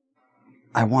 But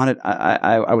I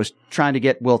was trying to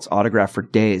get Wilt's autograph for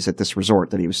days at this resort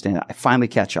that he was staying at. I finally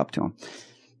catch up to him.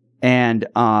 And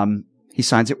he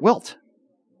signs it Wilt.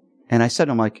 And I said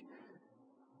to him, like,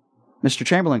 Mr.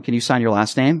 Chamberlain, can you sign your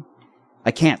last name?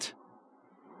 I can't.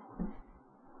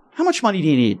 How much money do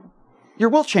you need? You're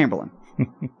Wilt Chamberlain.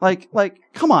 like,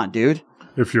 come on, dude.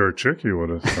 If you're a chick, you would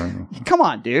have signed it. Come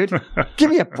on, dude.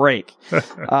 Give me a break.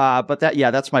 But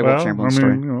that's my Wilt Chamberlain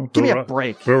story. You know, Give me a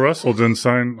break. Bill Russell didn't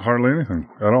sign hardly anything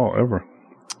at all, ever.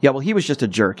 Yeah, well, he was just a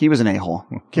jerk. He was an a-hole.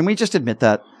 Can we just admit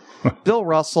that? Bill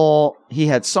Russell, he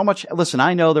had so much. Listen,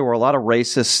 I know there were a lot of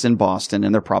racists in Boston,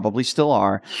 and there probably still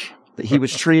are. He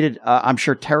was treated, I'm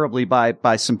sure, terribly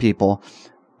by some people.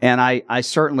 And I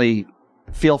certainly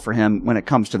feel for him when it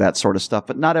comes to that sort of stuff,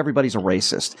 but not everybody's a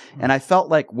racist. And I felt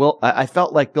like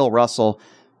Bill Russell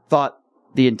thought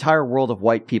the entire world of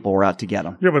white people were out to get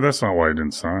him. Yeah, but that's not why he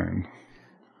didn't sign.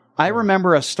 I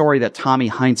remember a story that Tommy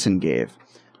Heinsohn gave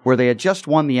where they had just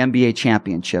won the NBA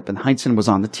championship and Heinsohn was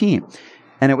on the team.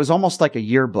 And it was almost like a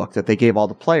yearbook that they gave all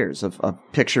the players of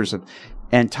pictures of,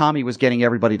 and Tommy was getting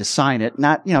everybody to sign it,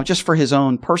 not, just for his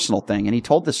own personal thing. And he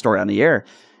told this story on the air.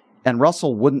 And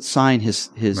Russell wouldn't sign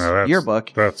his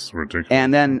yearbook. That's ridiculous.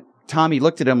 And then Tommy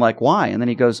looked at him like, why? And then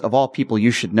he goes, of all people, you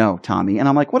should know, Tommy. And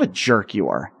I'm like, what a jerk you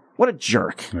are. What a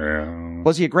jerk. Yeah.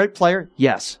 Was he a great player?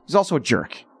 Yes. He's also a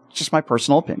jerk. It's just my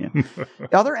personal opinion.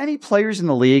 Are there any players in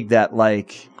the league that,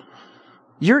 like,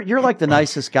 you're like the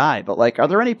nicest guy, but, like, are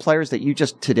there any players that you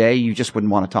just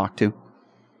wouldn't want to talk to?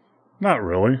 Not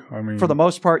really. I mean, for the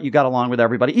most part, you got along with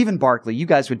everybody. Even Barkley, you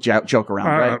guys would joke around,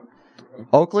 right?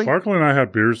 Oakley? Barkley and I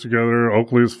had beers together.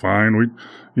 Oakley is fine.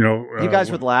 You guys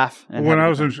would laugh. When I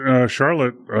was in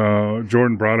Charlotte,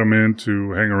 Jordan brought him in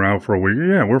to hang around for a week.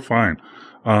 Yeah, we're fine.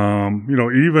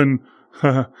 Even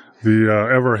the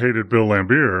ever-hated Bill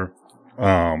Lambier,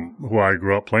 who I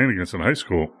grew up playing against in high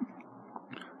school,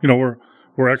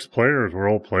 we're ex-players, we're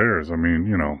old players. I mean,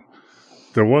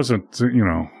 there wasn't,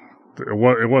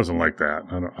 it wasn't like that.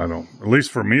 I don't, at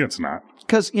least for me, it's not.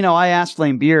 Because, I asked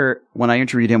Lambier when I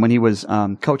interviewed him when he was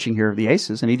coaching here of the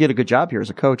Aces, and he did a good job here as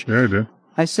a coach. Yeah, he did.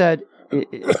 I said,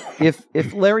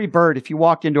 if Larry Bird, if you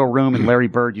walked into a room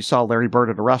and you saw Larry Bird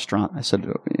at a restaurant, I said,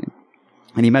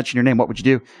 and he mentioned your name, what would you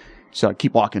do? So I'd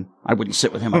keep walking. I wouldn't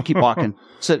sit with him. I'd keep walking.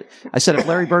 I said, if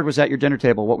Larry Bird was at your dinner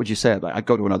table, what would you say? I'd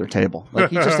go to another table. Like,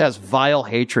 he just has vile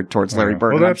hatred towards Larry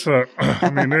Bird. Well, that's,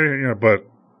 but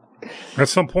at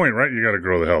some point, right, you got to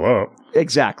grow the hell up.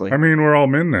 Exactly. I mean, we're all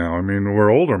men now. I mean, we're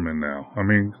older men now. I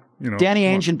mean, Danny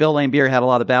Ainge and Bill Lambier had a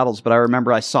lot of battles, but I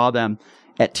remember I saw them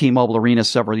at T-Mobile Arena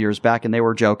several years back, and they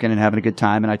were joking and having a good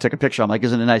time, and I took a picture. I'm like,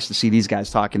 isn't it nice to see these guys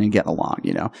talking and getting along,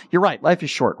 You're right. Life is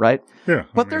short, right? Yeah.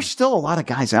 But there's still a lot of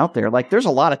guys out there. Like, there's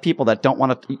a lot of people that don't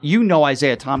want to,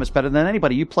 Isaiah Thomas better than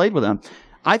anybody. You played with him.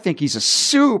 I think he's a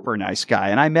super nice guy,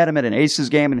 and I met him at an Aces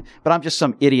game, but I'm just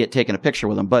some idiot taking a picture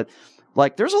with him. But,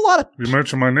 like, there's a lot of... You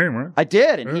mentioned my name, right? I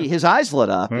did, and his eyes lit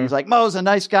up. He's like, Mo's a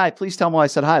nice guy. Please tell Mo I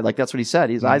said hi. Like, that's what he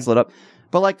said. His eyes lit up.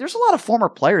 But, like, there's a lot of former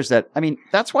players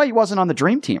that's why he wasn't on the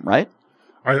dream team, right?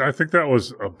 I think that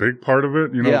was a big part of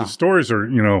it. The stories are,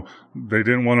 they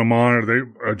didn't want him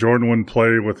on, Jordan wouldn't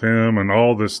play with him and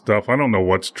all this stuff. I don't know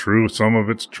what's true. Some of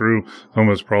it's true. Some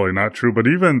of it's probably not true. But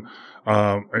even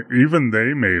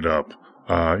they made up,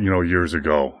 years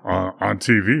ago, on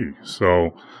TV.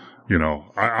 So,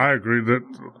 I agree that,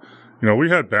 we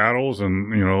had battles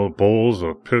and, Bulls,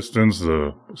 the Pistons,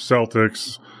 the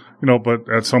Celtics, but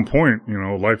at some point,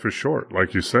 life is short,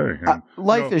 like you say. And,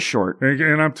 life is short.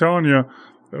 And I'm telling you,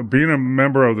 being a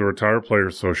member of the Retired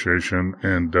Players Association,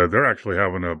 and they're actually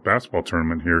having a basketball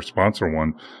tournament here, sponsor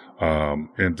one,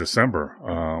 in December.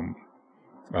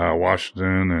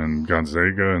 Washington and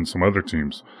Gonzaga and some other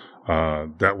teams,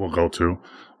 that we'll go to.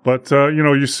 But,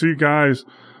 you see guys,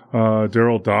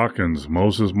 Daryl Dawkins,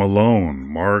 Moses Malone,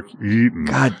 Mark Eaton.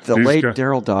 God, the late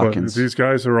Daryl Dawkins. These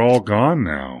guys are all gone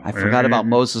now. I forgot about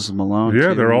Moses Malone. Yeah,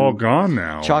 too. They're all gone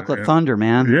now. Chocolate Thunder,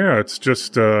 man. Yeah, it's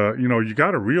just, you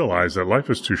got to realize that life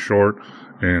is too short.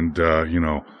 And,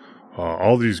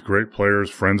 all these great players,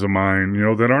 friends of mine,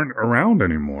 that aren't around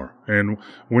anymore. And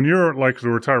when you're like the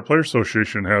Retired Players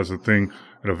Association has an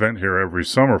event here every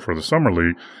summer for the Summer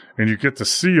League, and you get to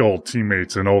see old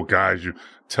teammates and old guys, you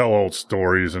tell old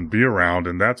stories and be around,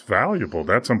 and that's valuable.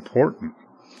 That's important.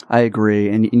 I agree.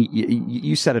 And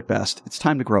you said it best. It's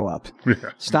time to grow up.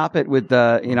 Yeah. Stop it with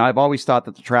I've always thought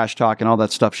that the trash talk and all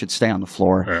that stuff should stay on the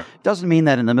floor. Yeah. Doesn't mean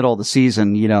that in the middle of the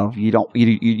season,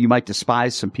 you might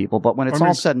despise some people, but when it's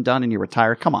all said and done and you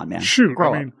retire, come on, man. Shoot.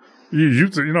 Grow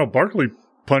up. Barkley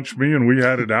punched me and we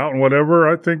had it out and whatever.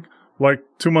 I think like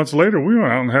 2 months later, we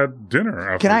went out and had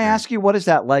dinner. Can I ask you, what is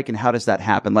that like and how does that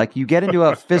happen? Like, you get into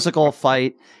a physical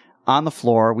fight on the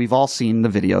floor. We've all seen the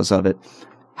videos of it.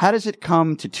 How does it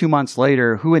come to 2 months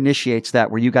later? Who initiates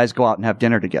that where you guys go out and have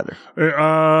dinner together?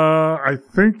 I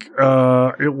think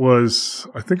it was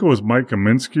Mike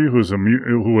Kaminsky,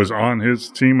 who was on his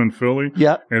team in Philly.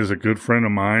 Yeah. And is a good friend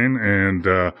of mine. And,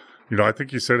 I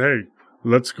think he said, hey,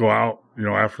 let's go out,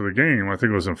 after the game. I think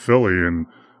it was in Philly. And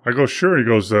I go, sure. He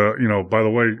goes, by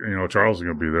the way, Charles is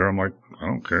going to be there. I'm like, I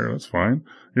don't care. That's fine.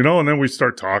 And then we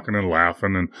start talking and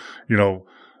laughing and,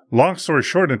 long story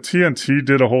short, and TNT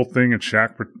did a whole thing and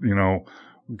Shaq,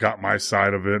 got my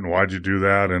side of it and why'd you do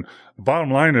that? And the bottom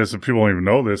line is, and people don't even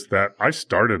know this, that I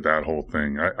started that whole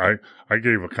thing. I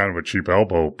gave a kind of a cheap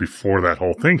elbow before that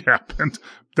whole thing happened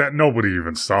that nobody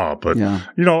even saw. But,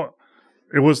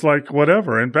 it was like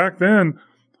whatever. And back then,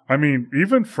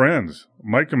 even friends,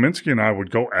 Mike Kaminsky and I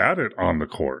would go at it on the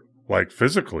court, like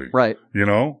physically. Right.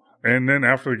 And then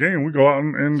after the game, we go out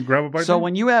and grab a bite. So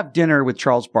when you have dinner with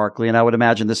Charles Barkley, and I would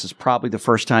imagine this is probably the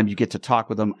first time you get to talk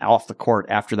with him off the court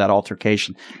after that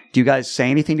altercation, do you guys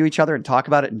say anything to each other and talk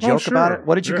about it and joke about it?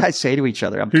 What did you guys say to each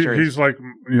other? I'm curious. He's like,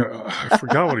 I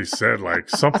forgot what he said, like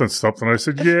something. I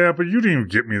said, yeah, but you didn't even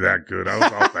get me that good. I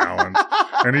was off balance.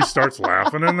 And he starts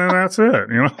laughing, and then that's it,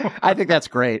 I think that's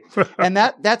great. And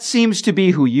that seems to be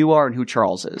who you are and who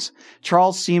Charles is.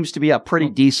 Charles seems to be a pretty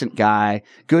decent guy,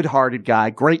 good-hearted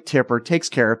guy, great tipper, takes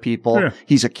care of people. Yeah.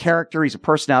 He's a character. He's a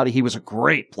personality. He was a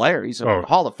great player. He's a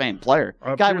Hall of Fame player.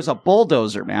 Guy was a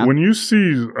bulldozer, man. When you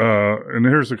see, and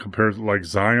here's a comparison, like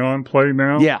Zion play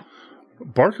now. Yeah.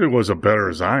 Barkley was a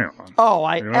better Zion. Oh,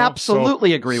 I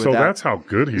absolutely agree with that. So that's how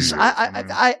good he is.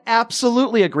 I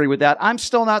absolutely agree with that. I'm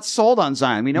still not sold on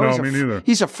Zion. Me neither.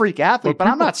 He's a freak athlete, but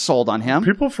I'm not sold on him.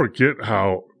 People forget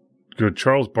how good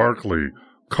Charles Barkley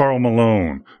Karl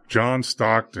Malone, John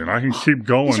Stockton. I can keep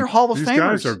going. These are Hall of These Famers.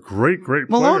 guys are great Malone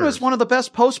players. was one of the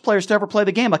best post players to ever play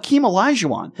the game. Akeem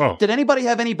Olajuwon. Oh. Did anybody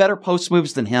have any better post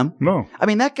moves than him? No. I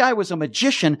mean, that guy was a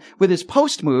magician with his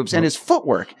post moves and his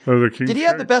footwork. Did he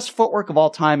have the best footwork of all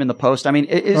time in the post? I mean,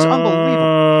 it's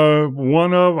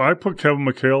unbelievable. I put Kevin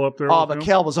McHale up there. Oh,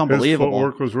 McHale was unbelievable. His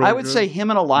footwork was really I would say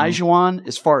him and Olajuwon,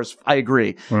 as far as I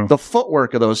agree, the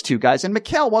footwork of those two guys. And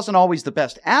McHale wasn't always the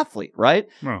best athlete, right?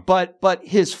 No. But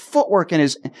his footwork and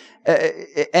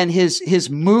his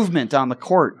movement on the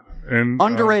court. And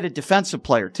underrated defensive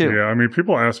player too. Yeah, I mean,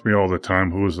 people ask me all the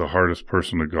time who is the hardest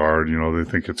person to guard. You know, they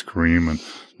think it's Kareem, and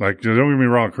like, don't get me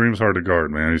wrong, Kareem's hard to guard,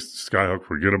 man. He's skyhook,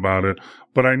 forget about it.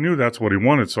 But I knew that's what he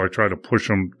wanted, so I tried to push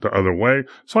him the other way.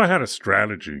 So I had a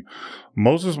strategy.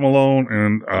 Moses Malone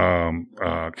and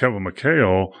Kevin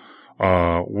McHale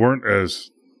weren't as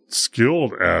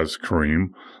skilled as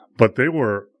Kareem, but they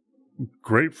were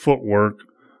great footwork,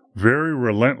 very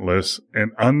relentless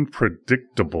and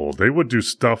unpredictable. They would do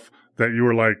stuff that you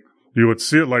were like, you would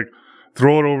see it like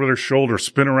throw it over their shoulder,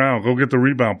 spin around, go get the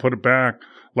rebound, put it back,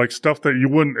 like stuff that you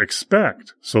wouldn't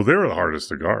expect. So they were the hardest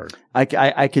to guard.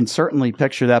 I can certainly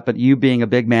picture that, but you being a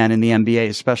big man in the NBA,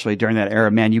 especially during that era,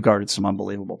 man, you guarded some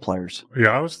unbelievable players. Yeah,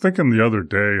 I was thinking the other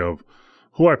day of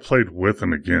who I played with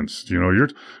and against. You know,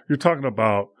 you're talking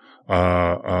about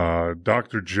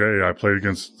Dr. J. I played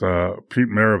against Pete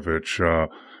Maravich,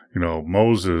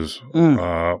 Moses,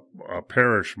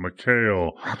 Parrish,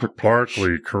 McHale,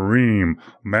 Barkley, Kareem,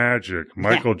 Magic,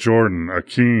 Michael Jordan,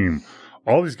 Akeem,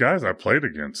 all these guys I played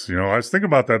against. You know, I was thinking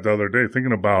about that the other day,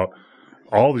 thinking about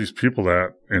all these people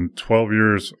that in 12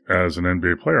 years as an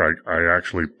NBA player, I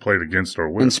actually played against or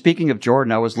with. And speaking of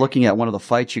Jordan, I was looking at one of the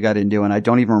fights you got into, and I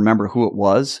don't even remember who it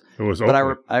was. It was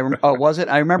Oakley. But was it?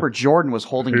 I remember Jordan was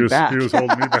holding you back. He was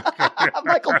holding me back.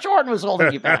 Michael Jordan was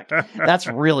holding you back. That's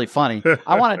really funny.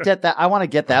 I want to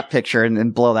get that picture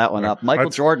and blow that one up. Michael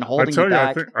Jordan holding you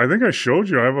back. I think I showed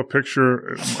you. I have a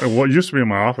picture. What used to be in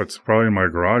my office, probably in my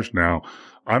garage now.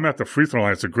 I'm at the free throw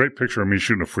line. It's a great picture of me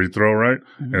shooting a free throw, right?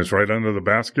 Mm-hmm. And it's right under the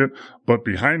basket. But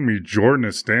behind me, Jordan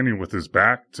is standing with his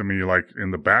back to me, like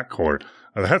in the backcourt.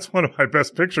 That's one of my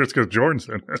best pictures because Jordan's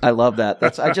in it. I love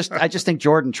that. I just think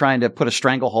Jordan trying to put a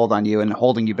stranglehold on you and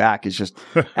holding you back is just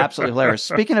absolutely hilarious.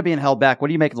 Speaking of being held back, what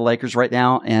do you make of the Lakers right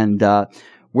now and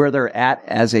where they're at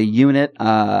as a unit?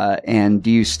 And do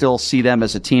you still see them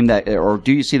as a team or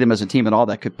do you see them as a team at all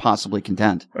that could possibly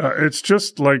contend? It's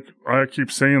just like I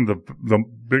keep saying, the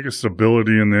biggest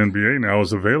ability in the NBA now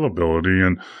is availability.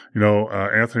 And,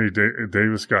 Anthony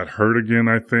Davis got hurt again,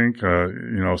 I think.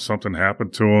 Something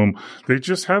happened to him. They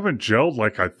just haven't gelled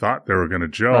like I thought they were going to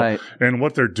gel. Right. And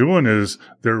what they're doing is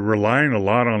they're relying a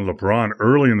lot on LeBron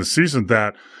early in the season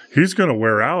that he's going to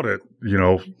wear out at,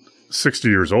 60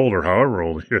 years old or however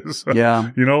old he is.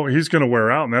 Yeah. He's going to wear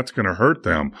out and that's going to hurt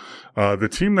them. The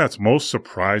team that's most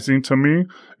surprising to me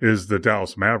is the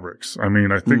Dallas Mavericks. I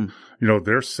mean, I think,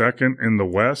 they're second in the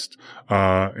West.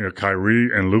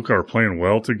 Kyrie and Luka are playing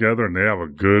well together and they have a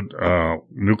good,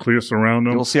 nucleus around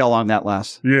them. We'll see how long that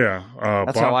lasts. Yeah.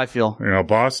 That's how I feel.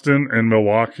 Boston and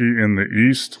Milwaukee in the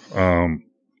East.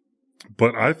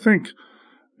 But I think,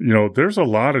 there's a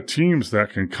lot of teams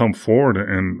that can come forward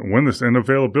and win this. And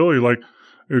availability, like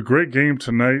a great game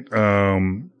tonight.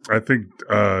 I think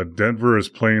Denver is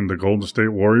playing the Golden State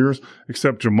Warriors,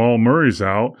 except Jamal Murray's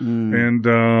out and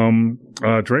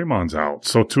Draymond's out.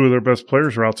 So two of their best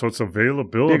players are out. So it's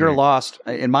availability. Bigger loss,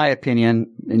 in my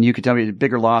opinion, and you could tell me,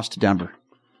 bigger loss to Denver.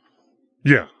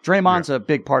 Yeah. Draymond's a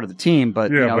big part of the team, but,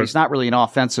 he's not really an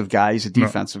offensive guy. He's a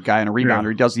defensive guy and a rebounder.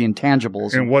 He does the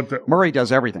intangibles. And Murray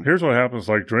does everything. Here's what happens.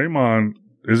 Like Draymond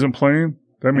isn't playing.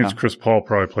 That means Chris Paul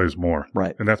probably plays more.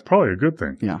 Right. And that's probably a good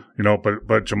thing. Yeah.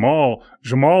 But Jamal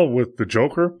with the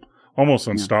Joker, almost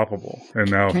unstoppable. And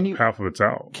now half of it's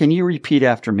out. Can you repeat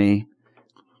after me?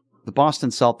 The Boston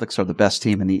Celtics are the best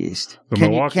team in the East. The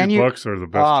Milwaukee Bucks are the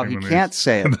best team in the East. He can't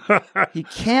say it. He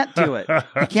can't do it.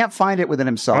 He can't find it within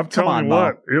himself. I'm telling you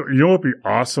what, what would be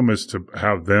awesome is to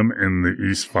have them in the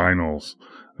East Finals.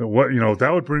 That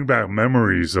would bring back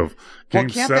memories of Game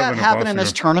 7. Can't that happen in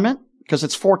this tournament? Because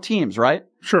it's 4 teams, right?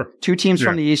 Sure. 2 teams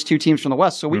from the East, 2 teams from the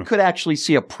West. So we could actually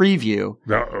see a preview.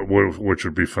 Which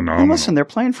would be phenomenal. And listen, they're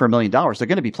playing for $1 million. They're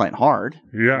going to be playing hard.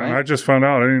 Yeah, right? And I just found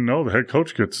out, I didn't know the head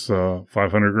coach gets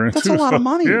 $500,000 That's a lot of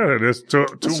money. Yeah, it is to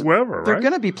whoever, right? They're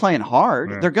going to be playing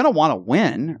hard. Yeah. They're going to want to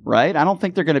win, right? I don't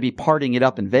think they're going to be partying it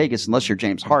up in Vegas unless you're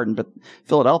James Harden, but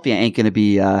Philadelphia ain't going to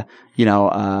be, that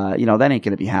ain't going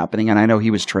to be happening. And I know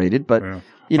he was traded, but,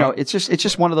 it's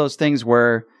just one of those things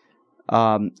where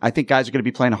I think guys are going to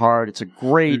be playing hard. It's a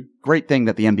great thing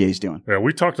that the NBA is doing. Yeah,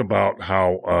 we talked about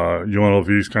how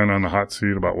UNLV is kind of on the hot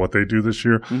seat about what they do this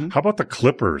year. Mm-hmm. How about the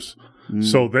Clippers? Mm-hmm.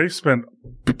 So they spent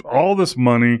all this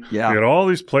money. Yeah. They had all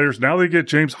these players. Now they get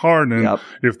James Harden. Yep.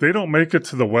 If they don't make it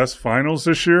to the West Finals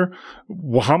this year,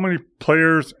 how many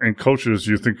players and coaches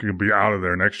do you think can be out of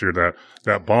there next year?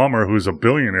 That bomber who's a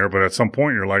billionaire, but at some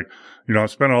point you're like, I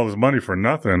spent all this money for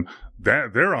nothing.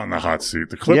 That they're on the hot seat.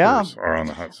 The Clippers are on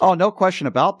the hot seat. Oh, no question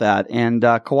about that. And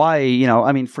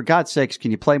Kawhi, for God's sakes,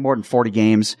 can you play more than 40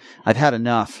 games? I've had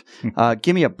enough.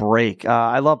 Give me a break.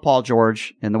 I love Paul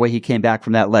George, and the way he came back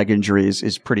from that leg injury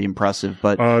is pretty impressive.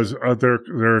 But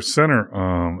their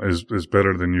center is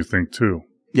better than you think too.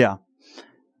 Yeah,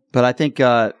 but I think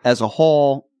as a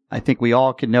whole, I think we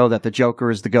all can know that the Joker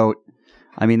is the GOAT.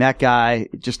 I mean, that guy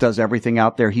just does everything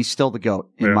out there. He's still the GOAT,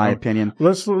 in my opinion.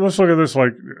 Let's look at this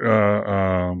like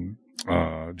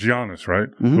Giannis, right?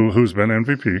 Mm-hmm. Who's been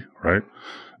MVP, right?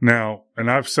 Now, and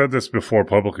I've said this before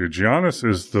publicly. Giannis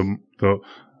is the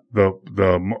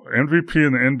MVP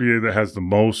in the NBA that has the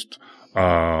most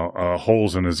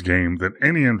holes in his game than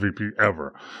any MVP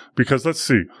ever. Because let's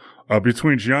see,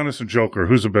 between Giannis and Joker,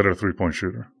 who's a better 3-point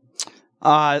shooter?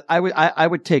 I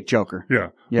would take Joker. Yeah.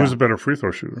 Who's a better free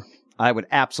throw shooter? I would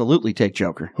absolutely take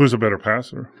Joker. Who's a better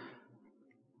passer?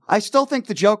 I still think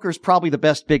the Joker is probably the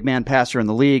best big man passer in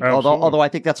the league, although I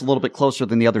think that's a little bit closer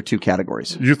than the other two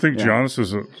categories. You think Giannis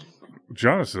is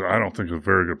I don't think is a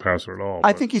very good passer at all.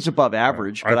 I think he's above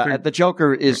average, but the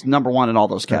Joker is number one in all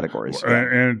those categories.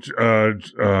 And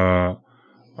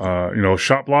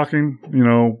shot blocking,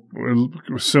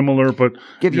 similar, but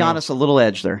give Giannis a little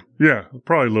edge there. Yeah,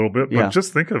 probably a little bit. But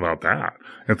just think about that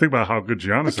and think about how good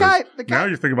Giannis is. Now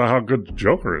you think about how good the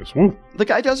Joker is. Woo. The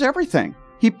guy does everything.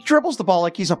 He dribbles the ball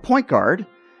like he's a point guard.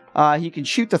 He can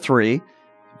shoot the three.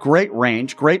 Great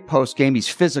range, great post game. He's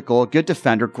physical, a good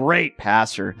defender, great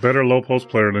passer. Better low post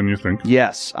player than you think.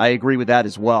 Yes, I agree with that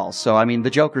as well. So, the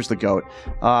Joker's the GOAT.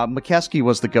 Mokeski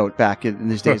was the GOAT back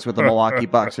in his days with the Milwaukee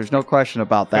Bucks. There's no question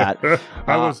about that.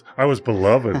 I was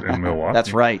beloved in Milwaukee.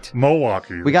 That's right.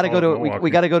 Milwaukee. We got to go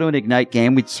to an Ignite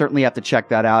game. We certainly have to check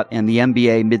that out. And the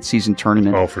NBA midseason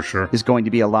tournament. Oh, for sure. Is going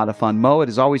to be a lot of fun. Mo, it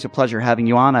is always a pleasure having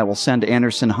you on. I will send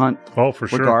Anderson Hunt. Oh, for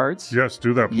sure. Regards. Yes,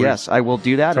 do that, please. Yes, I will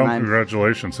do that. Tell him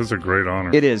congratulations. It's a great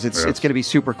honor. It is. It's going to be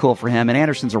super cool for him. And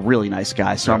Anderson's a really nice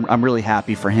guy, so I'm really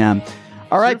happy for him.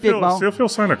 All right, Big Mo. See if he'll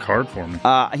sign a card for me.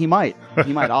 He might.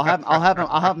 I'll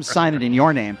have him sign it in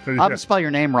your name. I'll have him spell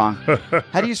your name wrong.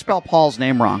 How do you spell Paul's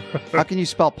name wrong? How can you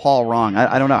spell Paul wrong?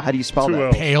 I don't know. How do you spell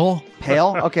that? Pale.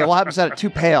 Pale? Okay, we'll have him set it too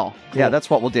pale. Cool. Yeah, that's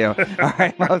what we'll do. All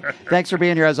right, Mo, thanks for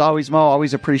being here as always, Mo.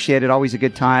 Always appreciate it. Always a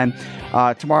good time.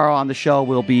 Tomorrow on the show,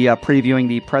 we'll be previewing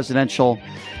the presidential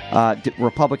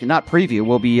Republican, not preview,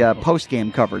 will be post-game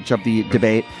coverage of the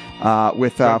debate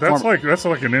with that's like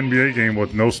an NBA game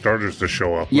with no starters to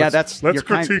show up. Yeah, let's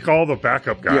critique all the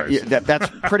backup guys. Yeah, that's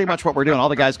pretty much what we're doing. All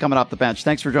the guys coming off the bench.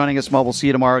 Thanks for joining us, Mo. We'll see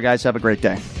you tomorrow, guys. Have a great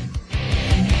day.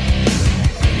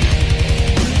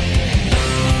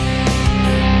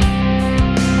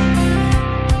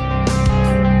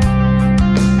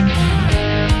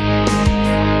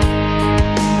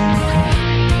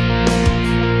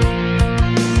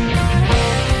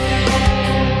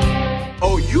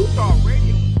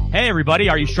 Hey everybody,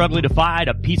 are you struggling to find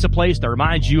a pizza place that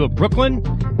reminds you of Brooklyn?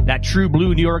 That true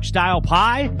blue New York style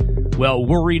pie? Well,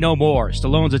 worry no more.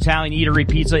 Stallone's Italian Eatery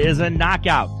Pizza is a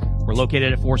knockout. We're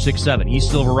located at 467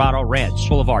 East Silverado Ranch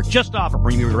Boulevard, just off of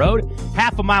Premium Road,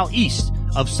 half a mile east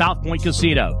of South Point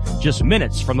Casino, just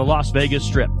minutes from the Las Vegas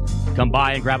Strip. Come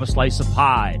by and grab a slice of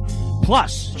pie.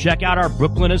 Plus, check out our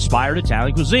Brooklyn-inspired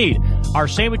Italian cuisine. Our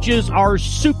sandwiches are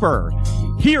super.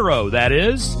 Hero, that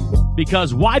is.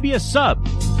 Because why be a sub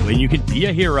when you can be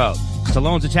a hero?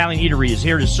 Stallone's Italian Eatery is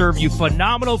here to serve you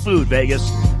phenomenal food,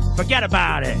 Vegas. Forget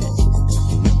about it.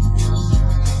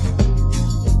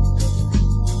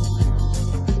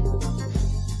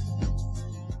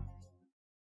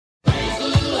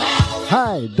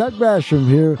 Hi, Doug Basham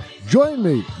here. Join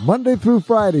me Monday through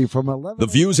Friday from 11. The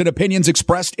views and opinions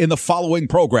expressed in the following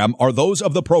program are those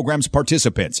of the program's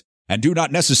participants and do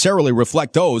not necessarily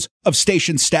reflect those of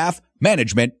station staff,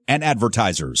 management, and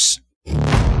advertisers.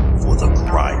 For the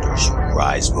grinders who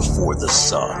rise before the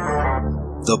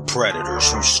sun, the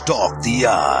predators who stalk the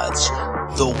odds,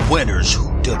 the winners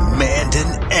who demand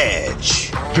an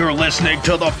edge. You're listening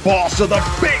to the boss of the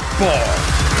big ball,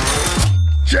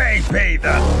 JP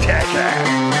the Ticket.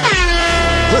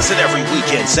 Listen every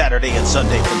weekend, Saturday and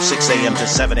Sunday from 6 a.m. to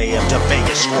 7 a.m. to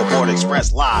Vegas Scoreboard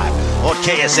Express live on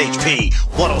KSHP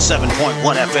 107.1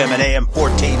 FM and AM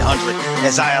 1400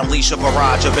 as I unleash a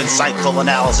barrage of insightful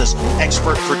analysis,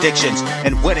 expert predictions,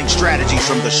 and winning strategies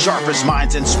from the sharpest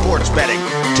minds in sports betting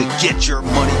to get your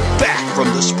money back from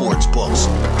the sports books.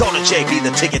 Go to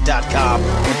jptheticket.com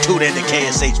and tune in to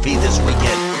KSHP this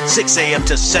weekend, 6 a.m.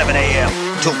 to 7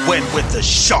 a.m. to win with the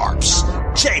Sharps.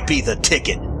 JP the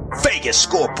Ticket. Vegas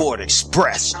Scoreboard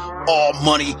Express. All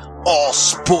money, all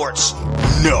sports,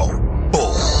 no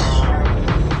bull.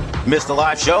 Miss the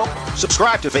live show?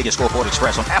 Subscribe to Vegas Scoreboard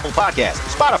Express on Apple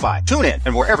Podcasts, Spotify, TuneIn,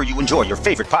 and wherever you enjoy your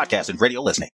favorite podcast and radio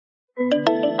listening.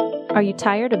 Are you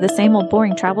tired of the same old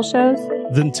boring travel shows?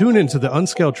 Then tune into the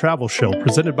Unscaled Travel Show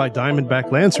presented by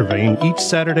Diamondback Land Surveying each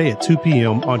Saturday at 2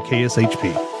 p.m. on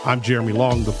KSHP. I'm Jeremy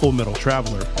Long, the Full Metal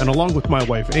Traveler, and along with my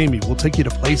wife Amy, we'll take you to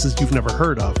places you've never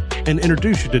heard of and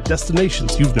introduce you to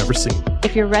destinations you've never seen.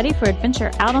 If you're ready for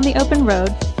adventure out on the open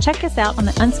road, check us out on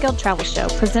the Unscaled Travel Show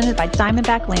presented by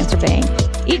Diamondback Land Surveying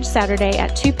each Saturday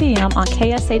at 2 p.m. on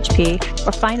KSHP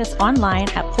or find us online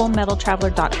at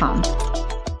fullmetaltraveler.com.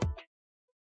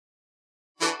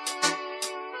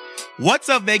 What's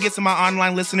up, Vegas and my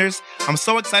online listeners? I'm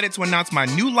so excited to announce my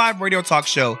new live radio talk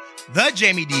show, The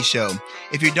Jamie D Show.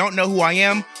 If you don't know who I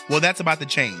am, well, that's about to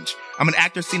change. I'm an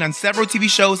actor seen on several TV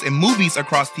shows and movies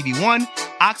across TV One,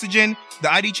 Oxygen,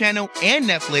 the ID channel, and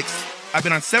Netflix. I've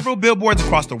been on several billboards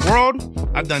across the world.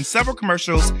 I've done several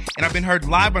commercials, and I've been heard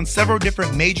live on several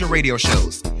different major radio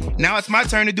shows. Now it's my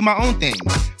turn to do my own thing.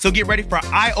 So get ready for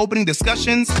eye-opening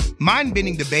discussions,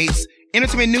 mind-bending debates,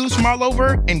 entertainment news from all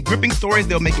over, and gripping stories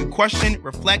that'll make you question,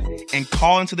 reflect, and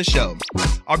call into the show.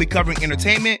 I'll be covering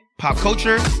entertainment, pop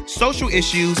culture, social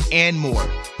issues, and more.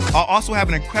 I'll also have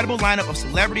an incredible lineup of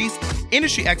celebrities,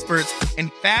 industry experts,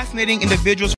 and fascinating individuals